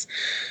guys.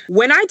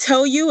 When I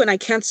tell you, and I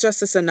can't stress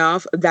this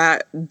enough,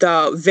 that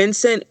the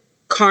Vincent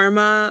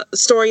Karma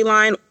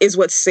storyline is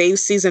what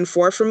saves season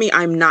 4 for me,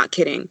 I'm not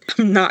kidding.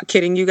 I'm not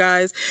kidding, you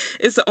guys.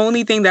 It's the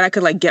only thing that I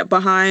could like get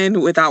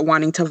behind without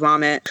wanting to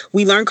vomit.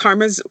 We learned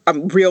Karma's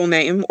real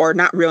name, or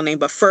not real name,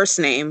 but first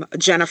name,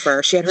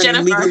 Jennifer. She had her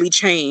name legally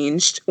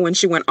changed when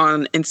she went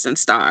on Instant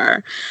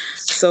Star.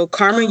 So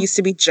Karma used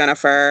to be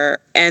Jennifer,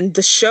 and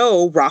the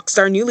show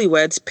Rockstar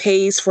Newlyweds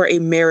pays for a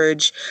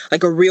marriage,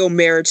 like a real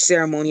marriage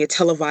ceremony, a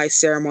televised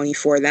ceremony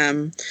for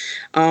them,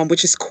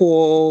 which is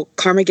cool.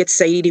 Karma gets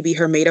Sadie to be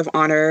her maid of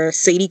honor.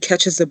 Sadie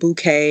catches the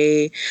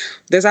bouquet.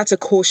 There's lots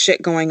of cool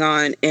shit going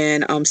on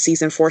in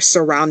season 4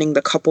 surrounding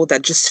the couple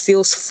that just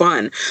feels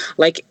fun.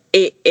 Like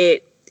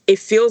it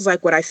feels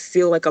like what I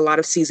feel like a lot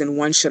of season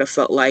 1 should have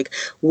felt like,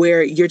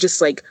 where you're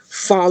just like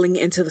falling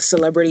into the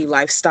celebrity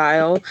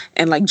lifestyle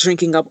and like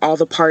drinking up all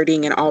the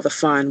partying and all the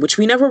fun, which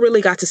we never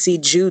really got to see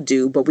Jude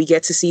do, but we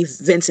get to see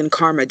Vince and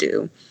Karma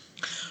do.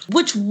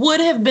 Which would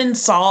have been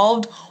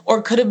solved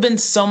or could have been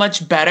so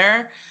much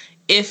better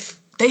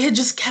if they had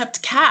just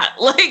kept Kat.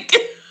 Like,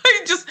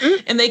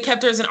 and they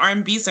kept her as an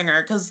R&B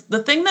singer. Because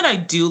the thing that I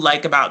do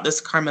like about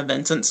this Karma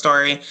Vincent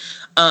story,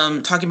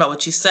 talking about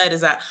what you said, is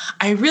that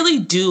I really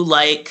do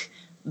like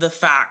the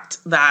fact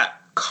that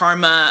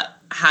Karma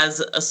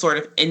has a sort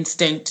of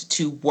instinct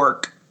to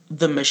work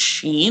the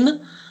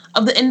machine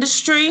of the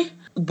industry.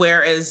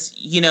 Whereas,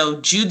 you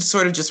know, Jude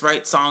sort of just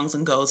writes songs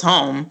and goes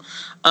home.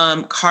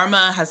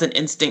 Karma has an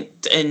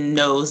instinct and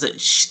knows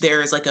that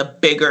there is like a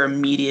bigger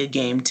media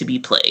game to be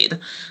played.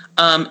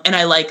 And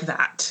I like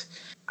that.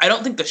 I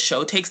don't think the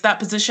show takes that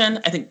position.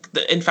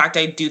 In fact,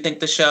 I do think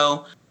the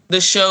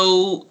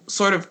show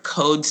sort of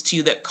codes to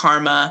you that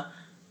Karma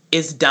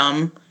is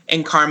dumb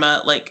and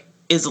Karma like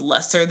is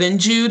lesser than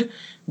Jude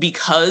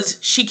because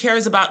she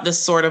cares about this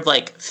sort of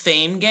like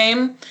fame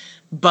game,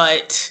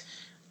 but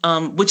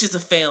which is a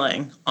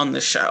failing on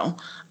the show.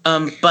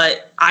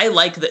 But I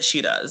like that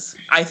she does.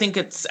 I think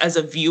it's, as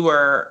a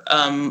viewer,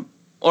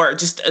 or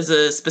just as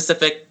a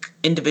specific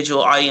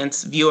individual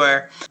audience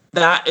viewer,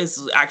 that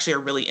is actually a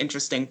really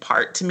interesting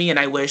part to me. And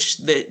I wish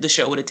that the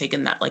show would have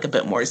taken that like a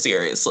bit more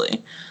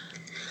seriously.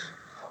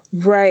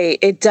 Right.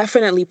 It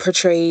definitely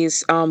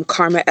portrays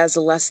Karma as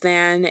less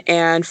than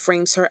and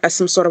frames her as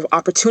some sort of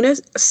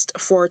opportunist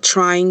for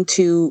trying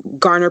to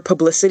garner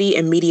publicity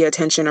and media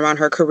attention around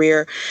her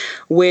career,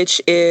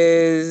 which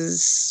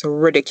is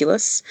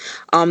ridiculous.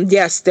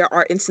 Yes, there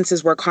are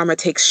instances where Karma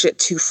takes shit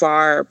too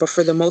far, but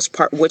for the most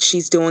part, what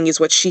she's doing is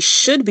what she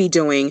should be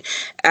doing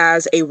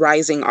as a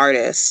rising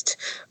artist,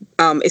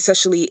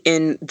 especially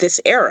in this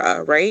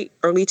era, right?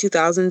 Early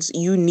 2000s,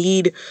 you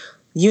need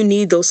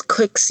those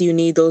clicks, you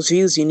need those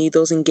views, you need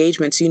those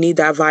engagements, you need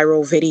that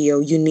viral video,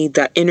 you need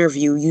that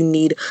interview, you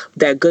need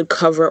that good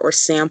cover or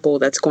sample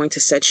that's going to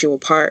set you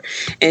apart.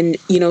 And,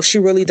 you know, she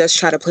really does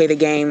try to play the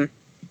game.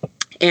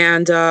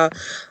 And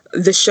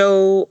the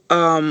show,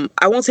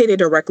 I won't say they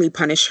directly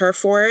punish her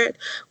for it,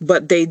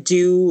 but they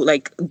do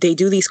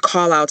these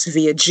call outs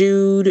via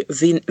Jude,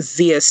 via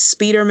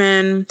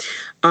Speederman,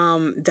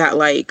 that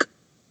like,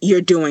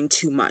 you're doing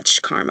too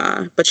much,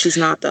 Karma. But she's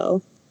not,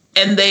 though.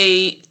 And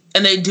they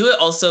do it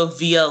also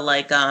via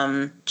like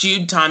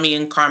Jude, Tommy,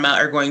 and Karma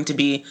are going to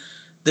be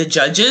the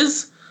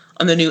judges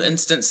on the new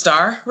Instant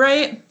Star,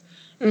 right?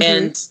 Mm-hmm.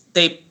 And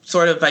they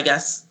sort of, I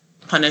guess,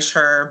 punish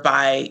her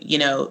by,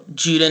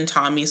 Jude and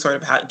Tommy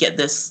sort of get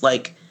this,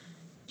 like,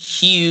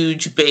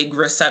 huge, big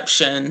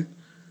reception,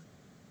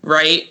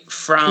 right,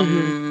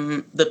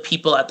 from the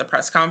people at the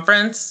press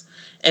conference.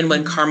 And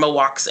when Karma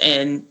walks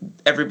in,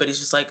 everybody's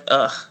just like,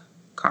 ugh,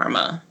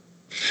 Karma.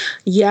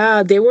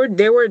 Yeah, they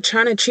were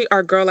trying to treat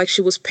our girl like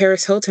she was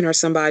Paris Hilton or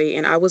somebody,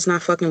 and I was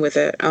not fucking with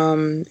it.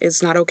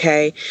 It's not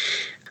okay.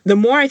 The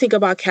more I think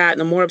about Kat,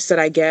 the more upset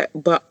I get,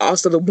 but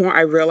also the more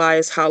I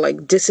realize how,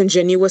 like,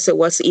 disingenuous it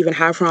was to even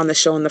have her on the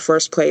show in the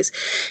first place.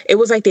 It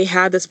was like they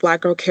had this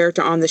black girl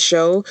character on the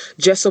show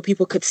just so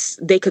people could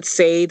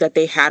say that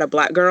they had a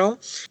black girl.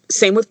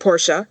 Same with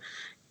Portia.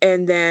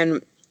 And then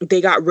they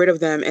got rid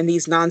of them in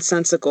these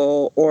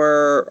nonsensical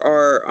or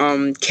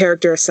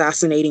character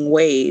assassinating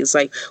ways.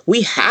 Like,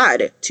 we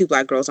had 2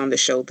 black girls on the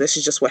show. This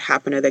is just what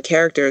happened to the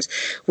characters,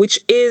 which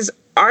is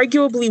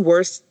arguably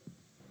worse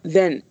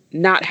than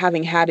not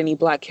having had any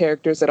black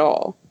characters at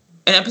all.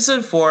 In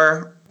episode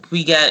 4,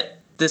 we get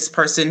this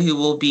person who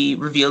will be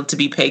revealed to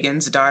be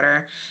Pagan's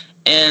daughter.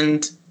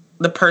 And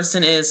the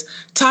person is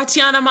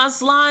Tatiana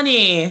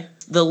Maslany,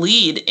 the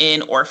lead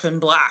in Orphan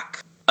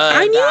Black.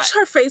 I knew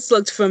her face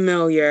looked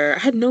familiar. I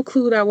had no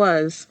clue who that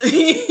was.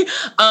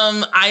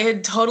 I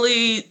had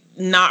totally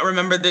not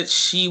remembered that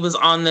she was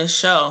on this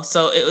show.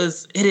 So it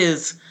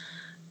is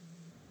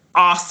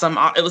awesome.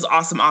 It was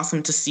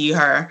awesome to see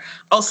her.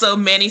 Also,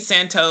 Manny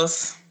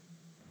Santos.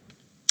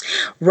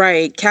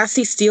 Right.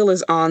 Cassie Steele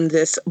is on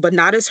this, but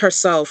not as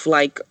herself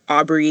like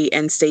Aubrey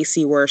and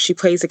Stacey were. She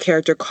plays a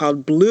character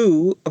called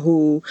Blue,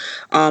 who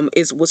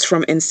was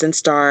from Instant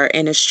Star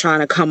and is trying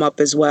to come up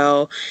as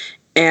well.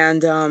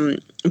 And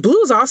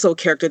Blue is also a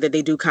character that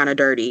they do kind of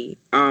dirty.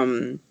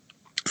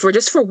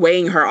 For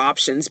weighing her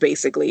options,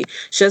 basically.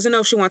 She doesn't know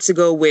if she wants to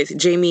go with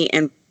Jamie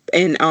and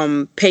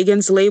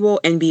Pagan's label,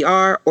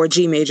 NBR, or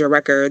G Major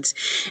Records.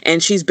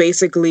 And she's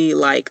basically,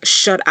 like,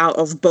 shut out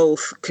of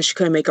both because she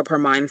couldn't make up her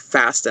mind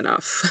fast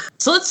enough.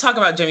 So let's talk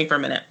about Jamie for a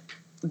minute.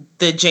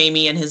 The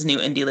Jamie and his new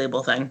indie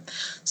label thing.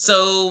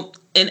 So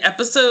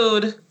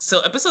episode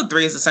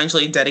 3 is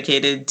essentially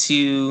dedicated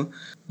to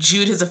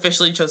Jude has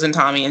officially chosen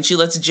Tommy, and she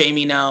lets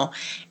Jamie know.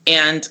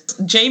 And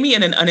Jamie,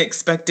 in an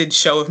unexpected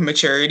show of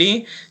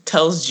maturity,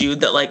 tells Jude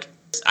that, like,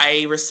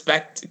 I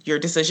respect your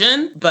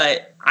decision,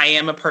 but I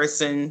am a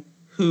person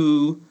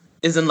who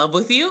is in love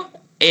with you,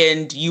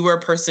 and you are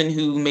a person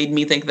who made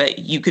me think that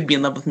you could be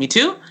in love with me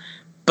too,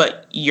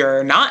 but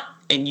you're not,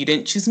 and you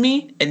didn't choose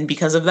me, and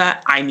because of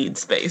that, I need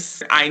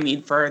space. I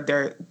need for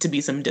there to be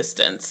some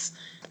distance.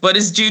 What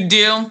does Jude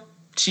do?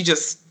 She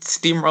just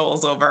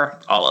steamrolls over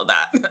all of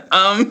that.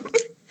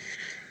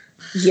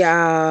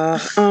 Yeah,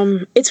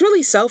 it's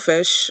really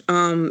selfish.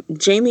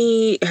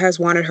 Jamie has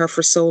wanted her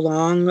for so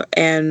long,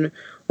 and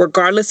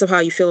regardless of how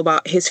you feel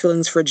about his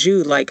feelings for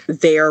Jude, like,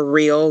 they are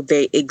real,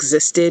 they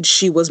existed.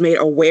 She was made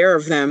aware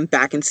of them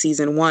back in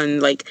season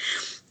 1. Like,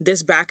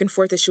 this back and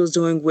forth that she was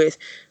doing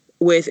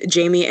with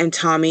Jamie and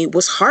Tommy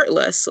was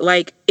heartless.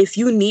 Like, if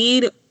you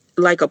need,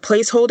 like, a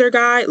placeholder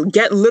guy,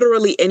 get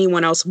literally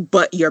anyone else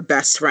but your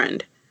best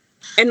friend.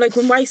 And, like,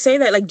 when I say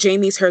that, like,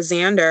 Jamie's her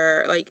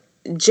Xander, like,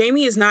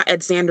 Jamie is not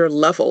at Xander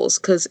levels,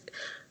 because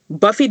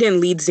Buffy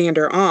didn't lead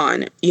Xander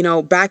on. You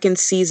know, back in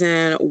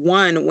season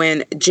 1,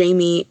 when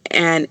Jamie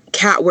and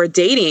Kat were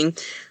dating,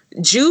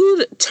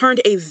 Jude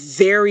turned a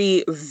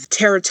very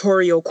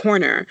territorial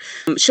corner.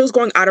 She was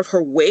going out of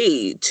her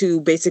way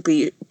to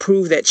basically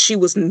prove that she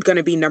was going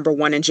to be number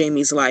 1 in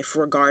Jamie's life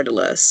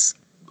regardless.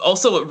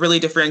 Also, what really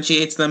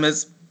differentiates them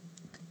is,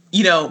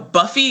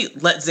 Buffy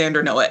let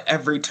Xander know at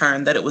every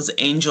turn that it was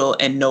Angel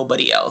and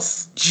nobody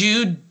else.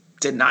 Jude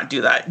did not do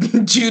that.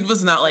 Jude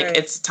was not like, right.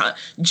 It's time.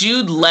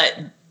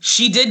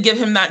 She did give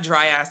him that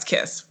dry ass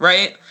kiss,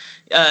 right?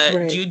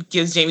 Right? Jude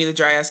gives Jamie the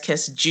dry ass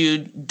kiss.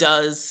 Jude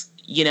does,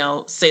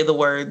 say the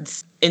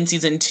words. In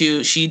season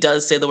 2, she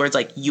does say the words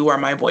like, you are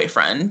my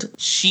boyfriend.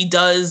 She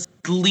does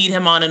lead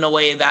him on in a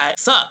way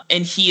that's up.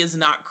 And he is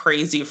not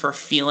crazy for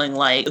feeling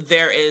like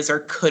there is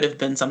or could have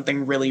been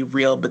something really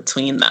real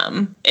between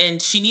them.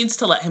 And she needs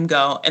to let him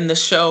go. And the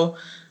show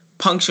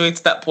punctuates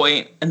that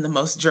point in the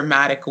most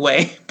dramatic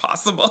way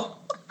possible.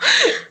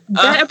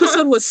 That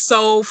episode was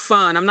so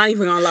fun. I'm not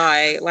even gonna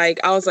lie.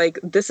 Like, I was like,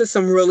 this is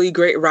some really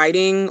great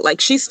writing.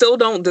 Like, she still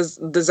don't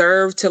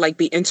deserve to, like,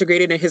 be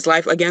integrated in his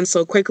life again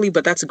so quickly,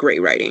 but that's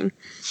great writing.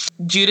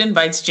 Jude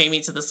invites Jamie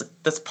to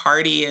this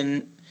party,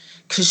 and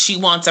because she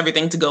wants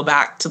everything to go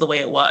back to the way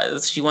it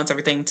was. She wants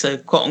everything to,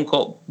 quote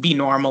unquote, be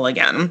normal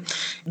again.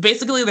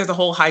 Basically, there's a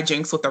whole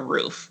hijinks with the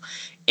roof,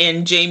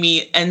 and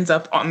Jamie ends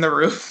up on the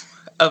roof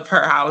of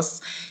her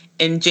house,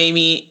 and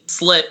Jamie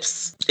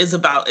slips, is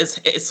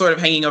sort of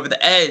hanging over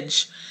the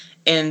edge,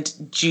 and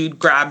Jude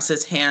grabs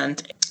his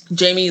hand.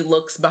 Jamie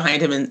looks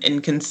behind him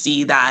and can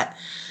see that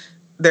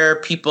there are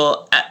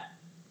people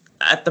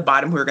at the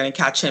bottom who are going to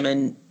catch him,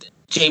 and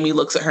Jamie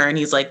looks at her and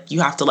he's like,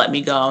 you have to let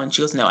me go. And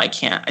she goes, no, I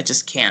can't. I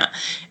just can't.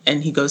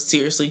 And he goes,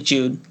 seriously,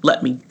 Jude,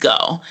 let me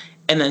go.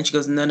 And then she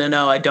goes,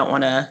 no, I don't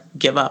want to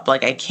give up.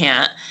 Like, I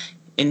can't.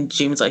 And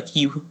Jamie's like,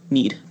 you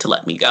need to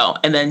let me go.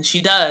 And then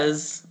she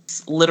does,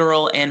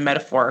 literal and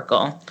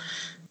metaphorical.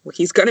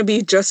 He's going to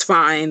be just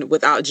fine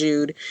without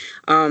Jude.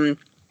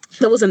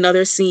 There was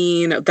another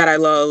scene that I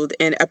loved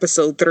in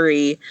episode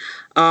 3.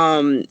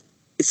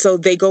 So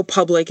they go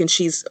public and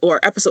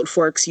episode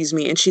 4, excuse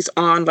me, and she's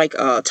on like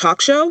a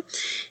talk show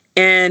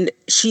and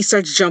she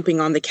starts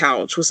jumping on the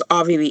couch. Was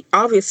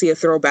obviously a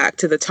throwback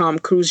to the Tom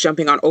Cruise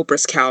jumping on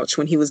Oprah's couch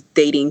when he was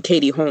dating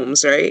Katie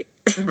Holmes, right?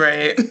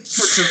 Right. Which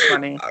is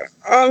funny.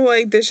 I'm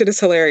like, this shit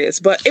is hilarious.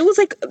 But it was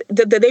like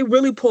they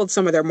really pulled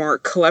some of their more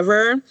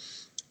clever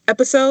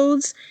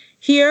episodes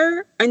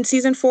here in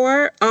season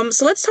 4.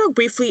 So let's talk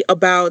briefly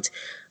about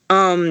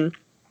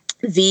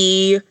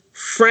the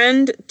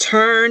friend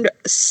turned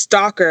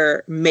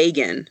stalker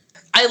Megan.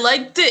 I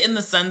liked it in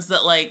the sense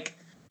that like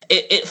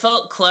it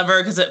felt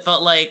clever because it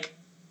felt like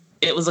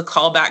it was a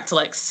callback to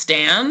like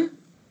Stan,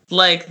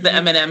 like the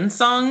Eminem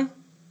song.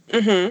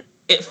 Mm-hmm.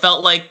 It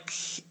felt like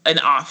an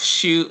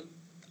offshoot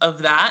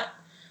of that.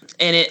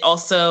 And it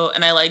also,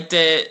 and I liked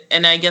it,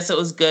 and I guess it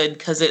was good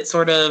because it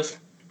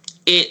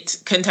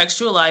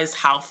contextualized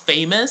how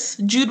famous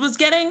Jude was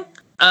getting,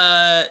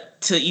 to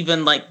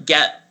even like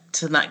get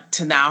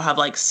to now have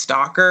like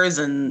stalkers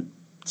and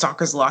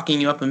stalkers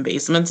locking you up in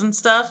basements and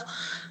stuff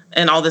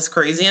and all this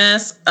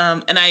craziness.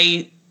 And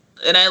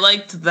I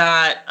liked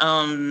that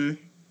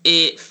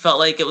it felt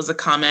like it was a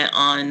comment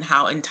on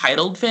how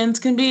entitled fans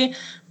can be.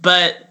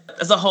 But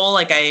as a whole,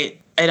 like I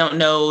don't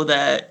know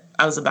that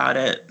I was about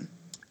it.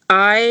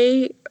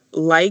 I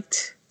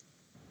liked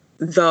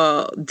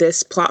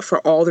this plot for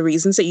all the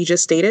reasons that you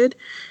just stated.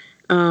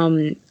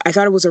 I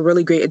thought it was a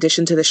really great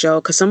addition to the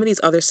show because some of these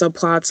other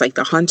subplots, like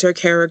the Hunter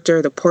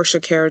character, the Portia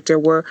character,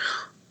 were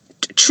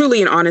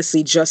truly and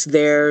honestly just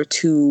there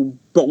to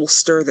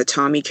bolster the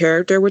Tommy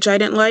character, which I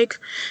didn't like.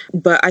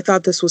 But I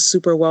thought this was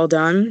super well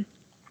done.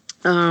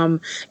 And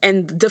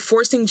the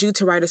forcing Jude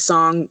to write a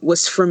song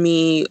was, for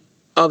me,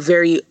 a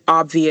very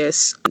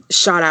obvious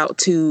shout out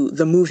to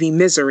the movie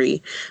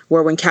Misery,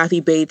 where when Kathy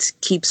Bates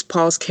keeps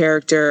Paul's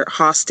character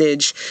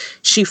hostage,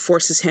 she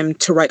forces him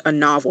to write a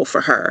novel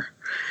for her.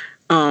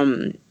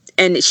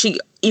 And she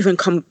even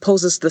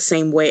composes the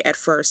same way at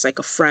first, like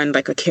a friend,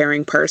 like a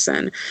caring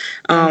person,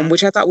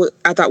 which I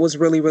thought was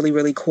really, really,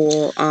 really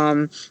cool.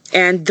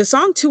 And the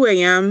song 2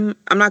 a.m.,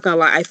 I'm not gonna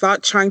lie, I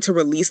thought trying to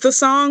release the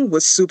song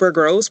was super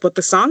gross, but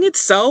the song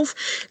itself,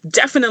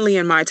 definitely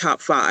in my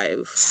top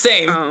 5.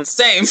 Same.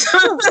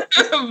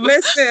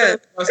 Listen,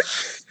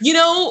 you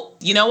know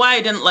why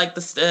I didn't like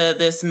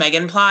this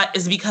Megan plot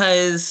is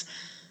because,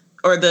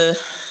 or the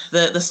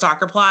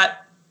stalker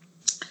plot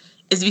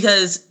is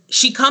because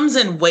she comes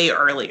in way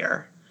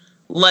earlier.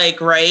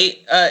 Like, right?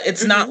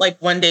 It's not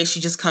like one day she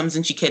just comes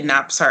and she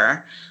kidnaps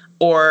her.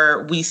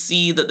 Or we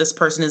see that this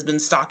person has been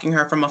stalking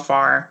her from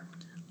afar.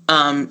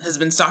 And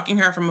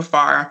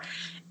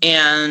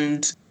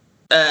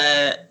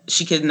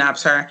she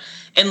kidnaps her.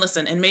 And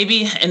listen,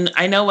 and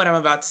I know what I'm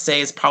about to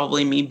say is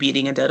probably me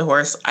beating a dead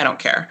horse. I don't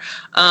care.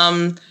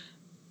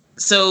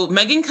 So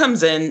Megan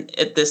comes in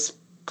at this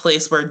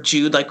place where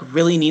Jude like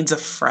really needs a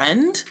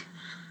friend,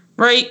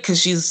 right?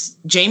 Because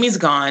Jamie's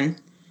gone.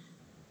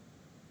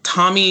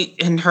 Tommy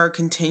and her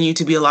continue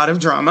to be a lot of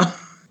drama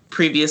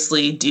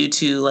previously due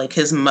to like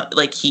his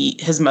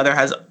mother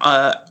has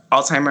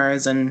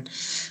Alzheimer's and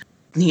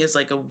he has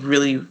like a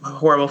really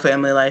horrible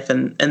family life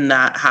and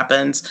that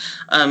happens.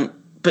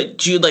 But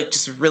Jude like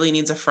just really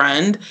needs a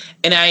friend.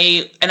 And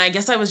I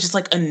guess I was just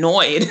like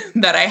annoyed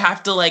that I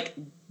have to like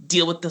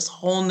deal with this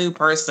whole new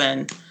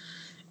person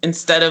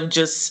instead of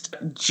just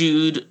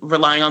Jude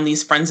relying on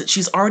these friends that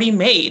she's already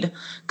made.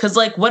 'Cause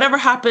like whatever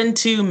happened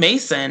to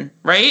Mason,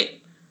 right?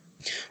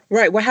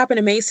 Right. What happened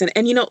to Mason?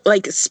 And,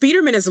 like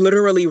Speederman is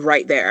literally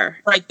right there.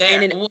 Right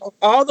there. And in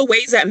all the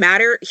ways that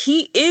matter,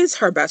 he is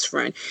her best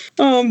friend.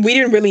 We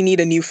didn't really need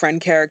a new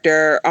friend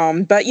character.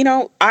 But,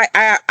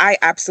 I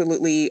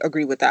absolutely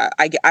agree with that.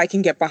 I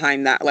can get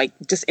behind that. Like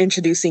just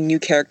introducing new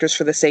characters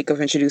for the sake of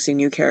introducing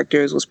new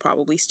characters was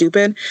probably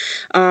stupid.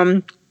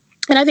 And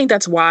I think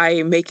that's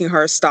why making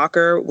her a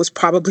stalker was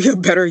probably a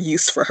better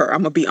use for her.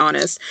 I'm going to be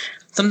honest.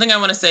 Something I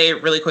want to say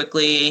really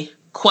quickly.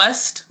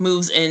 Quest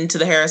moves into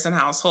the Harrison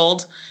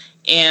household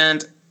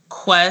and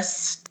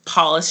Quest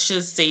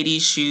polishes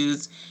Sadie's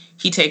shoes.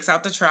 He takes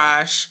out the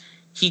trash.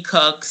 He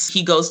cooks.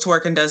 He goes to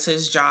work and does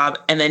his job.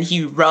 And then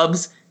he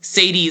rubs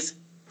Sadie's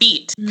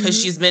feet because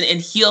she's been in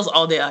heels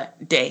all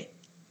day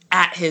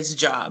at his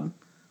job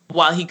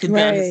while he could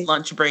be on his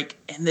lunch break.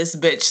 And this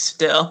bitch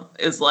still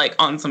is like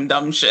on some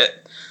dumb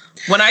shit.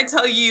 When I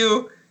tell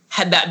you,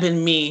 had that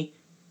been me,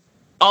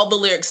 all the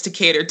lyrics to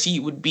Cater to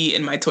You would be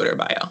in my Twitter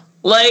bio.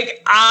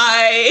 Like,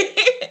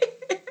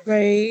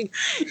 right.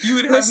 You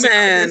would have me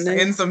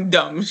saying some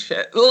dumb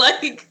shit.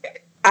 Like,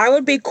 I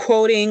would be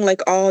quoting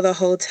like all the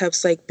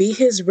hoteps, like, be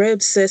his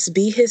rib, sis,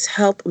 be his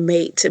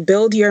helpmate,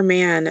 build your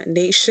man,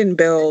 nation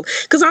build.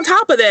 Because on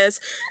top of this,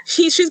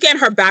 she's getting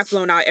her back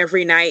blown out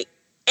every night,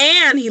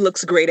 and he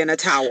looks great in a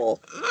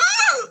towel.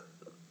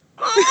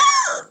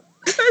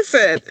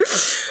 Listen,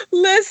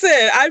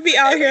 I'd be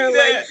out here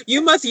like,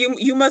 you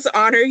must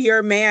honor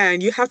your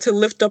man. You have to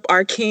lift up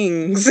our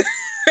kings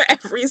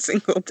every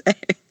single day.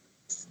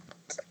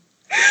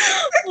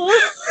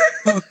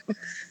 I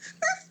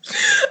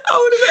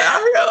would have been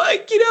out here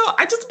like,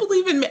 I just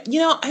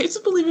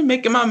believe in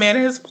making my man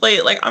his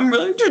plate. Like, I'm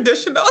really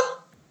traditional.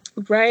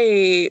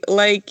 Right.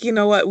 Like, you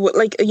know what?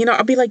 Like,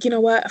 I'll be like, you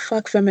know what?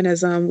 Fuck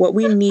feminism. What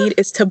we need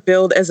is to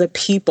build as a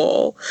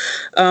people.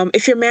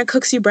 If your man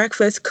cooks you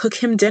breakfast, cook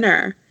him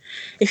dinner.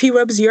 If he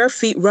rubs your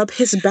feet, rub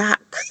his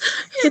back.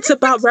 It's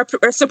about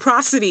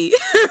reciprocity.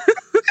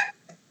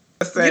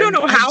 You don't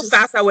know how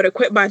fast I would have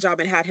quit my job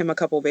and had him a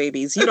couple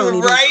babies. You don't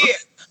even know.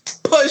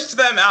 Push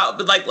them out,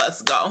 but like,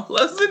 let's go.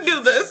 Let's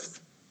do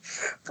this.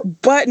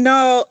 But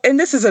no, and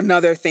this is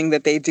another thing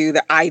that they do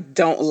that I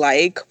don't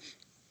like.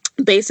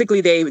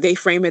 Basically, they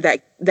frame it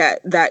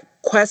that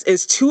Quest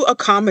is too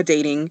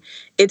accommodating.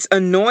 It's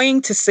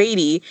annoying to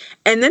Sadie,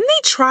 and then they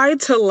try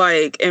to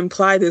like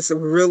imply this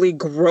really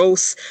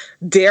gross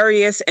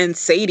Darius and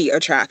Sadie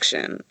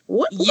attraction.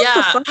 What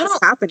the fuck is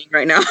happening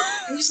right now?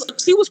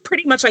 She was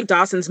pretty much like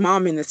Dawson's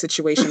mom in this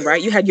situation,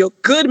 right? You had your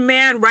good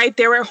man right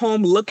there at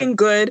home, looking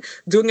good,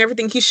 doing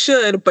everything he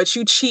should, but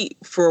you cheat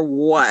for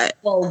what?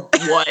 Well,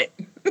 what?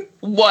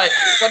 What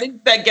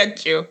did that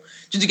get you?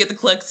 Did you get the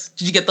clicks?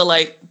 Did you get the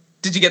like?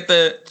 Did you get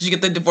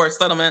the divorce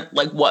settlement?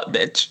 Like what,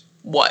 bitch?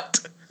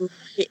 What?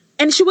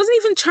 And she wasn't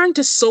even trying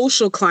to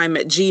social climb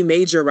at G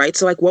major, right?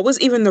 So like, what was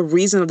even the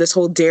reason of this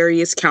whole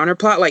Darius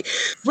counterplot? Like,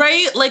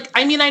 right? Like,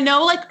 I mean, I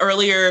know like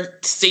earlier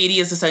Sadie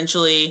is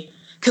essentially,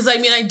 because I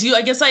mean, I do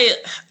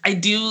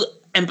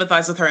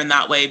empathize with her in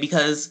that way,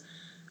 because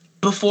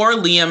before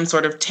Liam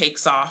sort of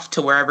takes off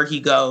to wherever he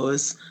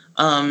goes,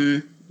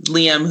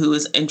 Liam, who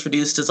is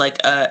introduced as like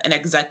an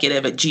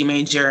executive at G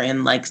major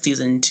in like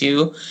season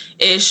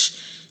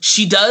 2-ish,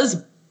 she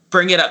does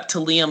bring it up to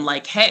Liam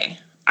like, hey,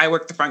 I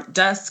work the front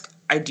desk.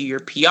 I do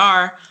your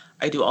PR.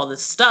 I do all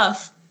this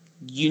stuff.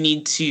 You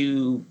need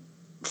to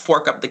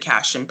fork up the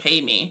cash and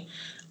pay me.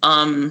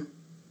 And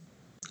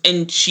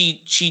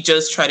she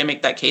just tried to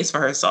make that case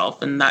for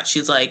herself, and that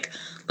she's like,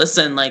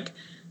 listen, like,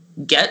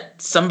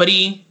 get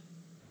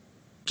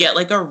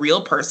like a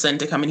real person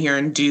to come in here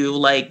and do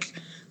like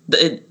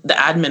the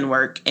admin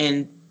work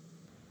and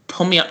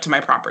pull me up to my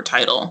proper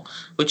title,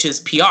 which is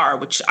PR,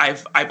 which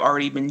I've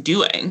already been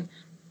doing.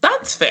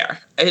 That's fair.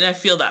 And I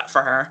feel that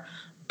for her.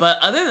 But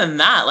other than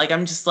that, like,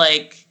 I'm just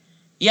like,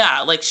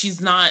 yeah, like she's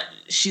not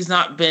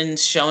been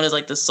shown as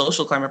like the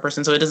social climber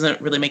person, so it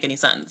doesn't really make any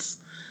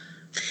sense.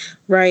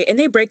 Right. And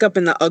they break up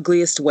in the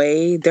ugliest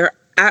way. They're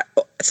at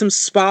some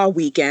spa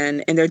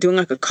weekend and they're doing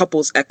like a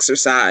couples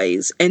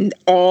exercise, and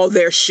all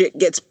their shit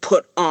gets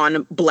put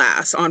on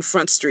blast on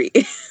Front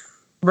Street.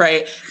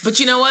 Right. But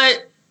you know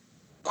what?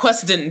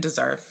 Quest didn't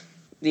deserve.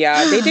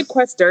 Yeah, they did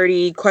Quest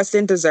dirty. Quest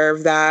didn't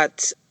deserve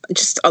that.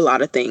 Just a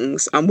lot of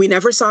things. We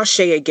never saw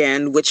Shay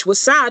again, which was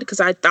sad because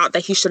I thought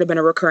that he should have been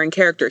a recurring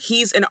character.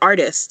 He's an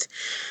artist.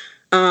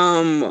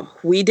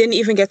 We didn't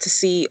even get to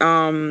see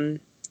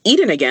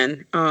Eden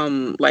again,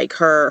 like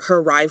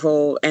her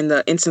rival and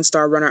the Instant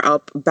Star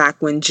runner-up back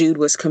when Jude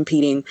was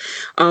competing.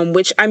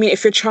 Which, I mean,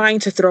 if you're trying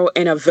to throw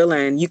in a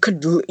villain, you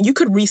could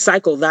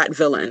recycle that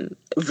villain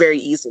very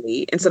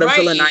easily instead of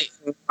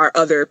villainizing our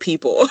other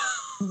people.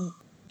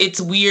 It's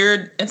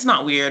weird. It's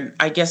not weird.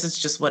 I guess it's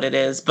just what it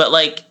is. But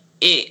like,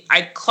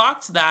 I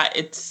clocked that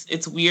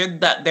it's weird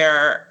that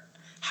they're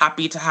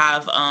happy to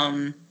have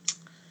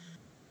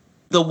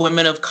the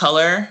women of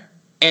color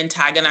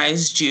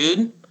antagonize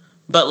Jude,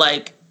 but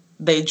like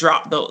they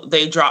drop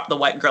the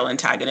white girl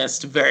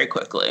antagonist very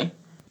quickly.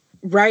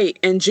 Right.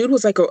 And Jude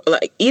was like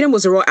Eden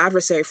was a real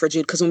adversary for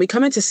Jude, because when we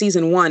come into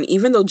season 1,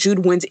 even though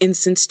Jude wins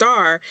Instant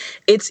Star,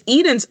 it's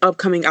Eden's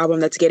upcoming album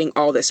that's getting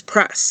all this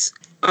press.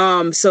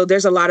 So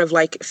there's a lot of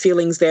like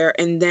feelings there.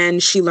 And then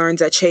she learns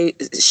that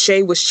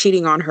Shay was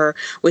cheating on her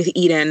with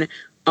Eden.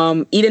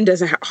 Eden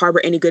doesn't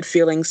harbor any good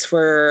feelings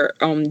for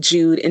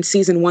Jude. In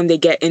season 1, they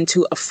get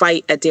into a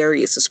fight at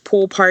Darius's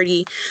pool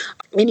party.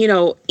 And, you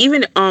know,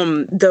 even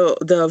the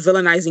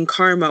villainizing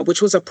Karma,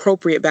 which was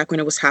appropriate back when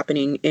it was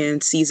happening in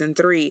season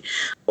 3.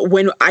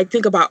 When I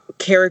think about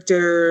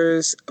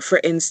characters, for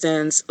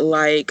instance,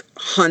 like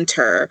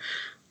Hunter,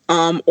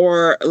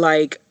 or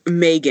like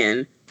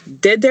Megan,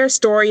 did their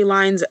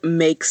storylines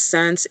make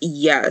sense?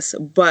 Yes.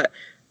 But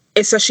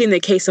especially in the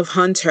case of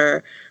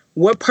Hunter,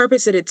 what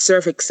purpose did it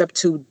serve except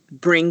to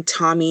bring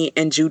Tommy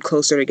and Jude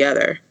closer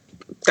together?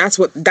 That's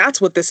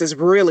what this is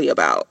really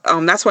about.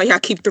 That's why y'all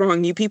keep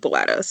throwing new people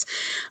at us.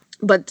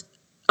 But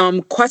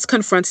Quest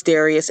confronts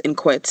Darius and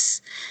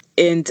quits.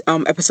 In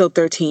episode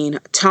 13,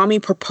 Tommy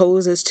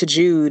proposes to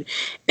Jude,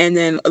 and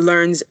then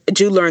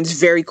Jude learns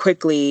very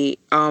quickly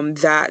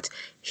that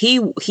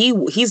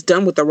he's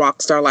done with the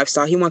rock star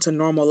lifestyle. He wants a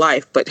normal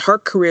life, but her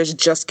career's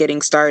just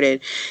getting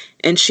started,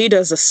 and she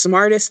does the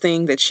smartest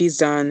thing that she's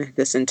done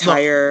this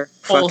entire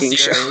fucking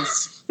show.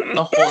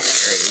 The whole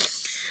series.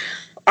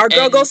 Our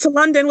girl goes to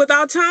London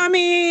without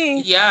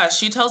Tommy. Yeah,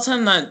 she tells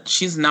him that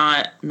she's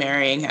not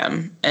marrying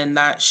him and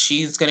that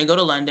she's going to go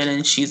to London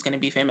and she's going to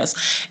be famous.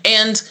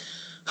 And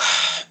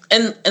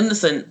And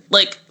listen,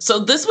 like, so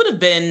this would have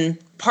been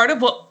part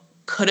of what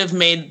could have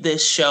made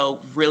this show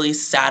really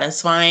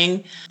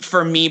satisfying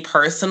for me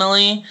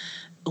personally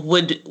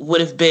would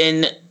have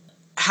been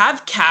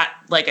have Kat,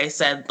 like I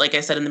said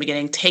in the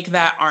beginning, take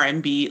that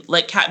R&B,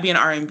 let Kat be an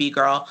R&B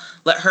girl,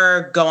 let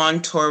her go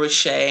on tour with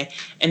Shay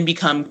and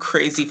become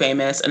crazy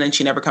famous, and then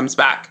she never comes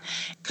back.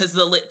 Because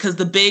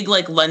the big,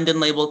 like,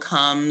 London label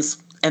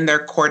comes and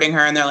they're courting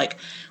her and they're like,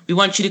 we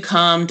want you to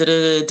come,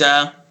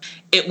 da-da-da-da.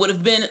 It would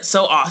have been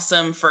so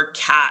awesome for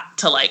Kat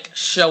to, like,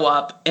 show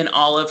up in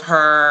all of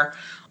her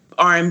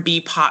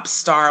R&B pop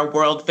star,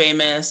 world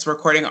famous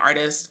recording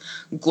artist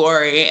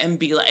glory and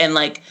be like, and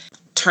like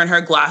turn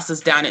her glasses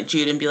down at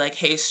Jude and be like,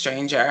 hey,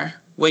 stranger,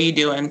 what are you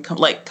doing?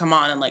 Come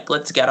on and like,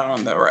 let's get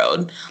on the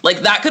road. Like,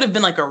 that could have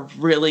been like a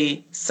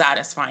really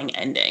satisfying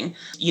ending.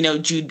 You know,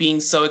 Jude being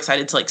so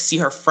excited to like see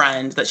her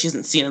friend that she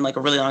hasn't seen in like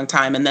a really long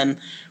time, and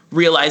then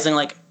realizing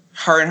like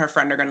her and her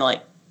friend are going to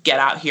like get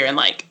out here and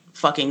like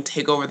fucking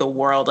take over the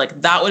world.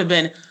 Like, that would have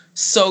been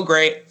so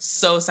great,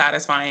 so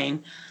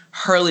satisfying.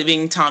 Her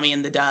leaving Tommy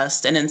in the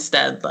dust, and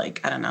instead, like,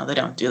 I don't know, they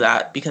don't do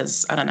that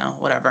because, I don't know,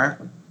 whatever.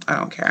 I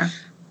don't care.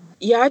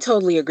 Yeah, I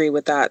totally agree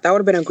with that. That would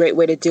have been a great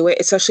way to do it,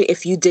 especially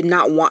if you did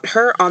not want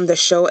her on the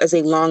show as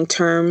a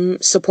long-term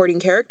supporting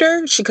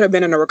character. She could have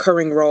been in a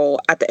recurring role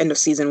at the end of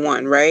season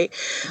 1, right?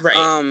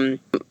 Right.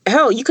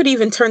 Hell, you could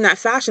even turn that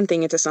fashion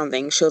thing into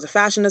something. She was a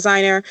fashion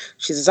designer.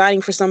 She's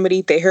designing for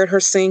somebody. They heard her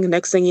sing.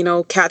 Next thing you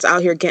know, Kat's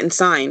out here getting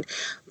signed.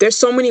 There's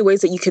so many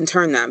ways that you can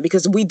turn that,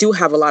 because we do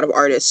have a lot of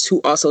artists who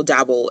also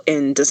dabble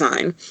in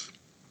design.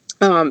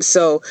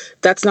 So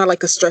that's not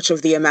like a stretch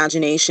of the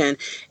imagination.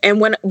 And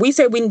when we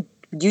say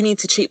you need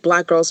to treat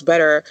Black girls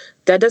better,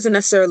 that doesn't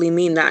necessarily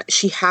mean that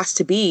she has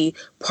to be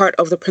part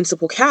of the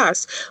principal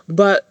cast.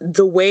 But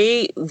the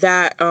way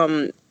that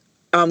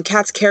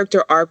Kat's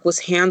character arc was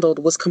handled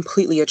was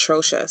completely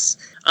atrocious.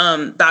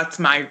 That's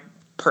my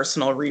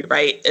personal read,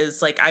 right?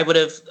 Is like, I would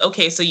have,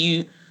 okay, so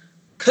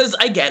because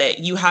I get it.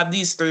 You have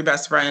these 3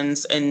 best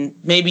friends, and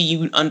maybe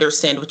you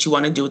understand what you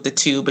want to do with the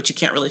 2, but you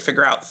can't really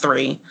figure out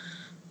 3.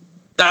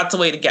 That's a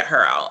way to get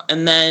her out.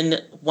 And then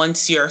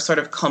once you're sort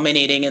of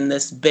culminating in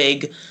this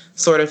big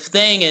sort of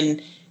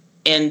thing,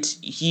 and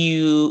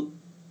you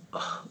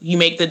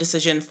make the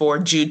decision for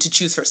Jude to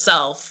choose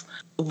herself,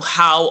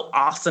 how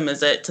awesome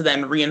is it to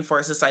then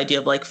reinforce this idea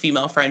of like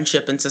female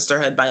friendship and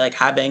sisterhood by like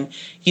having,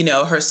 you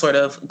know, her sort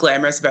of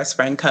glamorous best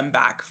friend come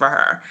back for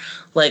her,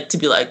 like to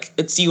be like,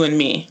 it's you and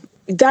me.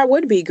 That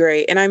would be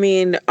great. And I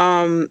mean,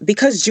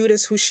 because Jude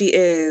is who she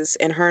is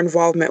and her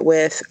involvement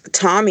with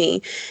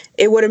Tommy,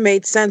 it would have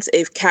made sense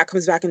if Kat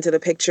comes back into the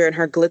picture and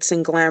her glitz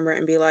and glamour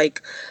and be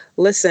like,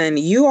 listen,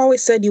 you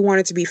always said you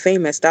wanted to be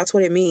famous. That's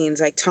what it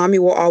means. Like, Tommy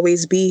will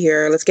always be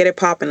here. Let's get it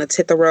popping. Let's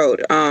hit the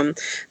road. That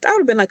would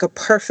have been like a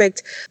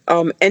perfect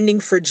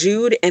ending for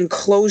Jude and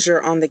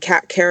closure on the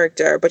Kat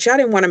character. But y'all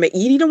didn't want to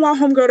you didn't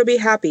want homegirl to be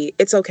happy.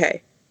 It's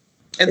okay.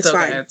 It's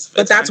okay. Fine.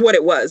 But that's fine. What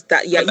it was.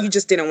 You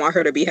just didn't want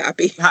her to be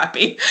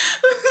happy.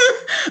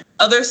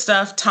 Other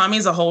stuff,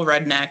 Tommy's a whole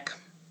redneck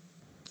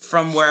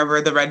from wherever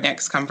the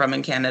rednecks come from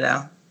in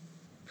Canada.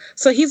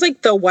 So he's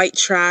like the white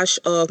trash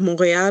of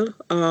Montreal,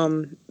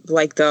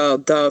 like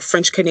the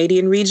French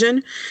Canadian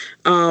region.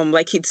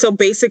 So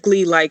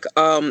basically like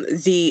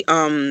the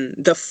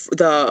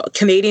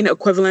Canadian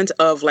equivalent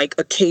of like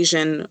a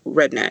Cajun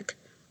redneck.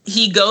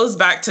 He goes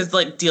back to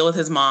like deal with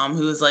his mom,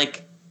 who's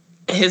like,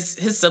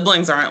 his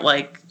siblings aren't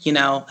like, you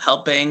know,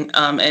 helping.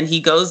 And he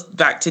goes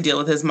back to deal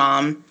with his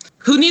mom,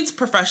 who needs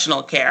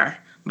professional care,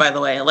 by the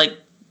way. Like,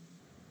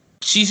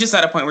 she's just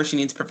at a point where she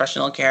needs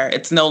professional care.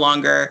 It's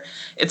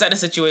at a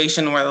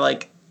situation where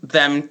like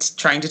them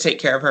trying to take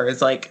care of her is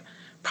like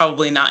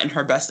probably not in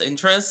her best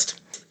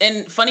interest.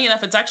 And funny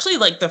enough, it's actually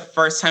like the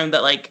first time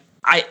that like,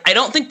 I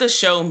don't think the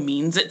show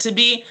means it to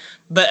be,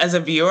 but as a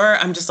viewer,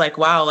 I'm just like,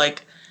 wow,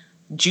 like,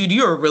 Jude,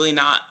 you are really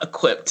not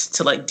equipped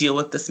to like deal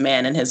with this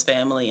man and his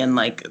family and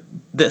like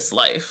this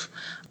life.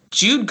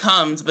 Jude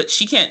comes, but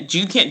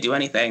Jude can't do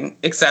anything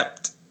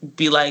except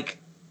be like,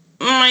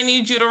 I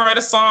need you to write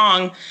a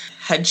song.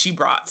 Had she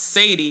brought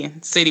Sadie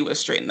would have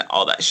straightened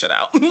all that shit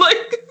out.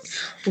 Like,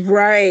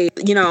 right.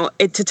 You know,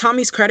 to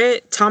Tommy's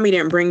credit, Tommy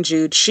didn't bring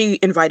Jude. She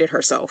invited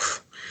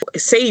herself.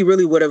 Sadie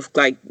really would have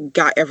like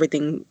got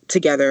everything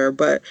together,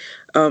 but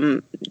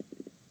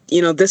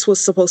you know, this was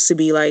supposed to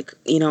be like,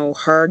 you know,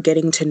 her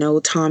getting to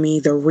know Tommy,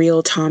 the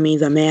real Tommy,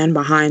 the man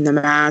behind the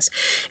mask.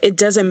 It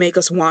doesn't make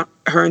us want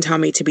her and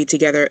Tommy to be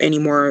together any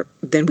more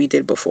than we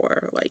did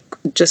before. Like,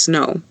 just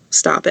no,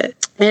 stop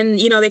it.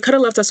 And, you know, they could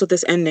have left us with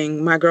this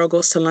ending. My girl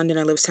goes to London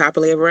and lives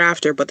happily ever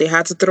after, but they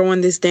had to throw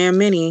in this damn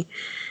mini.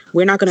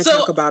 We're not going to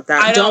talk about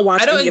that. Don't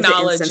watch any of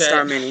the Instant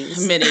Star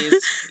minis.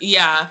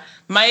 Yeah.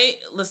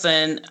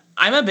 Listen,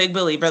 I'm a big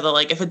believer that,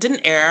 like, if it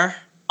didn't air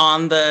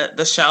on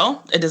the show,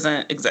 it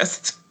doesn't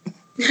exist.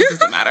 It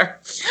doesn't matter.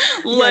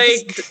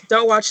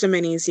 Don't watch the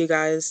minis, you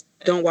guys.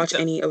 Don't watch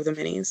any of the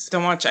minis.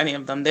 Don't watch any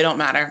of them. They don't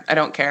matter. I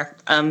don't care.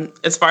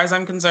 As far as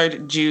I'm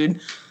concerned, Jude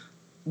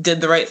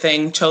did the right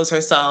thing, chose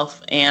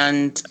herself,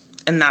 and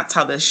that's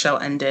how this show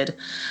ended.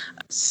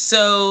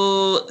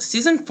 So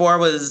season 4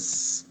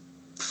 was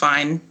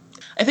fine.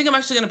 I think I'm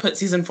actually going to put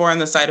season 4 on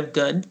the side of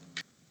good.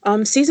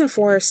 Season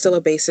 4 is still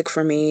a basic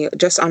for me,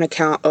 just on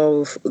account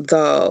of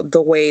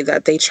the way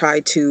that they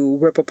tried to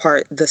rip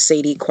apart the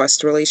Sadie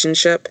Quest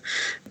relationship.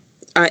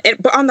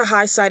 But on the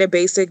high side of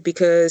basic,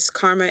 because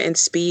Karma and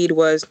Speed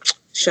was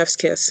chef's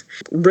kiss.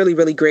 Really,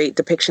 really great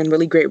depiction,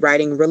 really great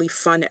writing, really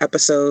fun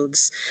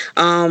episodes.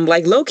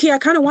 Like low-key, I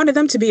kind of wanted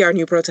them to be our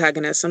new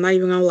protagonists. I'm not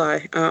even gonna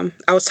lie.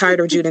 I was tired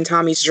of Jude and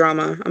Tommy's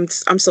drama.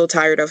 I'm so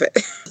tired of it.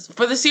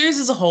 For the series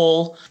as a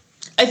whole,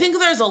 I think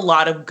there's a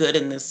lot of good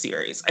in this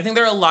series. I think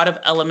there are a lot of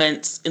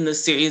elements in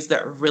this series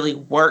that really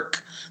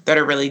work, that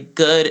are really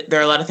good. There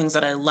are a lot of things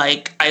that I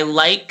like. I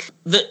like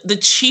the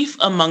chief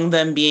among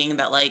them being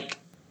that, like,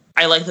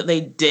 I like that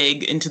they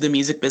dig into the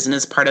music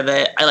business part of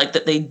it. I like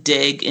that they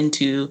dig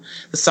into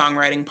the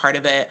songwriting part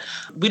of it.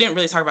 We didn't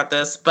really talk about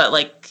this, but,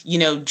 like, you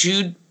know,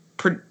 Jude,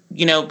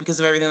 you know, because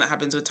of everything that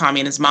happens with Tommy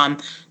and his mom,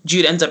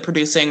 Jude ends up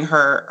producing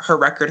her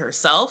record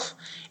herself,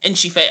 and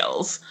she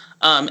fails.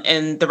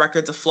 And the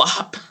record's a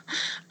flop.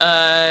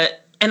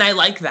 And I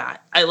like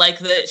that. I like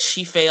that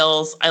she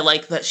fails. I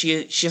like that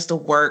she has to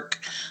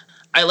work.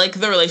 I like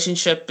the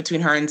relationship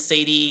between her and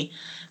Sadie.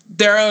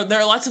 There are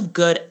lots of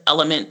good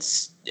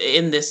elements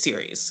in this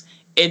series.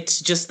 It's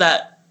just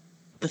that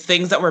the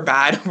things that were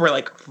bad were,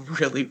 like,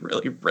 really,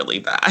 really, really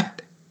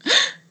bad.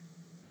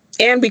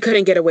 And we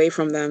couldn't get away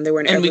from them. They were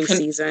in every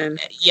season.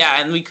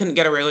 Yeah, and we couldn't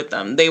get away with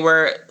them. They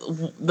were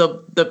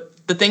the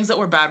things that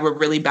were bad were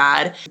really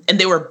bad, and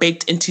they were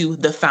baked into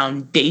the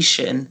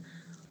foundation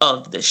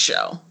of this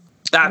show.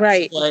 That's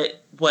right.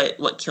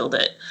 What killed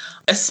it.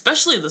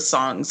 Especially the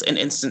songs in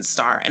Instant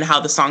Star, and how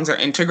the songs are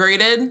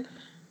integrated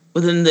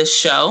within this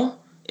show,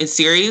 its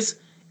series,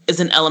 is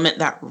an element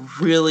that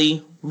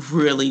really,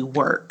 really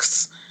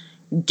works.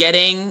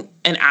 Getting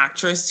an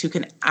actress who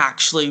can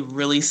actually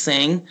really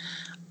sing,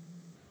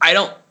 I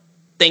don't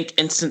think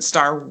Instant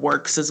Star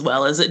works as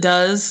well as it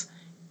does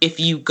if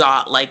you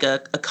got, like, a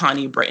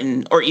Connie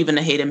Britton or even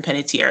a Hayden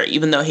Panettiere.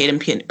 Even though Hayden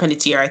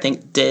Panettiere, I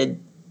think, did,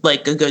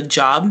 like, a good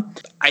job,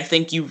 I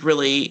think you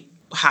really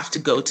have to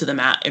go to the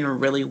mat and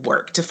really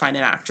work to find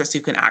an actress who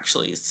can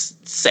actually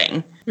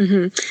sing.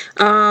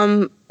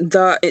 Mm-hmm.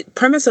 The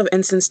premise of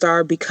Instant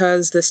Star,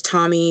 because this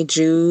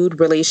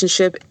Tommy-Jude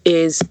relationship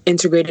is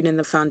integrated in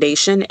the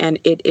foundation, and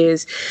it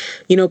is,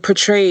 you know,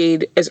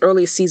 portrayed as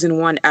early as season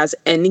 1 as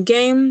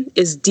endgame,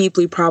 is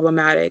deeply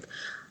problematic.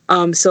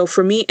 So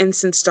for me,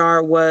 Instant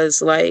Star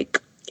was, like,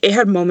 it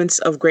had moments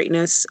of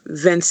greatness.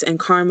 Vince and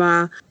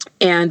Karma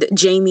and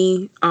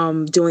Jamie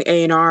doing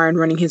A&R and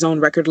running his own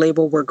record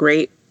label were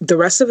great. The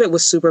rest of it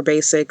was super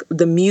basic.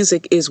 The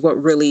music is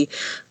what really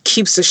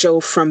keeps the show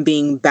from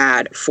being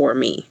bad for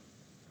me.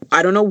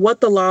 I don't know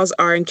what the laws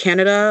are in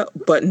Canada,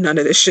 but none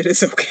of this shit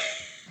is okay.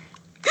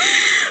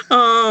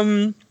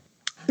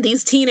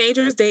 These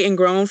teenagers dating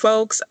grown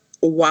folks,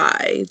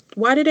 why?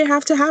 Why did it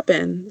have to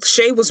happen?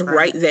 Shay was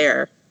right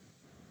there.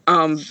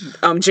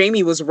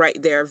 Jamie was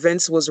right there.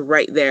 Vince was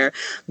right there.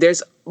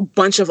 There's a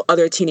bunch of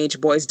other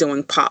teenage boys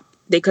doing pop.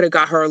 They could have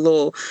got her a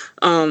little,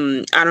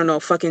 I don't know,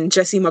 fucking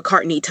Jesse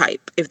McCartney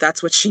type, if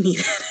that's what she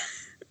needed.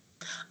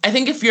 I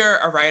think if you're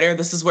a writer,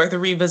 this is worth a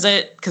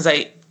revisit, because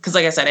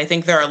like I said, I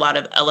think there are a lot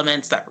of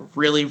elements that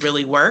really,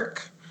 really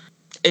work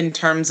in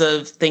terms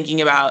of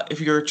thinking about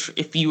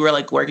if you were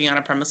like working on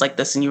a premise like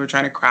this and you were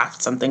trying to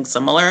craft something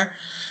similar.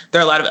 There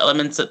are a lot of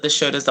elements that this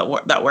show does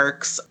that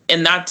works,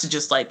 and that's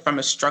just, like, from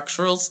a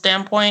structural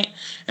standpoint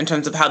in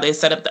terms of how they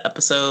set up the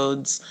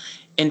episodes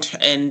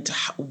and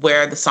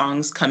where the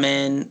songs come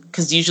in.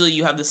 Because usually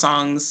you have the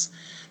songs.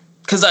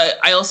 Because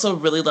I also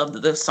really love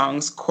that the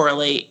songs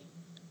correlate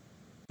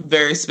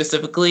very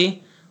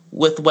specifically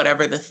with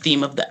whatever the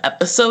theme of the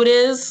episode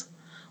is,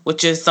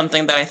 which is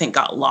something that I think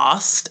got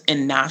lost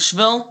in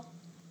Nashville.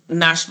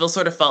 Nashville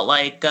sort of felt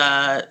like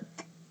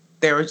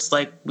they were just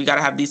like, we got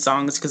to have these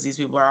songs because these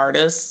people are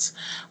artists.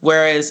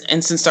 Whereas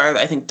Instant Star,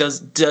 I think, does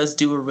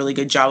do a really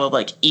good job of,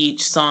 like,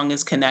 each song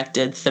is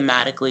connected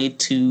thematically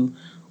to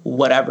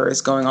whatever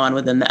is going on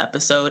within the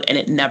episode, and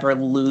it never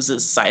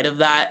loses sight of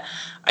that.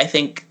 I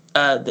think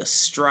the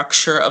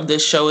structure of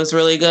this show is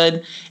really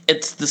good.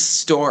 It's the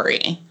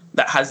story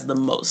that has the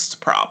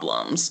most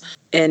problems.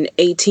 An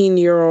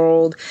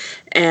 18-year-old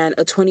and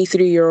a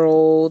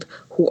 23-year-old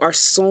who are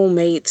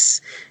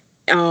soulmates,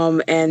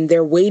 and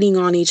they're waiting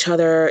on each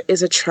other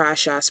is a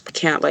trash ass.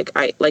 Can't like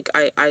I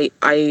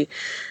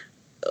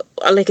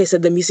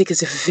said, the music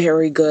is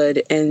very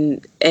good,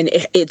 and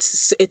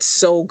it's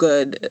so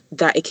good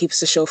that it keeps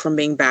the show from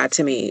being bad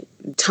to me.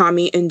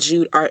 Tommy and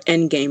Jude are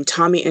endgame.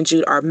 Tommy and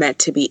Jude are meant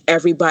to be.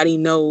 Everybody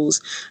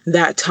knows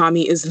that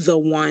Tommy is the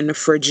one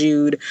for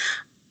Jude.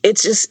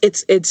 It's just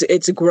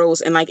it's gross,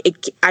 and, like,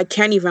 I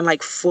can't even,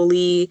 like,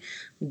 fully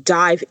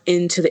dive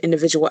into the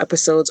individual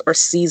episodes or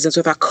seasons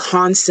without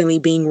constantly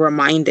being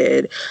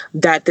reminded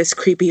that this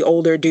creepy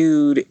older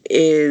dude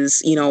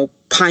is, you know,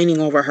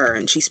 pining over her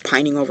and she's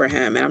pining over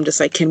him, and I'm just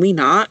like, can we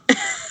not?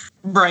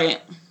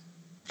 Right.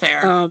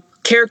 Fair.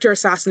 character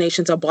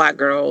assassinations of Black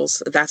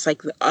girls. That's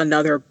like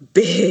another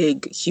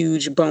big,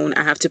 huge bone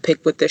I have to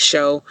pick with this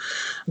show.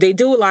 They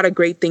do a lot of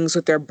great things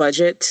with their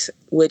budget,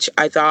 which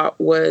I thought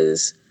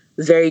was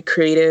very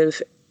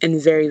creative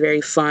and very, very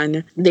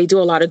fun. They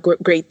do a lot of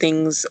great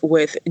things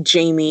with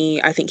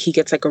Jamie. I think he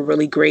gets like a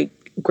really great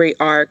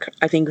arc.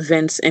 I think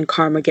Vince and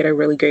Karma get a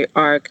really great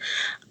arc.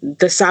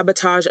 The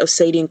sabotage of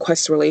Sadie and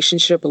Quest's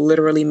relationship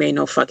literally made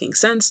no fucking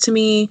sense to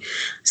me.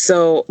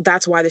 So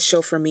that's why the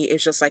show for me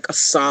is just like a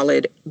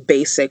solid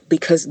basic,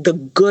 because the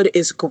good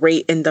is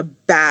great and the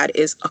bad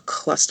is a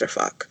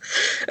clusterfuck.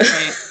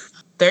 Right.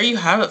 There you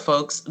have it,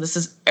 folks. This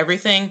is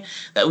everything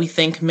that we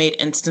think made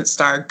Instant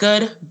Star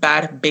good,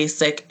 bad,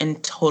 basic,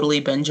 and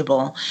totally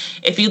bingeable.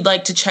 If you'd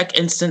like to check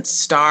Instant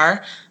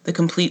Star, the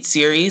complete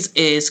series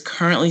is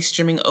currently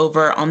streaming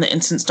over on the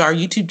Instant Star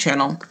YouTube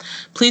channel.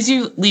 Please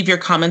leave your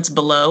comments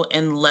below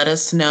and let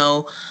us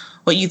know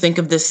what you think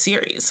of this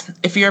series.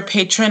 If you're a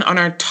patron on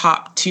our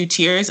top 2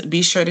 tiers,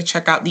 be sure to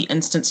check out the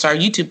Instant Star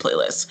YouTube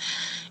playlist.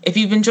 If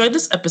you've enjoyed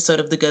this episode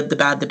of The Good, the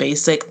Bad, the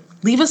Basic,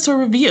 leave us a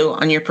review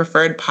on your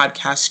preferred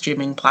podcast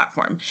streaming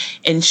platform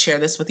and share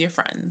this with your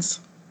friends.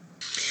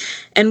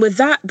 And with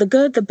that, The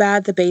Good, the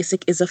Bad, the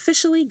Basic is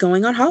officially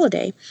going on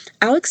holiday.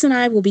 Alex and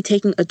I will be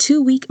taking a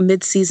 2-week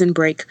mid-season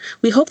break.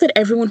 We hope that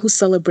everyone who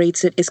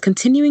celebrates it is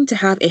continuing to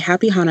have a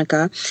happy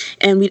Hanukkah,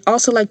 and we'd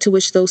also like to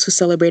wish those who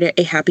celebrate it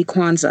a happy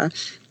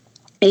Kwanzaa.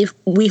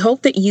 We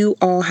hope that you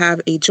all have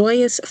a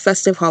joyous,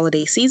 festive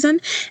holiday season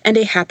and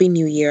a happy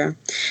new year.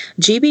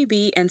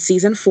 GBB and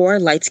Season 4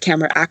 Lights,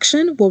 Camera,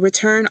 Action will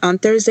return on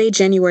Thursday,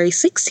 January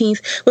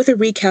 16th with a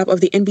recap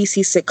of the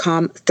NBC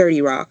sitcom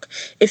 30 Rock.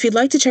 If you'd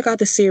like to check out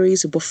the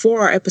series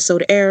before our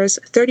episode airs,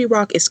 30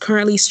 Rock is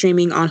currently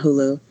streaming on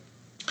Hulu.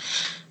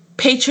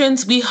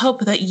 Patrons, we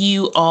hope that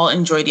you all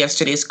enjoyed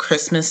yesterday's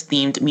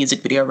Christmas-themed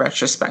music video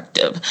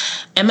retrospective.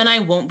 Em and I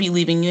won't be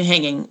leaving you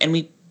hanging, and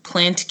we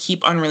plan to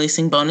keep on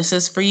releasing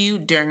bonuses for you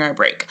during our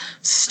break,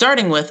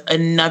 starting with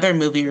another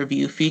movie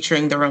review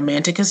featuring the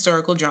romantic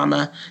historical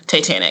drama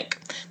Titanic.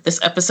 This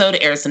episode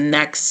airs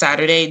next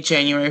Saturday,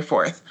 January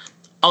 4th.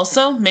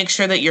 Also, make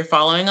sure that you're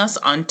following us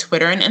on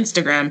Twitter and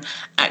Instagram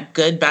at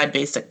Good Bad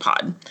Basic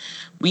Pod.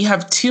 We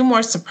have 2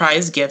 more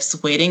surprise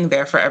gifts waiting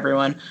there for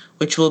everyone,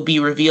 which will be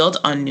revealed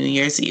on New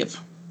Year's Eve.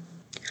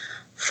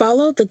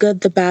 Follow The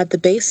Good, the Bad, the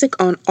Basic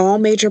on all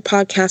major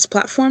podcast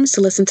platforms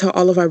to listen to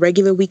all of our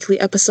regular weekly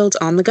episodes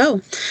on the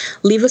go.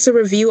 Leave us a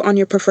review on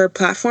your preferred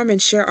platform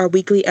and share our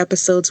weekly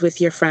episodes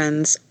with your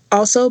friends.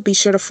 Also, be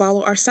sure to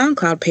follow our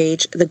SoundCloud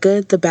page, The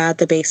Good, the Bad,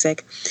 the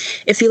Basic.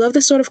 If you love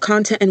this sort of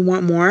content and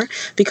want more,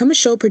 become a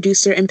show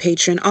producer and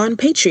patron on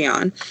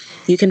Patreon.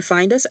 You can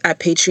find us at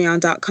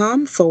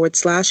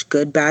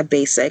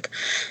patreon.com/goodbadbasic.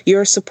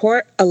 Your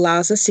support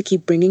allows us to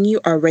keep bringing you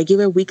our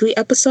regular weekly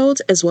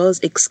episodes as well as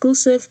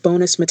exclusive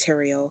bonus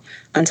material.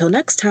 Until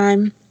next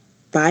time,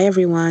 bye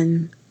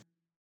everyone.